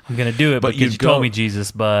this. I'm going to do it But because you you go- told me, Jesus,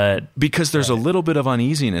 but Because there's a little bit of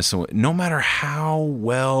uneasiness. No matter how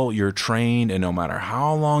well you're trained and no matter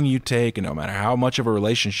how long you take and no matter how much of a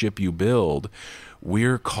relationship you build,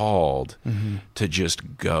 we're called to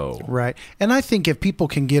just go. Right. And I think if people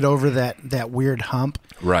can get over that weird hump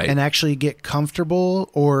Right. and actually get comfortable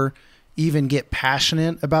or even get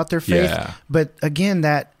passionate about their faith. Yeah. But again,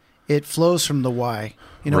 that it flows from the why.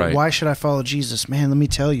 Right. Why should I follow Jesus? Man, let me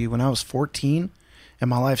tell you, when I was 14 and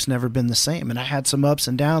my life's never been the same, and I had some ups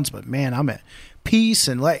and downs, but man, I'm at peace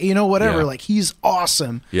and whatever. Yeah. Like, he's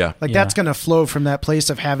awesome. Yeah. Like, Yeah. that's going to flow from that place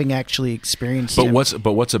of having actually experienced But him.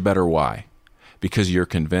 what's a better why? Because you're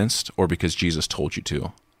convinced or because Jesus told you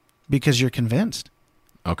to? Because you're convinced.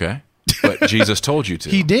 Okay. But Jesus told you to.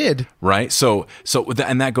 He did. Right? So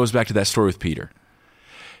and that goes back to that story with Peter.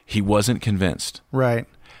 He wasn't convinced, Right.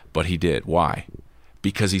 but he did. Why?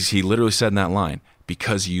 Because he literally said in that line,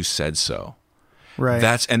 because you said so. Right.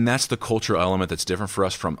 That's the cultural element that's different for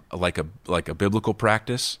us from like a biblical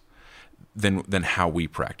practice than how we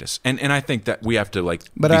practice. And I think that we have to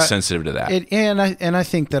be sensitive to that. And I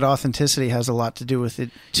think that authenticity has a lot to do with it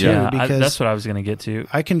too, yeah, because that's what I was going to get to.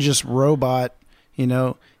 I can just robot,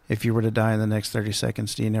 if you were to die in the next 30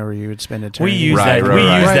 seconds, do you know where you would spend eternity? We use Right, that. right, We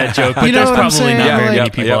right. use Right. that joke, but You know there's what I'm probably saying? not very Like- many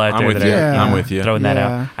people Yep, out I'm there with that you. are I'm with you. throwing that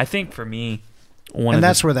Yeah. out. I think for me, And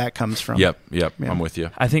that's where that comes from. Yep, Yeah. I'm with you.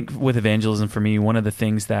 I think with evangelism for me, one of the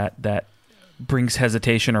things that brings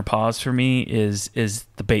hesitation or pause for me is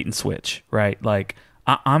the bait and switch, right? Like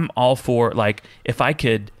I'm all for, like, if I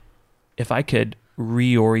could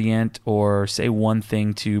reorient or say one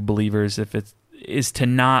thing to believers, if it's is to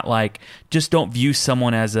not just don't view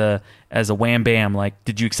someone as a wham bam, like,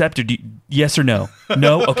 did you accept or yes or no?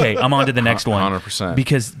 No? Okay, I'm on to the next one. 100%.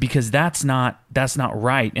 Because that's not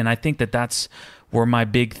right. And I think that's where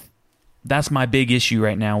that's my big issue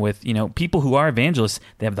right now with, people who are evangelists.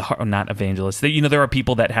 They have the heart, not evangelists. There are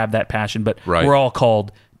people that have that passion, but Right. we're all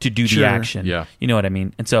called to do Sure. the action. Yeah. You know what I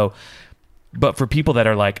mean? And so, but for people that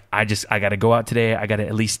are like, I got to go out today. I got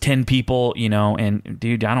at least 10 people, and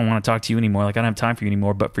dude, I don't want to talk to you anymore. Like, I don't have time for you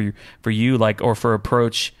anymore. But for you, or for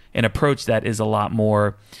an approach that is a lot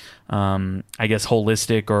more, I guess,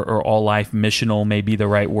 holistic or all life missional may be the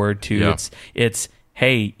right word too. Yeah. It's,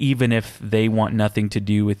 hey, even if they want nothing to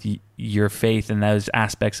do with your faith and those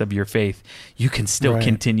aspects of your faith, you can still Right.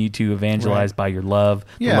 continue to evangelize Right. by your love,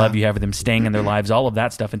 the Yeah. love you have for them, staying in their lives, all of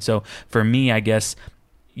that stuff. And so for me, I guess,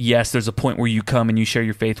 yes, there's a point where you come and you share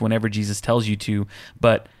your faith whenever Jesus tells you to,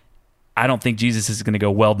 but I don't think Jesus is going to go,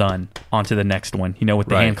 well done, on to the next one, with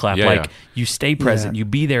the Right. hand clap. Yeah, yeah. You stay present, Yeah. you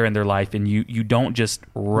be there in their life, and you don't just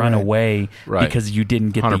run Right. away Right. because you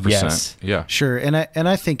didn't get 100%. the yes. Yeah. Sure. And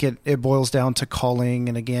I think it boils down to calling.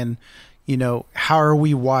 And again, how are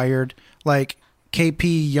we wired? Like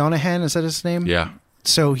KP Yonahan, is that his name? Yeah.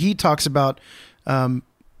 So he talks about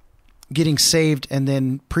getting saved and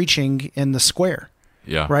then preaching in the square,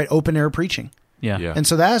 Yeah. right? Open air preaching. Yeah. Yeah. And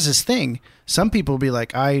so that is his thing. Some people will be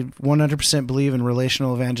like, I 100% believe in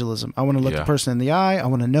relational evangelism. I want to look the person in the eye. I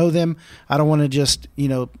want to know them. I don't want to just,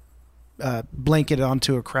 blanket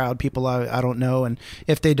onto a crowd, people I don't know. And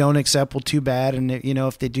if they don't accept, well, too bad. And,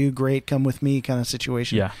 if they do, great, come with me kind of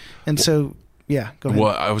situation. Yeah. And so, yeah, go ahead.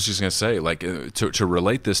 Well, I was just going to say, like, to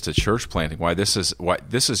relate this to church planting, why this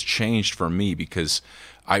has changed for me, because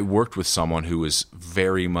I worked with someone who was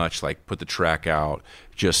very much like put the track out,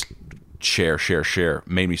 just share,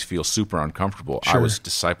 made me feel super uncomfortable. Sure. I was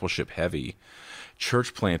discipleship heavy.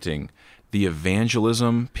 Church planting, the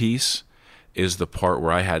evangelism piece is the part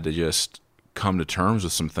where I had to just come to terms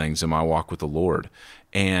with some things in my walk with the Lord.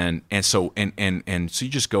 And so you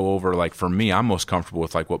just go over, like, for me, I'm most comfortable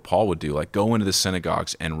with like what Paul would do, like go into the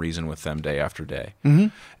synagogues and reason with them day after day,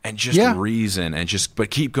 and just reason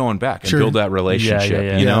but keep going back and build that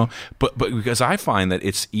relationship, you know. But because I find that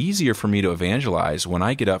it's easier for me to evangelize when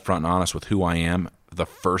I get up front and honest with who I am the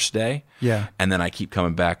first day, and then I keep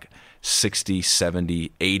coming back 60,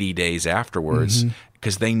 70, 80 days afterwards.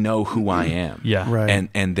 Because they know who I am, Right.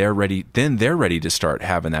 and they're ready. Then they're ready to start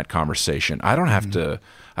having that conversation. I don't have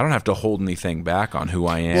to hold anything back on who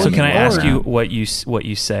I am. So can I ask you what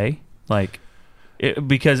you say? Like,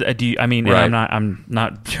 because do you? I mean, Right. and I'm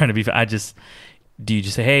not trying to be. Do you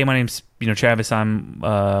just say, hey, my name's Travis. I'm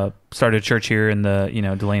started a church here in the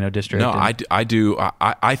Delano district. No, I do.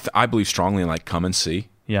 I believe strongly in like come and see.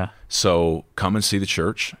 Yeah. So come and see the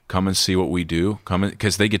church. Come and see what we do.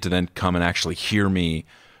 Because they get to then come and actually hear me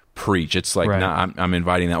preach. It's like, I'm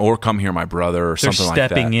inviting them, or come hear my brother, or something like that.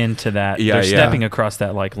 They're stepping into that. Yeah, they're stepping across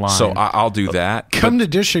that like line. So I'll do that. Come to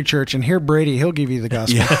District Church and hear Brady. He'll give you the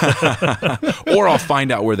gospel. Or I'll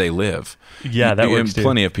find out where they live. Yeah, that works too.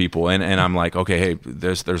 Plenty of people, and I'm like, okay, hey,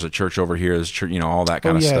 there's a church over here. There's church, all that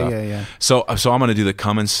kind of stuff. Yeah. So I'm going to do the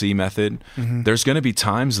come and see method. There's going to be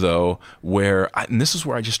times though where, and this is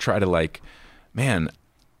where I just try to like, man,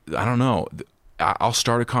 I don't know. I'll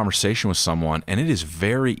start a conversation with someone, and it is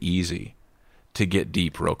very easy to get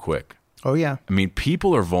deep real quick. Oh, yeah. I mean,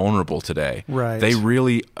 people are vulnerable today. Right. They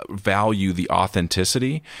really value the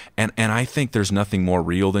authenticity, and I think there's nothing more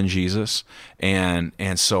real than Jesus. And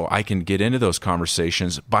so I can get into those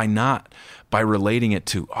conversations by relating it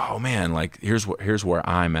to, oh man, like here's where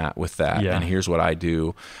I'm at with that, and here's what I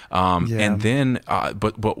do. And then,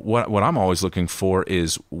 but what I'm always looking for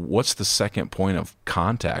is what's the second point of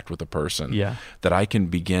contact with a person that I can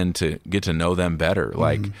begin to get to know them better.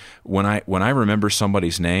 Like when I remember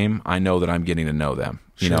somebody's name, I know that I'm getting to know them.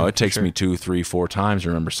 It takes me 2, 3, 4 times to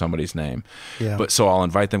remember somebody's name. Yeah. But so I'll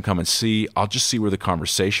invite them, come and see. I'll just see where the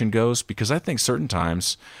conversation goes, because I think certain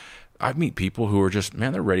times I meet people who are just,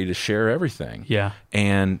 man, they're ready to share everything. Yeah.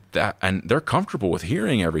 And they're comfortable with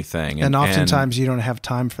hearing everything. And oftentimes you don't have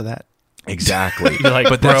time for that. Exactly. You're like,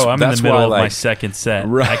 but bro, I'm in the middle of my like, second set.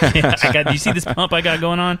 Right. Do you see this pump I got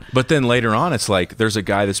going on? But then later on, it's like there's a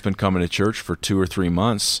guy that's been coming to church for 2 or 3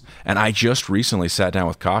 months, and I just recently sat down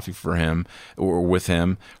with coffee for him or with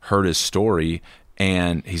him, heard his story,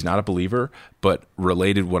 and he's not a believer, but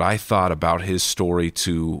related what I thought about his story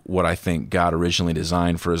to what I think God originally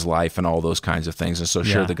designed for his life and all those kinds of things, and so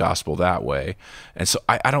share the gospel that way. And so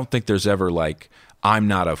I don't think there's ever like, I'm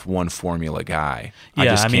not a one formula guy. I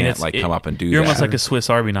just can't come up and do that. You're almost like a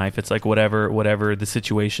Swiss Army knife. It's like whatever the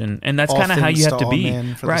situation, and that's kind of how you have to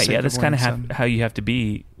be, right? Yeah, that's kind of how you have to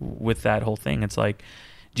be with that whole thing. It's like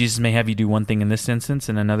Jesus may have you do one thing in this instance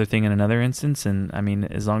and another thing in another instance, and I mean,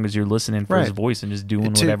 as long as you're listening for his voice and just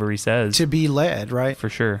doing whatever he says, to be led, right? For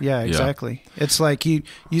sure. Yeah, exactly. Yeah. It's like you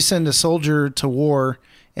send a soldier to war,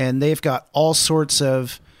 and they've got all sorts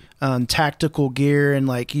of tactical gear, and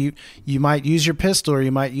like you might use your pistol, or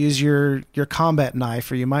you might use your combat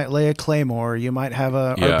knife, or you might lay a claymore, or you might have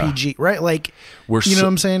a RPG, right? Like, know what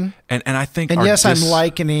I'm saying? And I think, and yes, I'm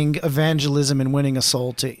likening evangelism and winning a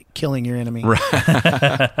soul to killing your enemy. Right.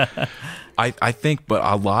 I think, but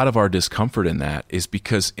a lot of our discomfort in that is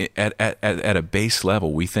because at a base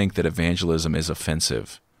level, we think that evangelism is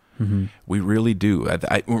offensive. Mm-hmm. We really do.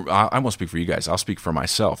 I won't speak for you guys. I'll speak for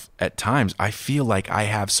myself. At times, I feel like I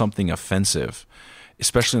have something offensive,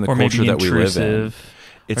 especially in the culture that we live in.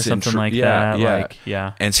 It's something like that. Like,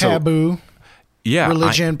 and so, taboo. Yeah,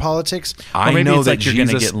 religion, politics. I know that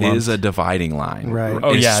Jesus is a dividing line. Right.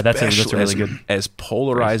 Oh yeah, that's a really good. As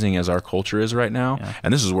polarizing as our culture is right now,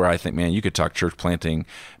 and this is where I think, man, you could talk church planting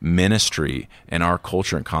ministry and our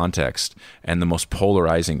culture and context, and the most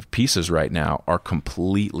polarizing pieces right now are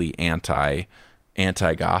completely anti-gospel.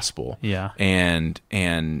 Yeah. And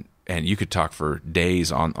you could talk for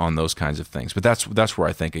days on those kinds of things. But that's where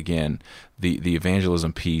I think, again, the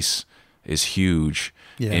evangelism piece is huge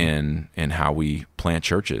in how we plant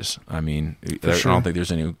churches. I mean, I don't think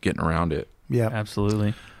there's any getting around it. Yeah,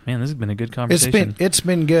 absolutely. Man, this has been a good conversation. It's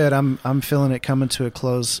been good. I'm feeling it coming to a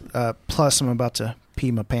close. Plus, I'm about to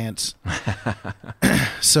pee my pants.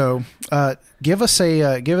 So, give us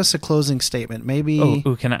a closing statement. Maybe.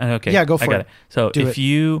 Oh, can I? Okay. Yeah, go for it. So, if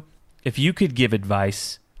you could give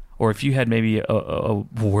advice, or if you had maybe a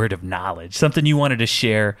word of knowledge, something you wanted to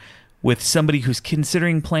share with somebody who's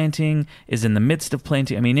considering planting, is in the midst of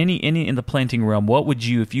planting. I mean, any in the planting realm, what would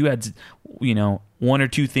you, if you had, one or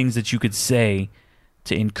two things that you could say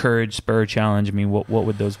to encourage, spur, challenge? I mean, what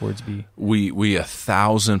would those words be? We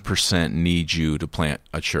 1,000% need you to plant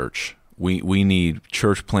a church. We need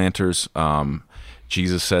church planters.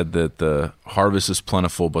 Jesus said that the harvest is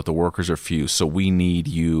plentiful, but the workers are few. So we need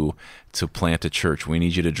you to plant a church. We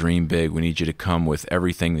need you to dream big. We need you to come with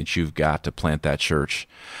everything that you've got to plant that church.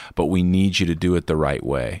 But we need you to do it the right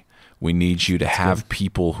way. We need you to have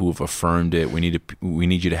people who have affirmed it. We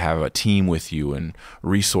need you to have a team with you and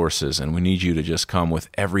resources, and we need you to just come with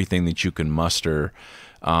everything that you can muster,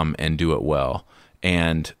 and do it well.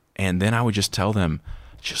 And then I would just tell them,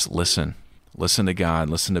 just listen to God,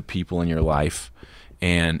 listen to people in your life,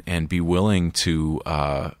 and be willing to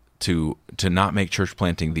not make church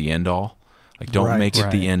planting the end all. Like, don't make it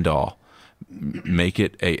the end all. Make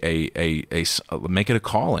it make it a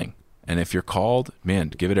calling. And if you're called, man,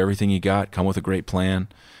 give it everything you got. Come with a great plan.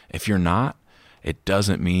 If you're not, it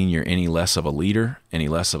doesn't mean you're any less of a leader, any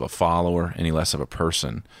less of a follower, any less of a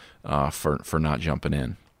person for not jumping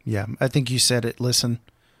in. Yeah, I think you said it. Listen,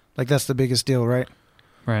 like, that's the biggest deal, right?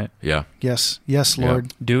 Right. Yeah. Yes, Lord.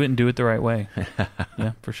 Yeah. Do it, and do it the right way.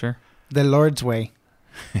 Yeah, for sure. The Lord's way.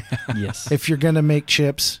 Yes. If you're gonna make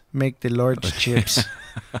chips, make the Lord's chips.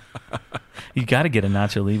 You got to get a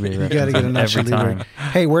Nacho Libre. You got to get a Nacho Libre.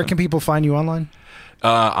 Hey, where can people find you online?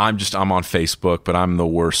 I'm on Facebook, but I'm the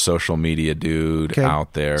worst social media dude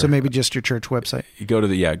out there. So maybe just your church website. You go to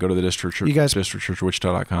the district church,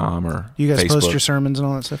 districtchurchwichita.com, or you guys Facebook. Post your sermons and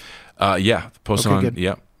all that stuff? Yeah, post on. Good.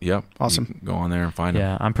 Yep. Awesome. Go on there and find them.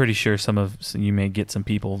 Yeah, I'm pretty sure you may get some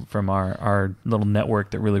people from our little network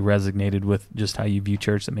that really resonated with just how you view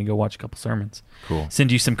church that may go watch a couple sermons. Cool.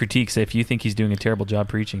 Send you some critiques. If you think he's doing a terrible job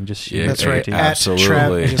preaching, just share That's right.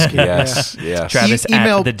 Absolutely. Yes. Travis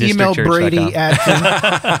email at Brady at.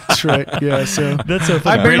 That's right. Yeah. So that's so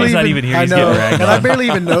funny. Brady's not even here. He's getting ragged and on. I barely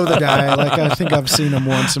even know the guy. Like, I think I've seen him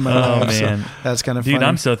once in my life. Oh man, so that's kind of dude. funny.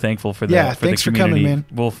 I'm so thankful for that. Yeah. Thanks for coming, man.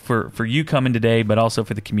 Well, for you coming today, but also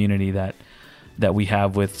for the community that we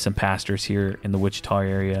have with some pastors here in the Wichita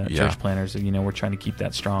area, church planners. We're trying to keep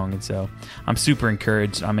that strong, and so I'm super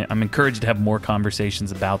encouraged. I'm encouraged to have more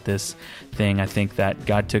conversations about this thing. I think that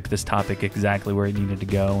God took this topic exactly where it needed to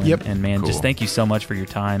go. And, and man, just thank you so much for your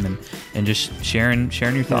time and just sharing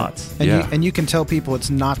your thoughts. And you can tell people it's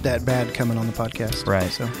not that bad coming on the podcast. Right.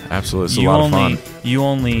 So absolutely, it's a lot of fun. You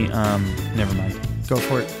only never mind. Go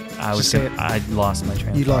for it. I lost my train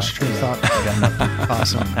of thought. You lost your train of thought. I got nothing.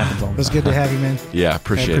 Awesome. Happens all the It was time. good to have you, man. Yeah,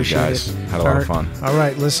 appreciate it, guys. Had a lot of fun. All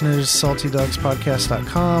right, listeners,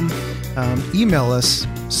 saltydogspodcast.com. Email us,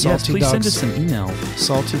 please send us some email.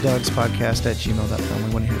 saltydogspodcast@gmail.com.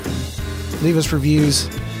 We want to hear from you. Leave us reviews,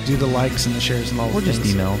 do the likes and the shares and all the Or things.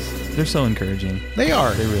 just emails. They're so encouraging. They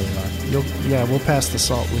are. They really are. We'll pass the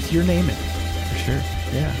salt with your name in it. For sure.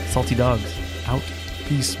 Yeah. Salty Dogs. Out.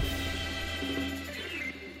 Peace.